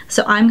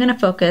 So I'm going to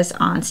focus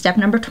on step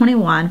number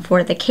 21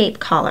 for the cape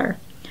collar.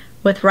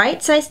 With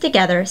right sides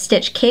together,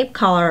 stitch cape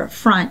collar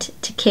front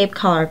to cape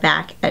collar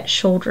back at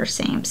shoulder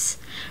seams.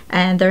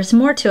 And there's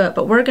more to it,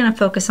 but we're going to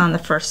focus on the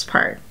first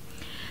part.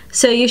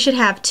 So you should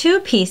have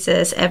two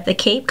pieces of the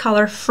cape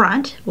collar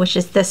front, which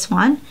is this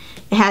one.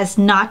 It has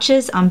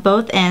notches on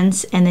both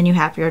ends, and then you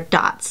have your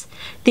dots.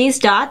 These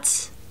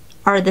dots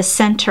are the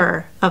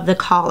center of the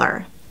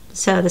collar.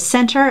 So the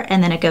center,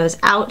 and then it goes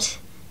out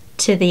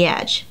to the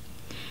edge.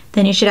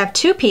 Then you should have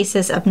two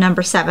pieces of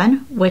number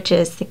 7, which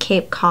is the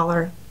cape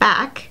collar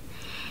back,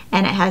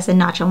 and it has a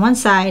notch on one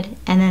side,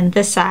 and then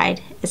this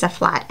side is a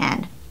flat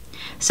end.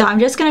 So I'm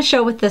just going to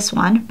show with this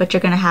one, but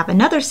you're going to have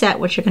another set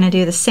which you're going to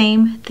do the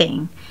same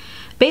thing.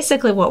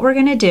 Basically what we're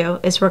going to do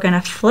is we're going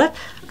to flip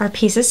our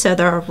pieces so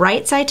they're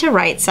right side to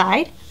right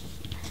side.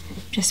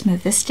 Just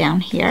move this down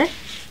here.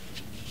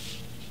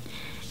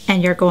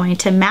 And you're going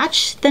to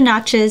match the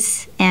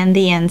notches and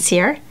the ends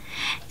here.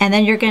 And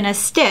then you're going to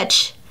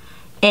stitch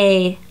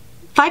a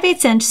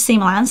 5/8 inch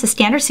seam allowance, a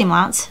standard seam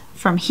allowance,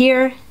 from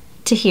here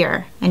to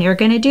here. And you're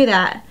going to do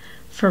that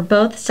for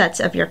both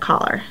sets of your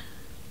collar.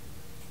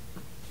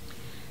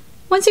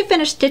 Once you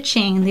finish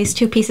stitching these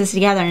two pieces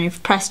together and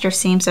you've pressed your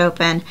seams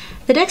open,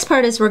 the next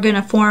part is we're going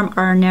to form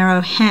our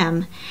narrow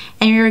hem.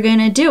 And you're going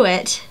to do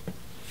it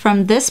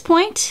from this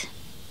point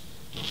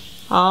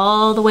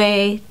all the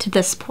way to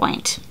this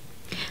point.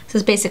 So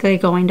it's basically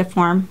going to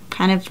form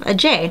kind of a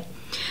J.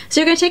 So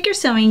you're going to take your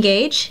sewing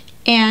gauge,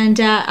 and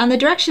on the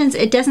directions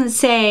it doesn't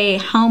say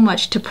how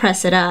much to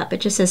press it up,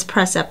 it just says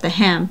press up the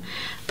hem.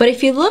 But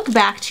if you look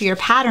back to your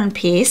pattern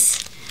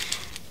piece,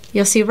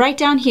 you'll see right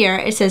down here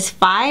it says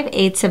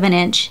 5/8 of an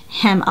inch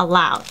hem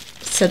allowed.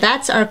 So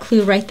that's our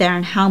clue right there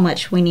on how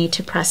much we need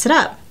to press it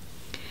up.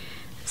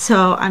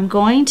 So I'm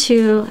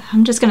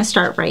just going to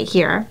start right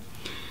here.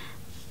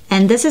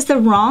 And this is the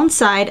wrong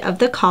side of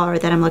the collar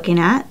that I'm looking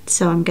at.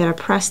 So I'm going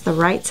to press the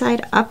right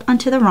side up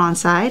onto the wrong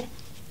side,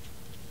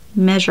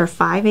 measure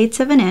 5/8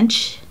 of an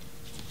inch.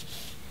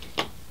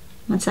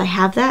 Once I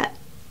have that,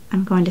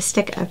 I'm going to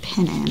stick a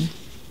pin in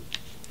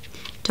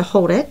to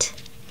hold it.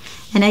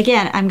 And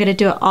again, I'm going to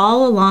do it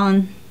all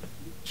along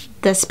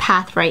this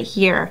path right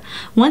here.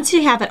 Once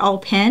you have it all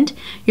pinned,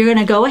 you're going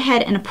to go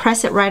ahead and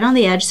press it right on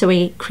the edge so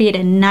we create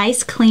a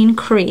nice clean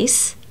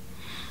crease.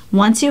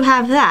 Once you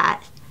have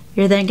that,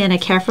 you're then going to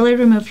carefully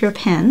remove your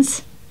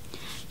pins.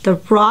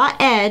 The raw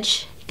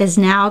edge is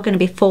now going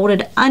to be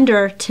folded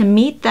under to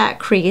meet that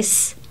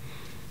crease.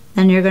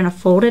 Then you're going to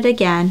fold it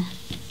again,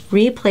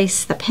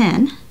 replace the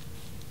pin,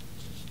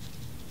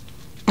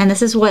 and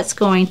this is what's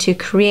going to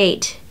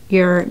create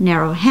your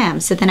narrow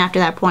hem. So then after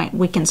that point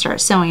we can start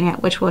sewing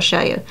it, which we'll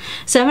show you.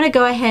 So I'm going to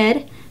go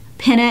ahead,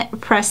 pin it,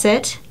 press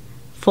it,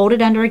 fold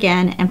it under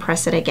again, and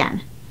press it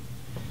again.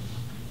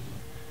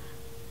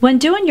 When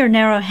doing your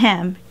narrow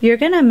hem, you're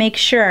going to make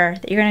sure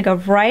that you're going to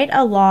go right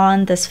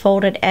along this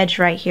folded edge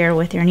right here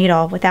with your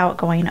needle without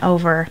going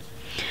over.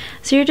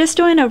 So you're just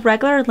doing a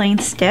regular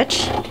length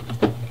stitch.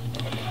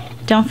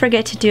 Don't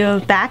forget to do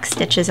back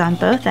stitches on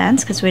both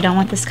ends because we don't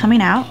want this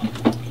coming out.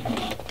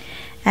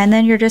 And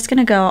then you're just going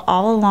to go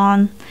all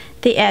along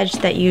the edge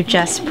that you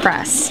just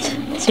pressed.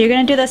 So you're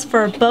going to do this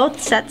for both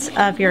sets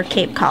of your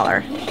cape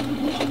collar.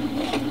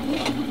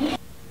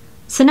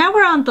 So now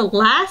we're on the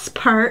last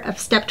part of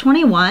step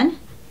 21.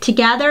 To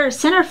gather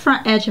center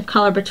front edge of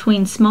collar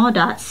between small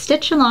dots,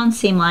 stitch along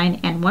seam line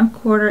and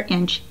 1/4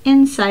 inch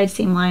inside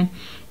seam line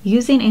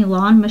using a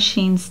lawn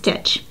machine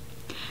stitch.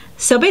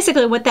 So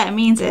basically what that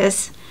means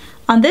is,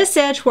 on this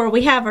edge where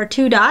we have our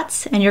 2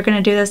 dots, and you're going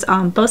to do this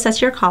on both sets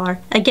of your collar,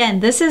 again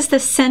this is the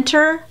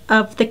center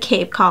of the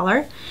cape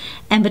collar,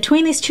 and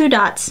between these 2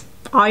 dots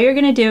all you're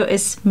going to do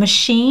is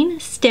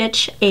machine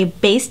stitch a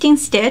basting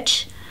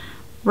stitch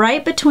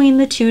right between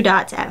the 2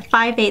 dots at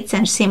 5/8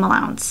 inch seam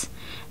allowance.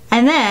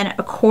 And then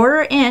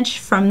 1/4 inch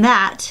from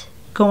that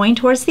going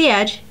towards the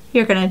edge,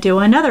 you're going to do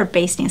another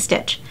basting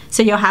stitch.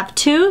 So you'll have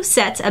 2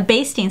 sets of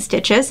basting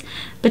stitches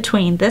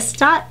between this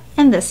dot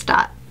and this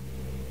dot.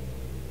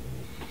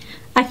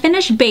 I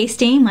finished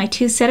basting my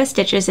 2 set of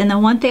stitches, and the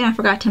one thing I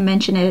forgot to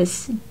mention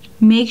is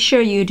make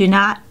sure you do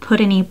not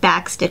put any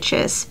back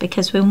stitches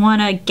because we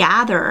want to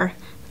gather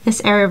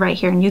this area right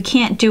here, and you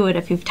can't do it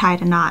if you've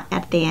tied a knot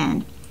at the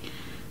end.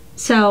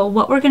 So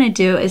what we're going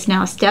to do is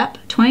now step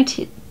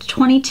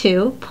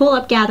 22, pull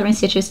up gathering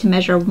stitches to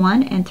measure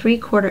 1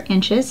 3/4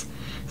 inches,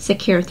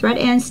 secure thread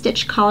end,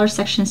 stitch collar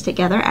sections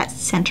together at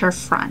center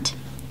front.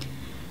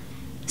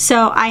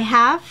 So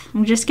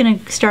I'm just going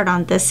to start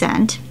on this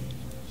end.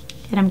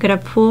 And I'm going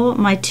to pull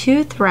my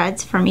 2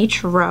 threads from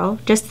each row,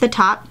 just the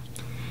top.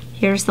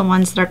 Here's the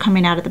ones that are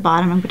coming out at the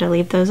bottom. I'm going to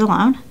leave those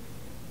alone.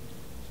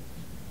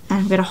 And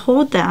I'm going to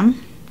hold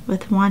them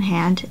with one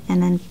hand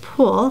and then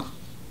pull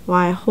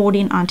while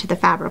holding onto the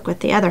fabric with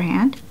the other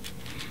hand.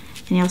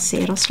 And you'll see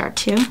it'll start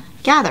to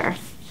gather.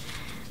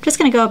 I'm just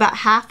going to go about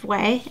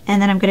halfway,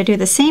 and then I'm going to do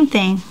the same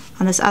thing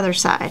on this other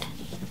side.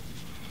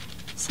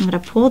 So I'm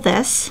going to pull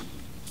this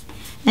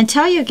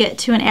until you get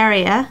to an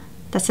area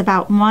that's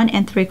about 1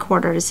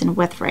 3/4 in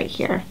width right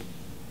here.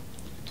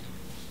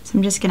 So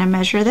I'm just going to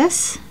measure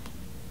this,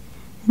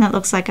 and that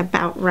looks like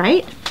about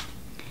right.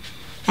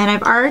 And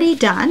I've already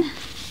done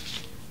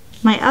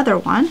my other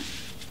one.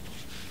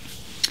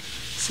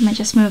 So let me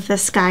just move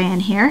this guy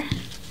in here.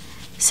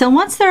 So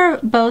once they're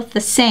both the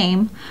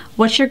same,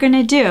 what you're going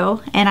to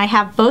do, and I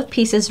have both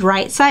pieces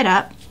right side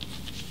up,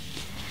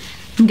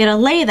 I'm going to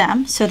lay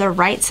them so they're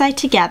right side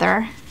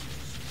together.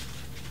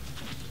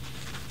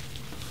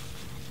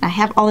 I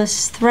have all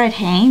this thread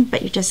hanging,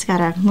 but you just got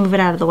to move it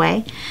out of the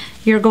way.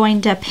 You're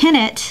going to pin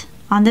it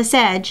on this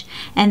edge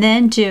and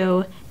then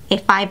do a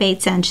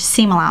 5/8 inch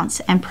seam allowance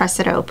and press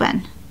it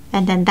open.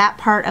 And then that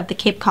part of the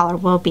cape collar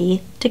will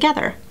be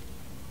together.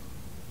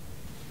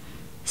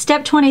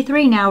 Step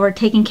 23, now we're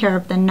taking care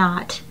of the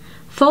knot.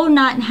 Fold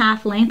knot in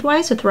half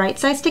lengthwise with right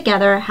sides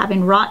together,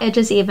 having raw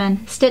edges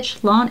even,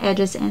 stitch long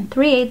edges in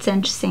 3/8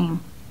 inch seam.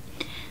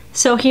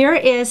 So here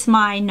is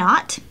my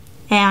knot,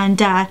 and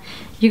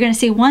you're going to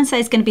see one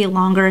side is going to be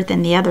longer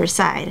than the other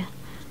side.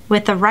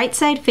 With the right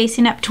side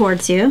facing up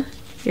towards you,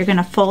 you're going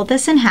to fold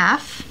this in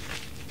half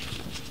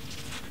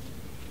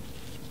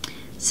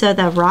so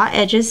the raw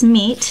edges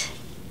meet,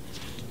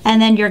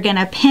 and then you're going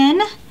to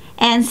pin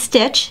and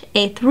stitch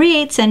a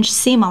 3/8 inch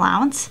seam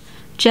allowance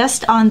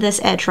just on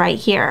this edge right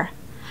here.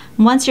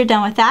 Once you're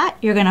done with that,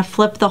 you're going to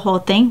flip the whole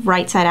thing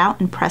right side out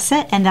and press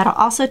it, and that'll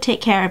also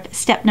take care of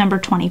step number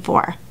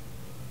 24.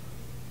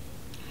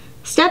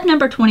 Step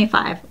number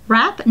 25,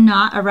 wrap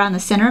knot around the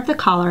center of the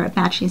collar,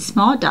 matching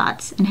small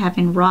dots and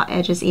having raw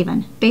edges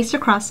even, based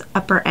across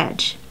upper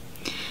edge.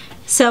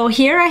 So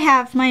here I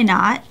have my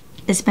knot.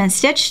 It's been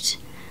stitched,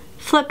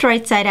 flipped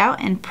right side out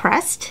and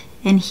pressed,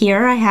 and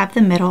here I have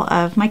the middle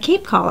of my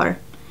cape collar.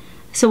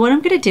 So what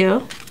I'm going to do,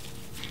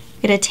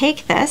 I'm going to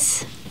take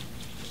this,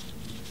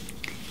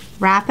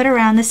 wrap it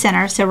around the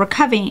center, so we're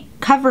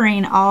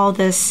covering all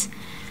this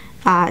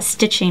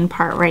stitching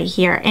part right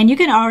here. And you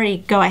can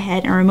already go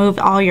ahead and remove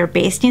all your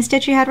basting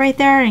stitch you had right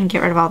there and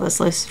get rid of all those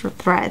loose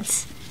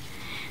threads.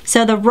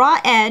 So the raw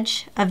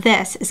edge of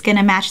this is going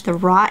to match the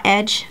raw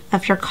edge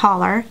of your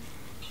collar.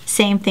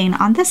 Same thing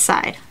on this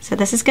side. So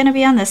this is going to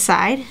be on this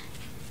side,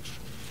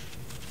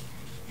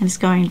 and it's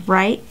going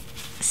right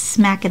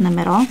smack in the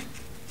middle.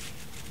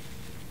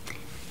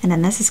 And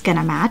then this is going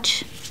to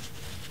match.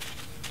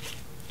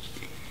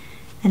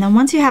 And then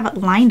once you have it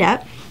lined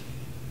up,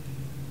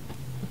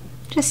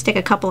 just stick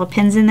a couple of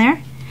pins in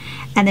there,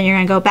 and then you're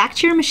going to go back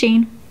to your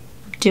machine,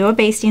 do a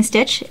basting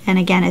stitch, and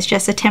again it's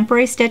just a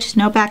temporary stitch,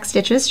 no back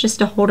stitches, just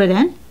to hold it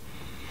in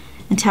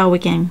until we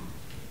can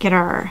get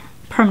our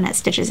permanent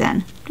stitches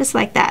in, just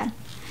like that.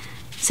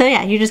 So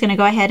yeah, you're just going to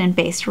go ahead and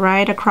baste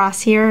right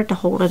across here to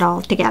hold it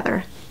all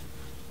together.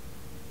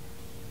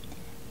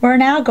 We're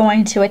now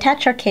going to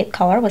attach our cape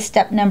collar with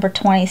step number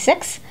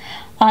 26.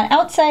 On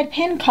outside,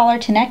 pin collar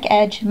to neck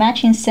edge,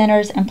 matching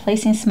centers and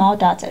placing small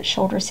dots at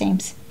shoulder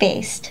seams,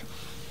 baste.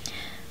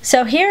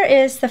 So here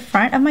is the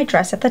front of my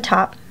dress at the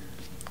top,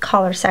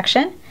 collar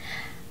section,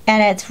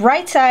 and it's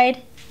right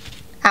side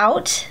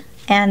out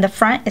and the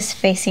front is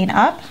facing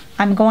up.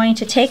 I'm going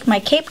to take my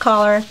cape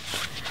collar,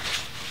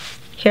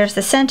 here's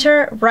the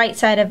center, right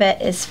side of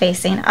it is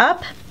facing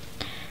up,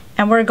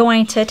 and we're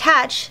going to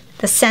attach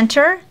the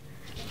center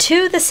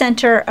to the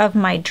center of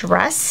my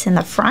dress in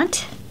the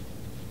front.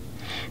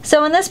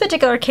 So in this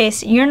particular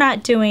case, you're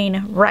not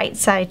doing right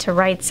side to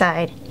right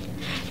side.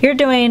 You're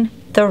doing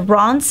the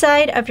wrong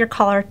side of your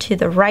collar to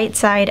the right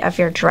side of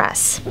your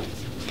dress.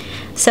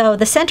 So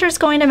the center is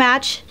going to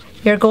match.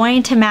 You're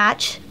going to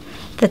match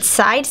the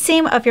side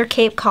seam of your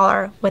cape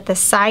collar with the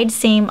side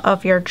seam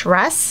of your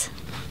dress.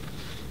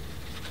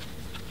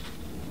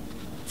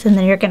 So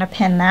then you're going to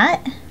pin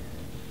that.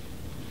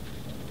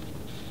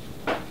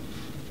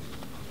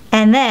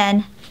 And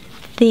then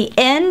the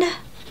end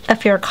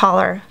of your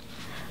collar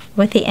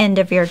with the end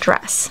of your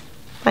dress,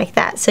 like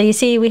that. So you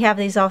see we have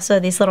these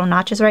little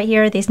notches right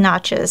here. These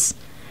notches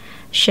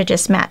should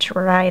just match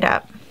right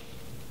up.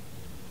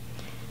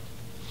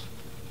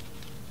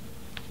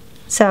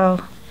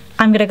 So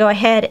I'm gonna go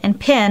ahead and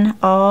pin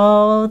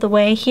all the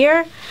way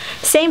here.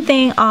 Same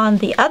thing on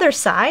the other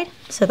side.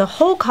 So the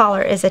whole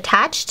collar is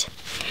attached,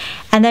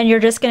 and then you're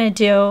just gonna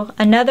do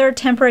another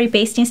temporary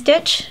basting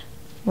stitch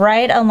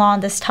right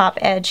along this top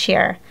edge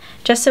here,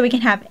 just so we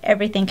can have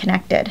everything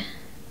connected.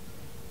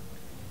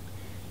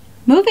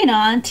 Moving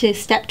on to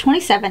step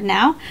 27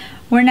 now,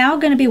 we're now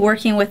going to be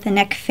working with the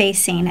neck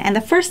facing, and the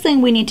first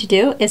thing we need to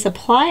do is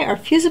apply our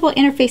fusible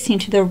interfacing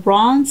to the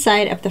wrong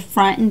side of the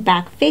front and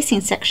back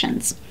facing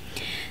sections.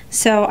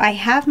 So I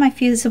have my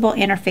fusible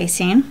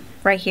interfacing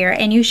right here,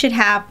 and you should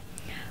have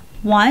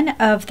one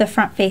of the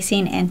front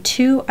facing and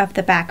two of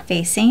the back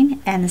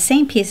facing, and the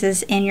same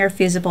pieces in your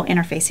fusible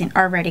interfacing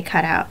already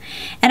cut out.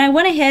 And I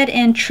went ahead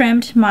and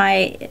trimmed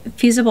my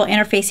fusible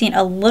interfacing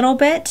a little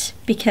bit,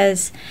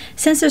 because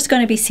since there's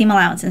going to be seam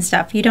allowance and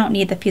stuff, you don't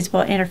need the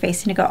fusible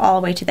interfacing to go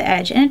all the way to the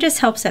edge, and it just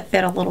helps it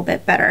fit a little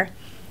bit better.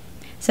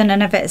 so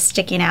none of it is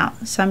sticking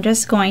out. So I'm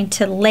just going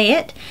to lay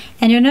it,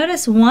 and you'll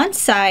notice one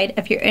side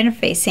of your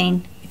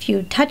interfacing, if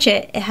you touch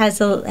it, it has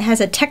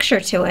a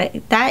texture to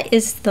it. That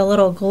is the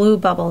little glue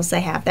bubbles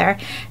they have there.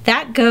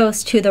 That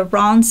goes to the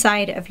wrong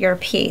side of your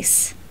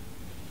piece.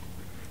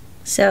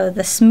 So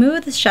the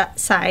smooth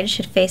side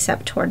should face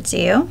up towards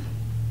you.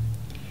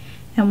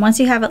 And once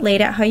you have it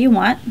laid out how you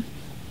want,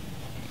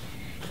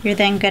 you're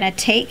then going to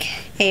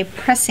take a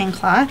pressing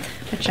cloth,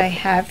 which I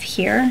have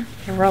here,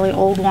 a really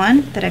old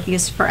one that I've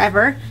used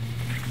forever.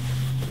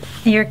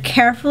 And you're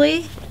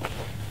carefully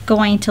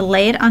going to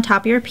lay it on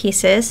top of your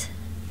pieces,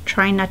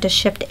 trying not to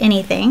shift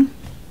anything.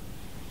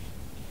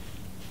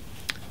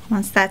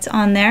 Once that's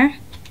on there,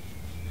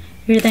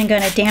 you're then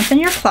going to dampen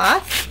your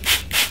cloth.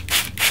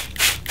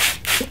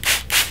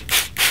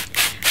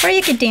 Or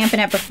you could dampen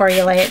it before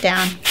you lay it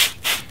down.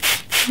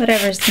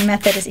 Whatever's the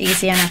method is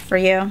easy enough for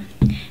you.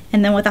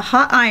 And then with a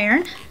hot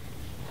iron,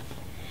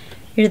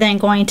 you're then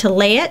going to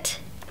lay it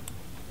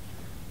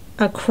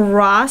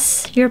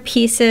across your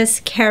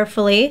pieces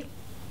carefully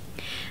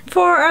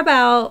for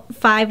about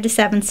 5 to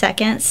 7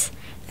 seconds.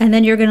 And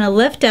then you're going to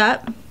lift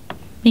up.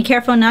 Be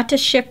careful not to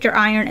shift your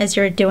iron as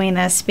you're doing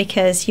this,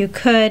 because you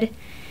could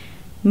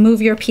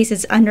move your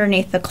pieces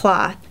underneath the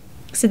cloth.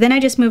 So then I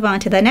just move on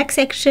to the next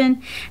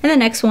section and the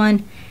next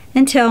one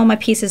until my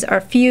pieces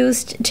are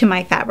fused to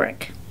my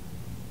fabric.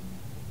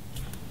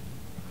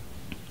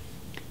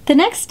 The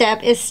next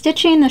step is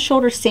stitching the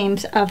shoulder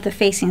seams of the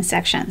facing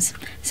sections.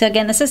 So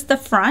again, this is the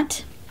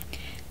front.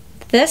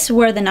 This,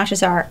 where the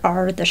notches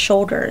are the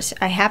shoulders.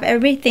 I have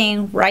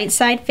everything right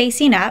side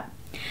facing up.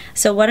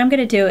 So what I'm going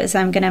to do is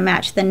I'm going to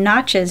match the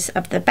notches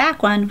of the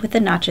back one with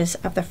the notches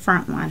of the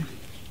front one.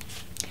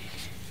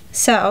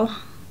 So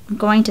I'm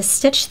going to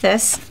stitch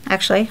this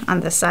actually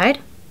on this side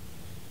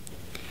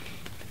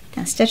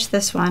and stitch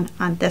this one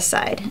on this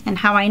side. And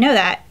how I know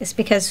that is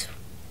because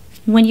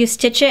when you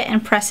stitch it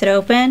and press it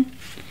open,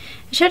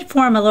 it should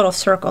form a little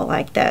circle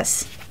like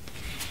this.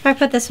 If I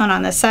put this one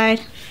on this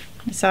side,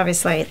 it's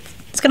obviously,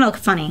 it's gonna look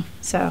funny.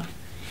 So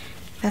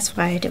that's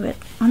why I do it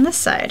on this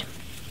side.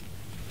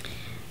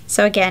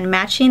 So again,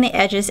 matching the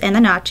edges and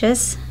the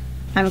notches,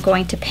 I'm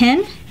going to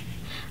pin.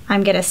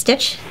 I'm gonna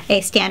stitch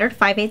a standard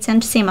 5/8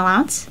 inch seam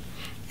allowance,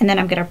 and then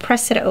I'm gonna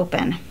press it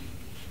open.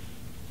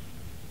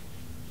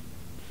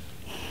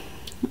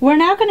 We're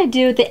now gonna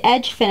do the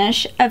edge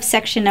finish of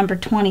section number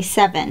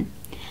 27.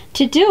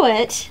 To do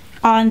it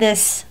on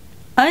this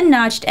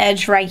unnotched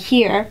edge right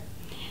here,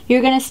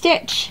 you're going to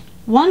stitch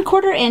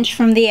 1/4 inch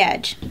from the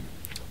edge.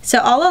 So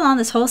all along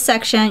this whole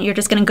section, you're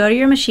just going to go to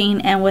your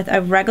machine, and with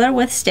a regular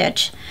width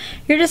stitch,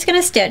 you're just going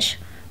to stitch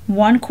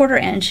 1/4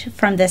 inch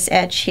from this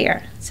edge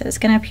here. So it's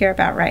going to appear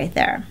about right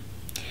there.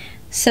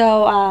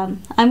 So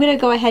I'm going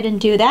to go ahead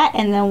and do that,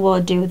 and then we'll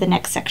do the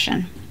next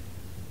section.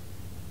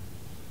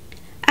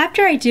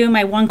 After I do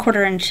my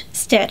 1/4 inch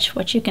stitch,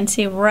 which you can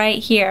see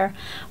right here,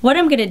 what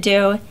I'm going to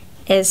do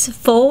is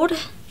fold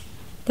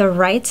the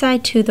right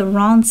side to the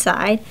wrong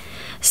side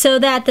so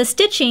that the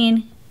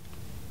stitching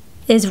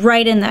is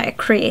right in that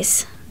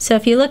crease. So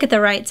if you look at the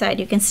right side,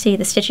 you can see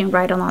the stitching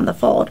right along the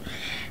fold.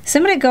 So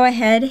I'm going to go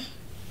ahead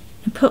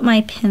and put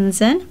my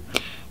pins in,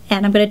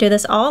 and I'm going to do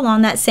this all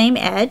along that same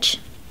edge.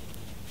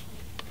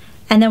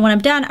 And then when I'm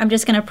done, I'm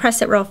just going to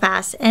press it real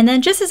fast. And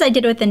then just as I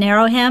did with the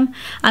narrow hem,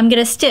 I'm going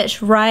to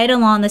stitch right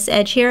along this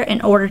edge here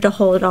in order to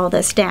hold all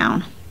this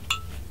down.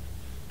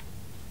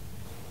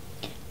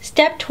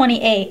 Step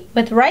 28,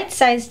 with right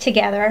sides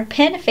together,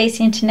 pin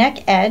facing to neck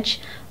edge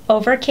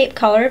over cape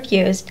collar if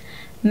used,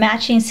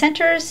 matching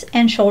centers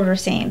and shoulder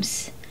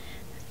seams.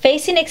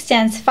 Facing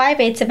extends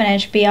 5/8 of an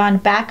inch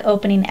beyond back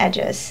opening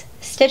edges.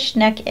 Stitch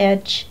neck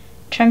edge,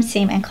 trim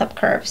seam, and clip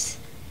curves.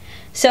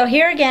 So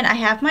here again, I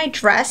have my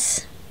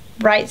dress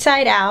right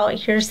side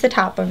out. Here's the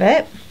top of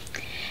it.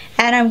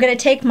 And I'm going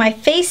to take my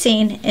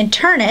facing and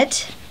turn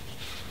it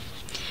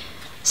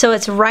so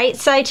it's right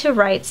side to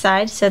right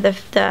side. So the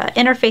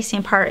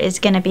interfacing part is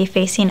going to be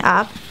facing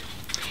up.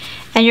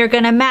 And you're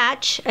going to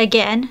match,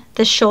 again,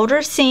 the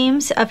shoulder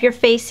seams of your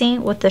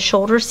facing with the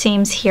shoulder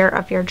seams here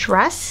of your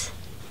dress.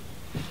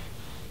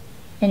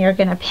 And you're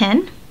going to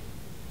pin.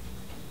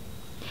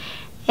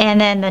 And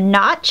then the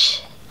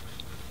notch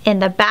in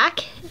the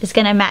back is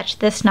going to match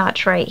this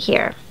notch right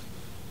here.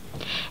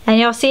 And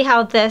you'll see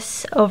how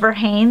this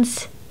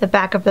overhangs the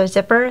back of the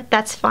zipper.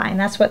 That's fine.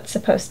 That's what's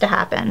supposed to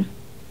happen.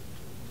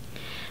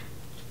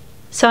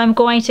 So I'm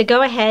going to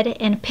go ahead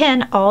and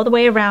pin all the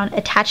way around,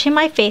 attaching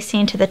my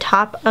facing to the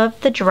top of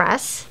the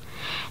dress.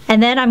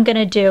 And then I'm going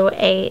to do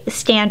a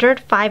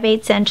standard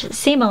 5/8 inch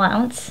seam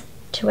allowance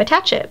to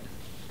attach it.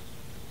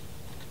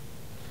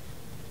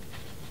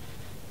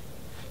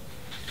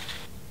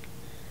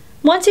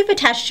 Once you've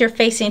attached your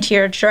facing to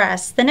your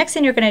dress, the next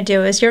thing you're going to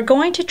do is you're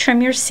going to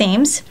trim your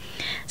seams.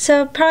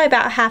 So probably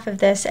about half of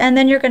this, and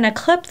then you're going to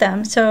clip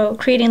them, so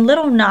creating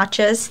little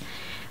notches,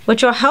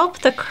 which will help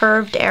the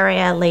curved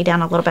area lay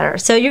down a little better.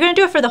 So you're going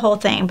to do it for the whole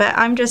thing, but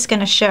I'm just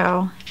going to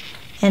show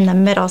in the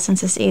middle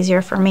since it's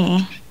easier for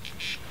me.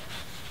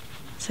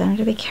 So I'm going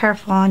to be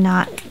careful on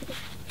not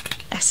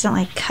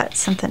accidentally cut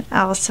something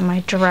else in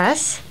my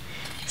dress.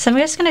 So I'm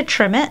just going to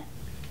trim it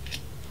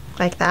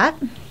like that.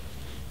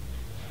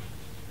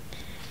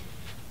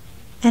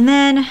 And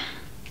then I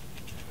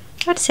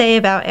would say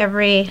about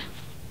every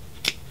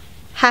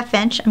 ½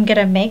 inch I'm going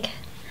to make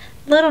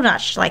a little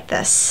notch like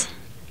this.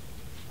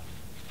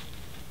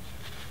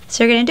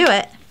 So you're going to do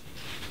it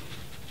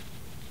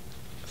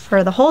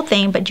for the whole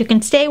thing, but you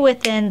can stay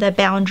within the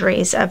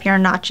boundaries of your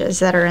notches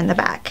that are in the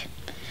back.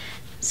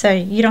 So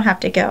you don't have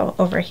to go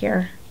over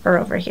here or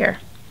over here.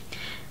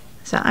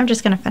 So I'm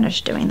just going to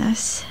finish doing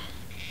this,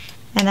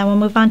 and then we'll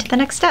move on to the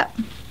next step.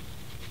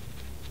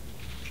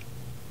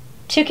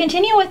 To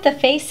continue with the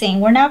facing,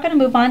 we're now going to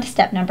move on to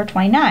step number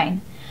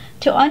 29.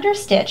 To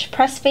understitch,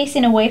 press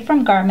facing away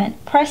from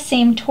garment, press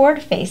seam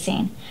toward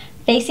facing.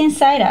 Facing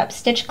side up,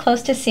 stitch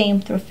close to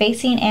seam through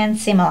facing and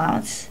seam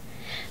allowance.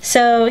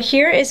 So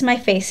here is my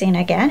facing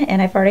again,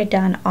 and I've already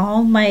done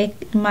all my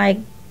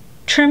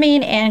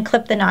trimming and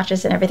clip the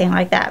notches and everything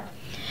like that.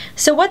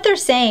 So what they're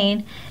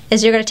saying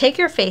is you're going to take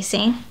your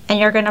facing and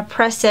you're going to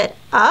press it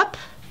up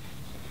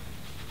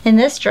in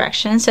this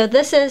direction. So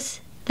this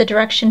is the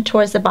direction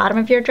towards the bottom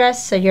of your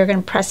dress, so you're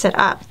going to press it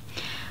up.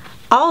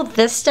 All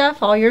this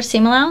stuff, all your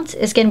seam allowance,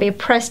 is going to be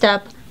pressed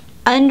up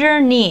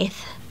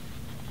underneath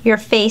your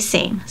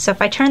facing. So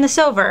if I turn this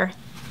over,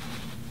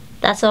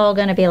 that's all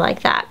going to be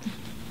like that.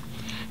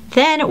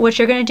 Then what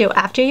you're going to do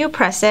after you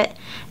press it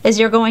is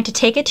you're going to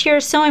take it to your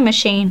sewing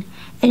machine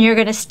and you're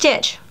going to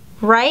stitch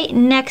right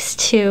next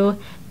to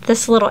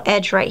this little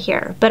edge right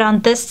here, but on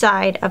this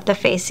side of the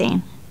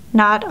facing,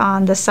 not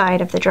on the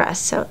side of the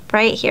dress, so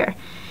right here.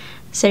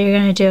 So you're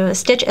going to do a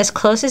stitch as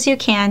close as you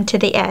can to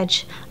the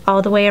edge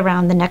all the way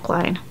around the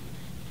neckline.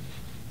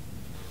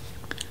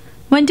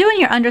 When doing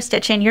your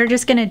understitching, you're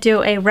just going to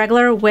do a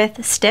regular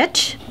width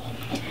stitch.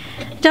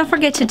 Don't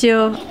forget to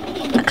do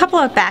a couple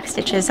of back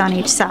stitches on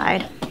each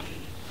side.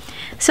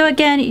 So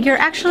again, you're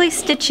actually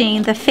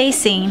stitching the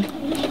facing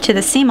to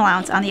the seam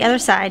allowance on the other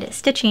side,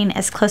 stitching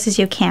as close as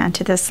you can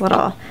to this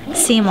little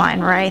seam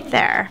line right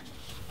there.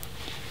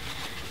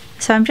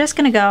 So I'm just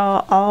going to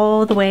go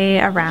all the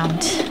way around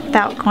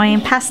without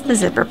going past the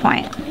zipper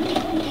point.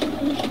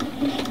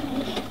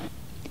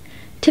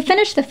 To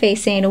finish the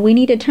facing, we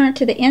need to turn it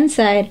to the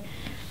inside,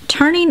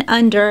 turning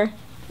under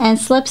and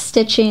slip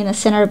stitching the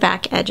center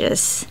back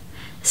edges.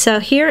 So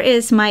here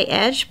is my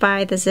edge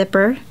by the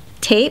zipper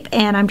tape,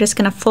 and I'm just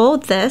going to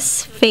fold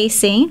this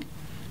facing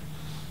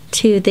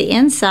to the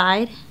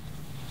inside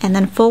and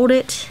then fold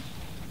it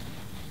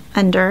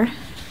under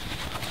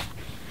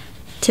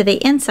to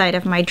the inside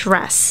of my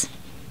dress.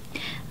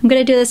 I'm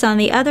going to do this on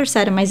the other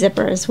side of my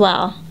zipper as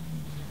well.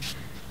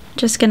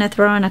 Just going to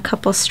throw in a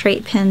couple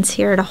straight pins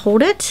here to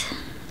hold it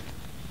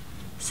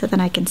so then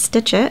I can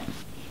stitch it.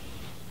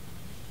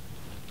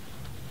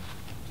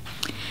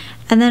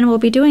 And then we'll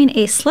be doing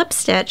a slip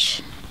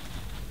stitch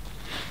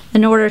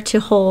in order to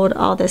hold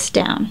all this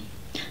down.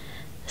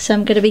 So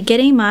I'm going to be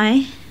getting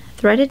my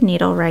threaded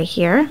needle right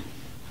here.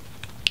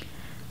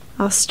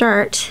 I'll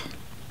start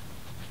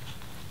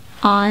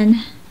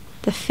on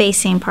the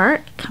facing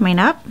part coming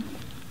up,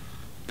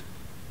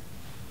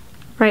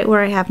 right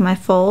where I have my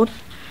fold,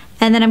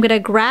 and then I'm going to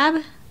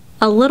grab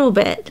a little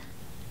bit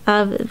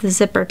of the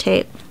zipper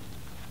tape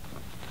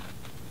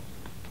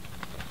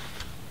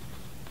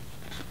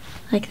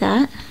like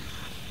that,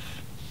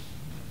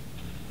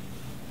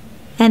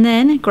 and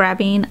then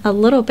grabbing a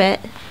little bit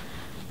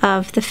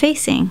of the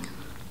facing,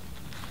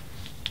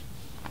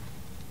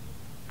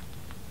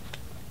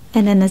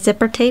 and then the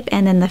zipper tape,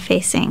 and then the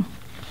facing.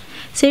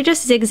 So you're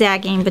just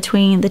zigzagging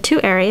between the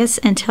two areas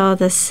until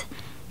this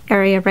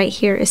area right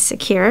here is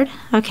secured.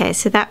 Okay,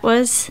 so that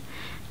was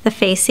the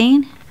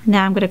facing.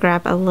 Now I'm going to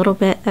grab a little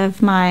bit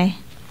of my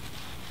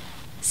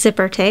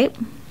zipper tape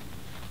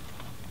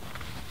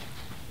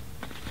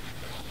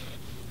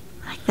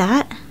like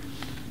that,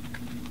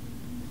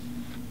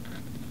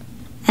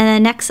 and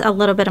then next a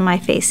little bit of my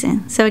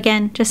facing. So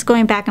again, just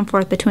going back and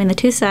forth between the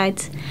two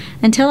sides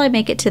until I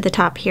make it to the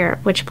top here,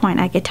 at which point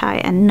I could tie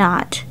a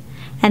knot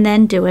and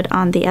then do it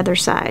on the other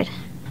side.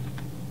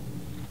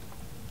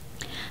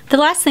 The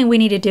last thing we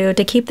need to do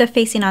to keep the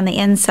facing on the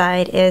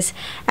inside is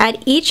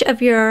at each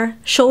of your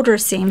shoulder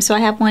seams, so I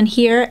have one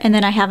here and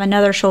then I have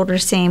another shoulder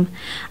seam,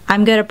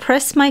 I'm going to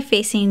press my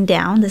facing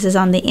down. This is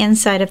on the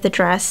inside of the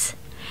dress,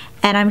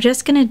 and I'm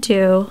just going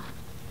to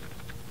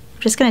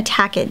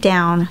tack it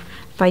down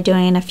by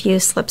doing a few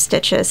slip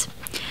stitches.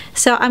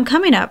 So I'm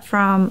coming up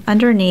from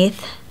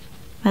underneath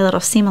my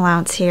little seam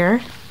allowance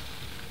here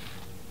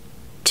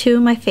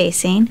to my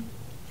facing,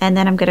 and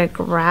then I'm going to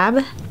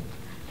grab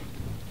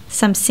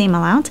some seam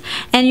allowance,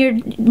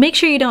 and make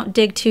sure you don't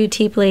dig too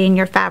deeply in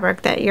your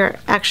fabric, that you're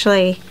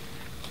actually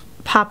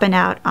popping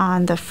out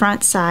on the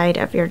front side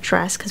of your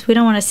dress, because we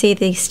don't want to see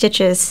these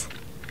stitches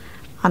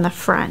on the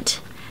front.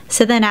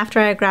 So then after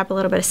I grab a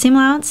little bit of seam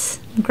allowance,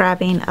 I'm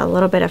grabbing a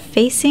little bit of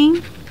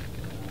facing,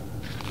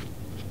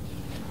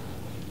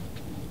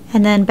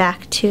 and then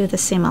back to the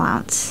seam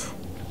allowance,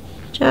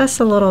 just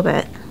a little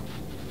bit.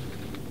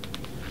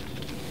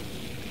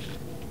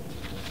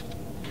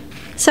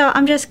 So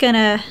I'm just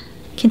gonna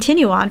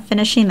continue on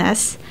finishing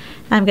this.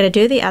 I'm going to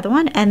do the other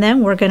one, and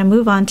then we're going to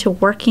move on to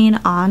working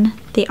on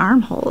the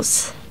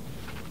armholes.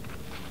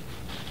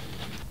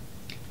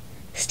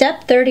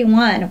 Step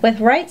 31, with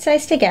right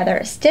sides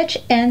together, stitch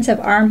ends of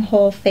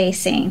armhole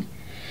facing.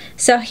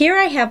 So here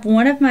I have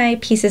one of my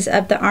pieces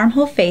of the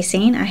armhole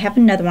facing. I have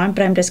another one,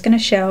 but I'm just going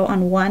to show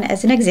on one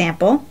as an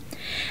example.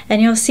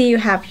 And you'll see you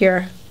have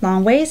your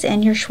long ways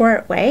and your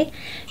short way.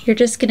 You're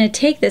just going to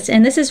take this,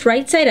 and this is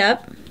right side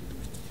up.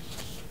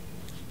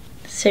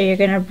 So you're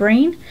going to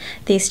bring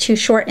these two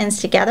short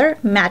ends together,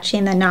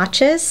 matching the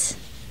notches.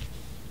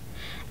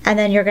 And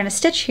then you're going to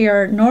stitch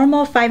your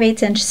normal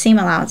 5/8 inch seam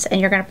allowance,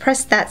 and you're going to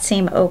press that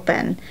seam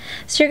open.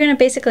 So you're going to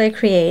basically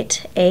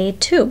create a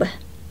tube.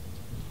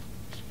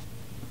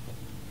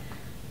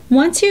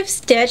 Once you've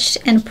stitched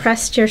and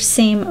pressed your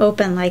seam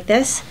open like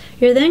this,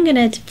 you're then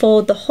going to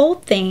fold the whole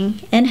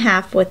thing in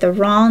half with the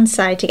wrong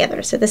side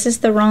together. So this is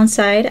the wrong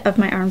side of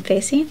my arm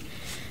facing,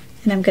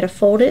 and I'm going to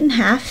fold it in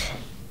half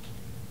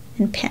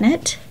and pin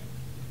it.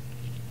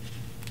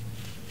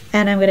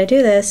 And I'm going to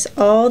do this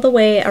all the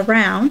way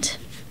around,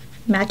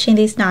 matching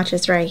these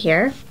notches right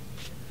here.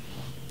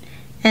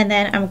 And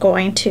then I'm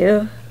going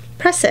to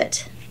press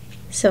it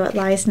so it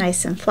lies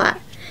nice and flat.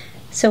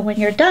 So when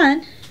you're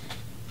done,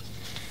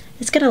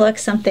 it's going to look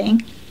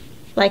something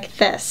like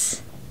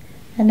this.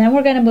 And then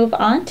we're going to move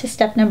on to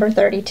step number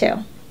 32.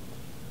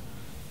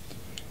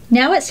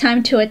 Now it's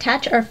time to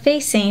attach our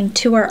facing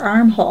to our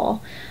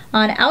armhole.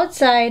 On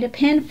outside,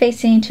 pin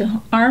facing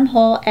to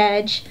armhole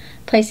edge,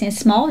 placing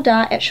small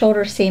dot at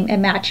shoulder seam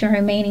and matching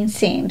remaining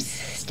seams.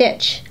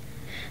 Stitch.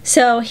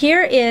 So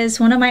here is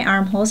one of my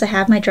armholes. I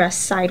have my dress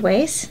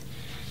sideways.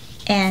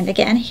 And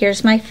again,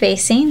 here's my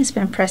facing. It's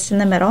been pressed in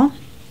the middle.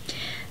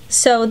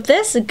 So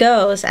this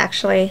goes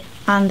actually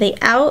on the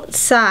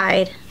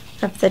outside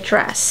of the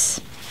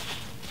dress.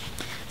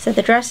 So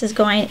the dress is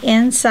going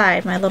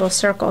inside my little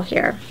circle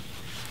here.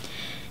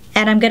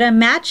 And I'm going to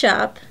match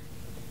up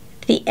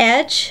the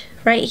edge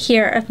right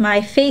here of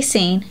my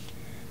facing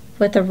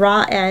with the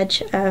raw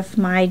edge of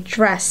my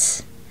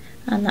dress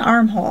on the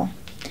armhole.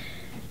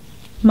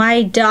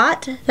 My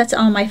dot that's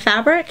on my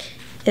fabric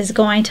is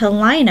going to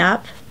line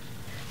up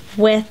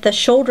with the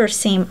shoulder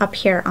seam up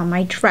here on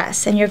my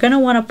dress. And you're going to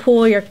want to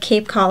pull your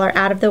cape collar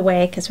out of the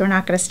way because we're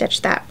not going to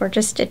stitch that. We're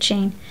just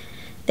stitching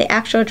the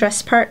actual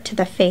dress part to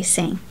the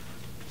facing.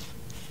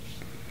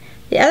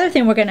 The other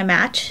thing we're going to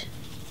match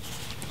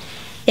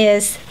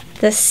is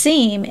the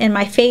seam in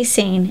my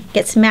facing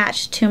gets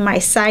matched to my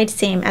side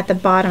seam at the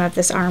bottom of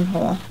this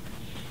armhole.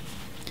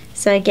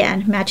 So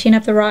again, matching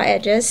up the raw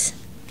edges,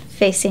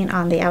 facing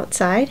on the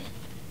outside.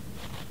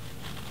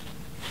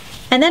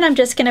 And then I'm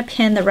just going to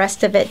pin the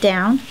rest of it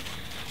down.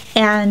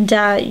 And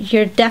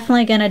you're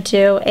definitely going to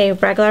do a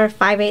regular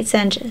 5/8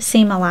 inch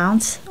seam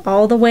allowance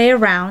all the way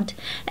around.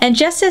 And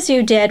just as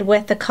you did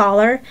with the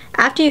collar,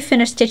 after you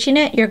finish stitching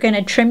it, you're going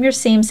to trim your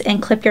seams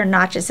and clip your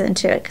notches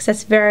into it because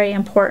that's very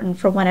important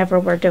for whenever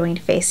we're doing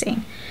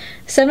facing.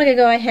 So I'm going to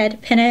go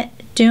ahead, pin it,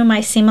 do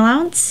my seam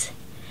allowance,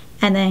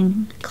 and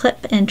then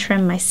clip and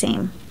trim my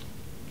seam.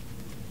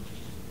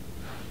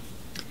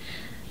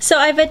 So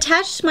I've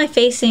attached my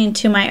facing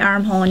to my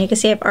armhole, and you can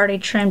see I've already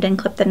trimmed and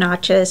clipped the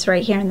notches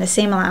right here in the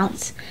seam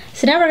allowance.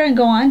 So now we're going to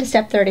go on to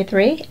step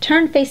 33.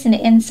 Turn facing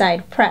to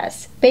inside,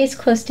 press. Base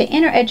close to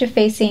inner edge of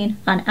facing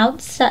on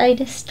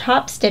outside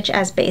top stitch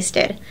as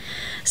basted.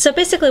 So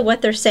basically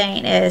what they're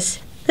saying is,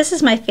 this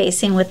is my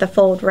facing with the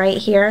fold right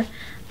here.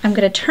 I'm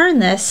going to turn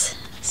this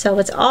so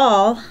it's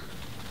all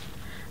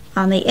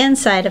on the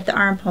inside of the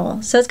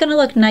armhole. So it's going to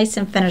look nice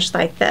and finished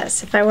like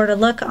this. If I were to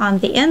look on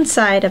the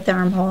inside of the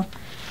armhole,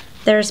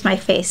 there's my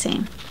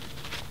facing.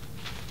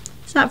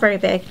 It's not very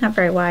big, not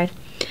very wide.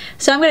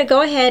 So I'm going to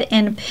go ahead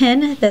and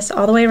pin this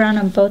all the way around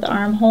on both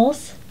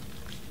armholes.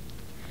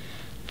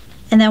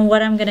 And then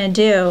what I'm going to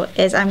do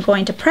is I'm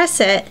going to press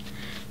it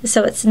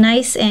so it's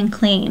nice and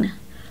clean.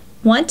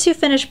 Once you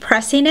finish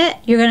pressing it,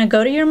 you're going to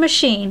go to your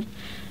machine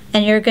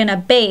and you're going to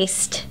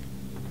baste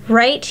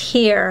right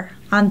here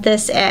on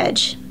this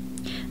edge.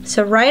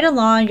 So right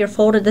along your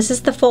folded, this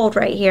is the fold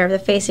right here, the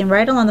facing,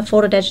 right along the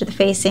folded edge of the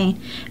facing,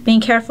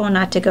 being careful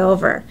not to go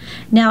over.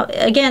 Now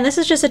again, this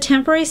is just a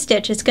temporary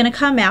stitch. It's going to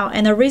come out,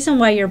 and the reason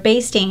why you're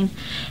basting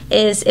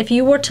is if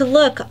you were to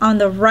look on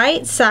the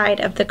right side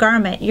of the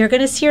garment, you're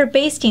going to see your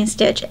basting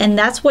stitch, and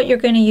that's what you're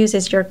going to use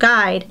as your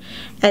guide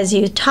as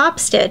you top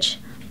stitch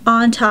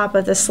on top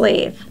of the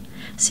sleeve.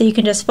 So you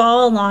can just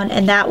follow along,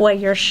 and that way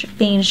you're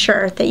being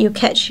sure that you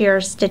catch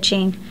your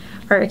stitching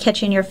or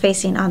catching your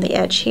facing on the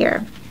edge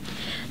here.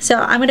 So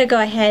I'm going to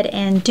go ahead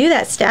and do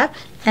that step,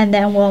 and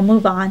then we'll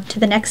move on to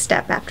the next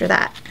step after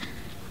that.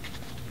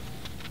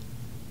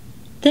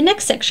 The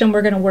next section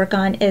we're going to work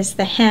on is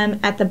the hem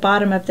at the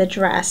bottom of the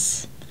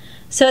dress.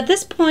 So at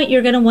this point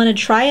you're going to want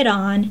to try it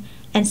on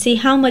and see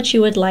how much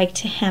you would like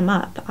to hem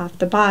up off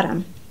the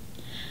bottom.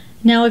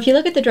 Now if you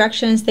look at the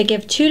directions, they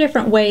give two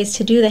different ways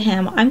to do the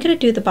hem. I'm going to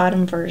do the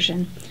bottom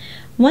version.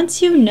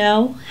 Once you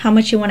know how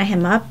much you want to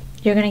hem up,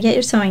 you're going to get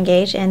your sewing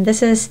gauge, and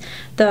this is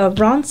the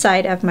wrong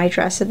side of my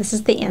dress, so this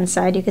is the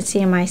inside. You can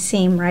see my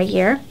seam right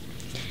here.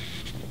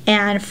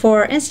 And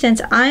for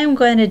instance, I'm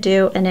going to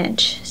do 1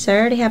 inch. So I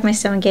already have my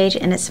sewing gauge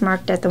and it's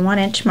marked at the 1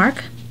 inch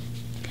mark.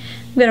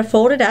 I'm going to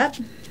fold it up.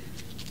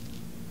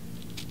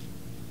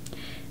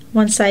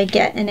 Once I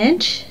get 1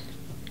 inch,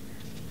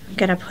 I'm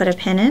going to put a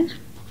pin in.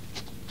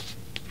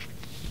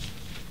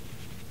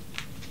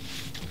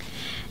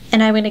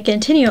 And I'm going to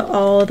continue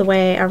all the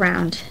way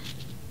around.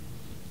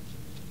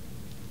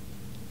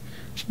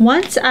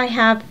 Once I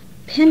have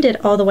pinned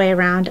it all the way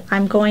around,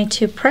 I'm going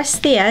to press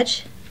the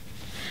edge.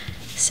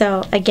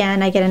 So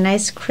again, I get a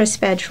nice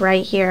crisp edge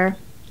right here.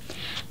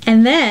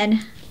 And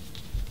then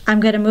I'm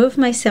going to move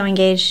my sewing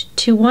gauge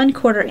to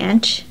 1/4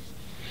 inch.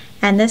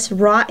 And this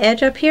raw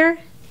edge up here,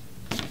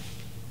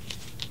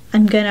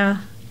 I'm going to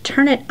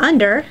turn it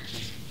under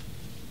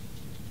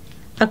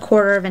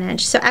 1/4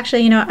 inch. So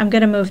actually, you know, I'm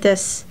going to move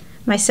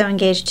my sewing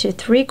gauge to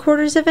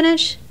 3/4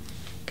 inch,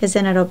 because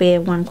then it'll be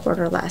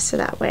 1/4 less, so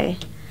that way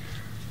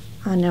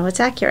I'll know it's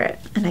accurate.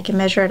 And I can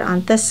measure it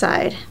on this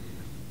side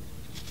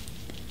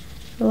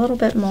a little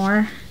bit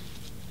more.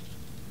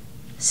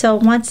 So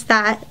once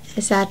that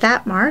is at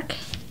that mark,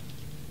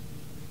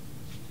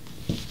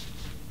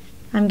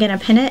 I'm going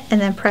to pin it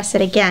and then press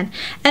it again.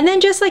 And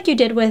then just like you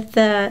did with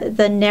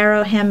the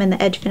narrow hem and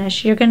the edge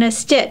finish, you're going to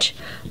stitch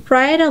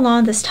right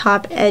along this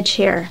top edge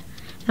here.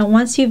 And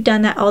once you've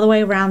done that all the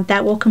way around,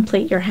 that will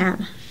complete your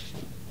hem.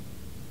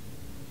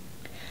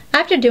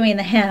 After doing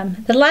the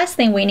hem, the last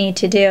thing we need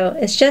to do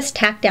is just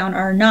tack down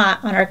our knot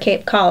on our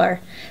cape collar.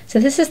 So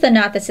this is the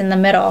knot that's in the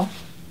middle.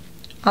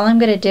 All I'm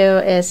going to do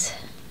is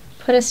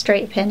put a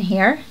straight pin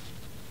here,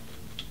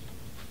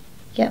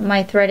 get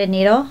my threaded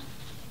needle.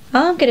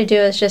 All I'm going to do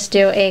is just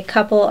do a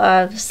couple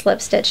of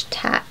slip stitch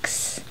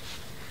tacks.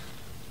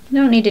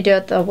 You don't need to do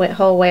it the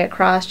whole way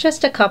across,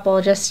 just a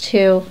couple, just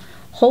to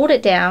hold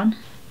it down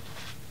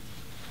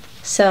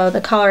so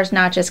the collar is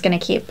not just going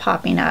to keep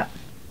popping up.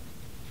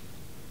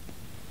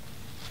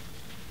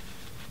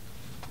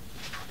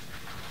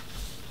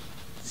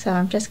 So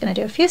I'm just going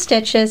to do a few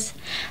stitches,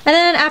 and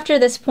then after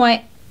this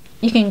point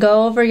you can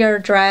go over your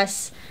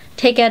dress,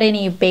 take out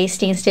any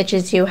basting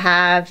stitches you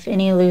have,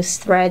 any loose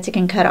threads you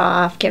can cut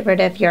off, get rid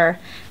of your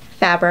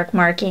fabric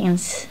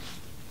markings,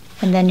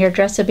 and then your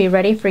dress will be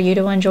ready for you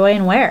to enjoy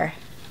and wear.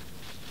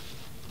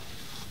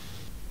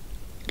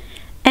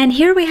 And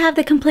here we have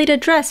the completed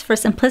dress for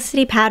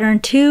Simplicity Pattern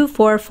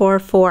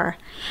 2444.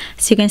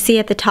 So you can see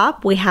at the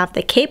top we have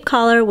the cape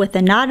collar with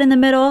the knot in the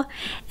middle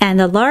and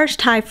the large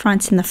tie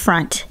fronts in the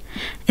front.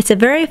 It's a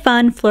very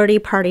fun, flirty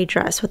party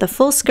dress with a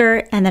full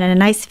skirt and then a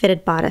nice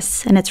fitted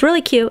bodice. And it's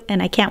really cute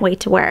and I can't wait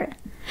to wear it.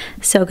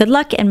 So good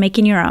luck in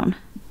making your own.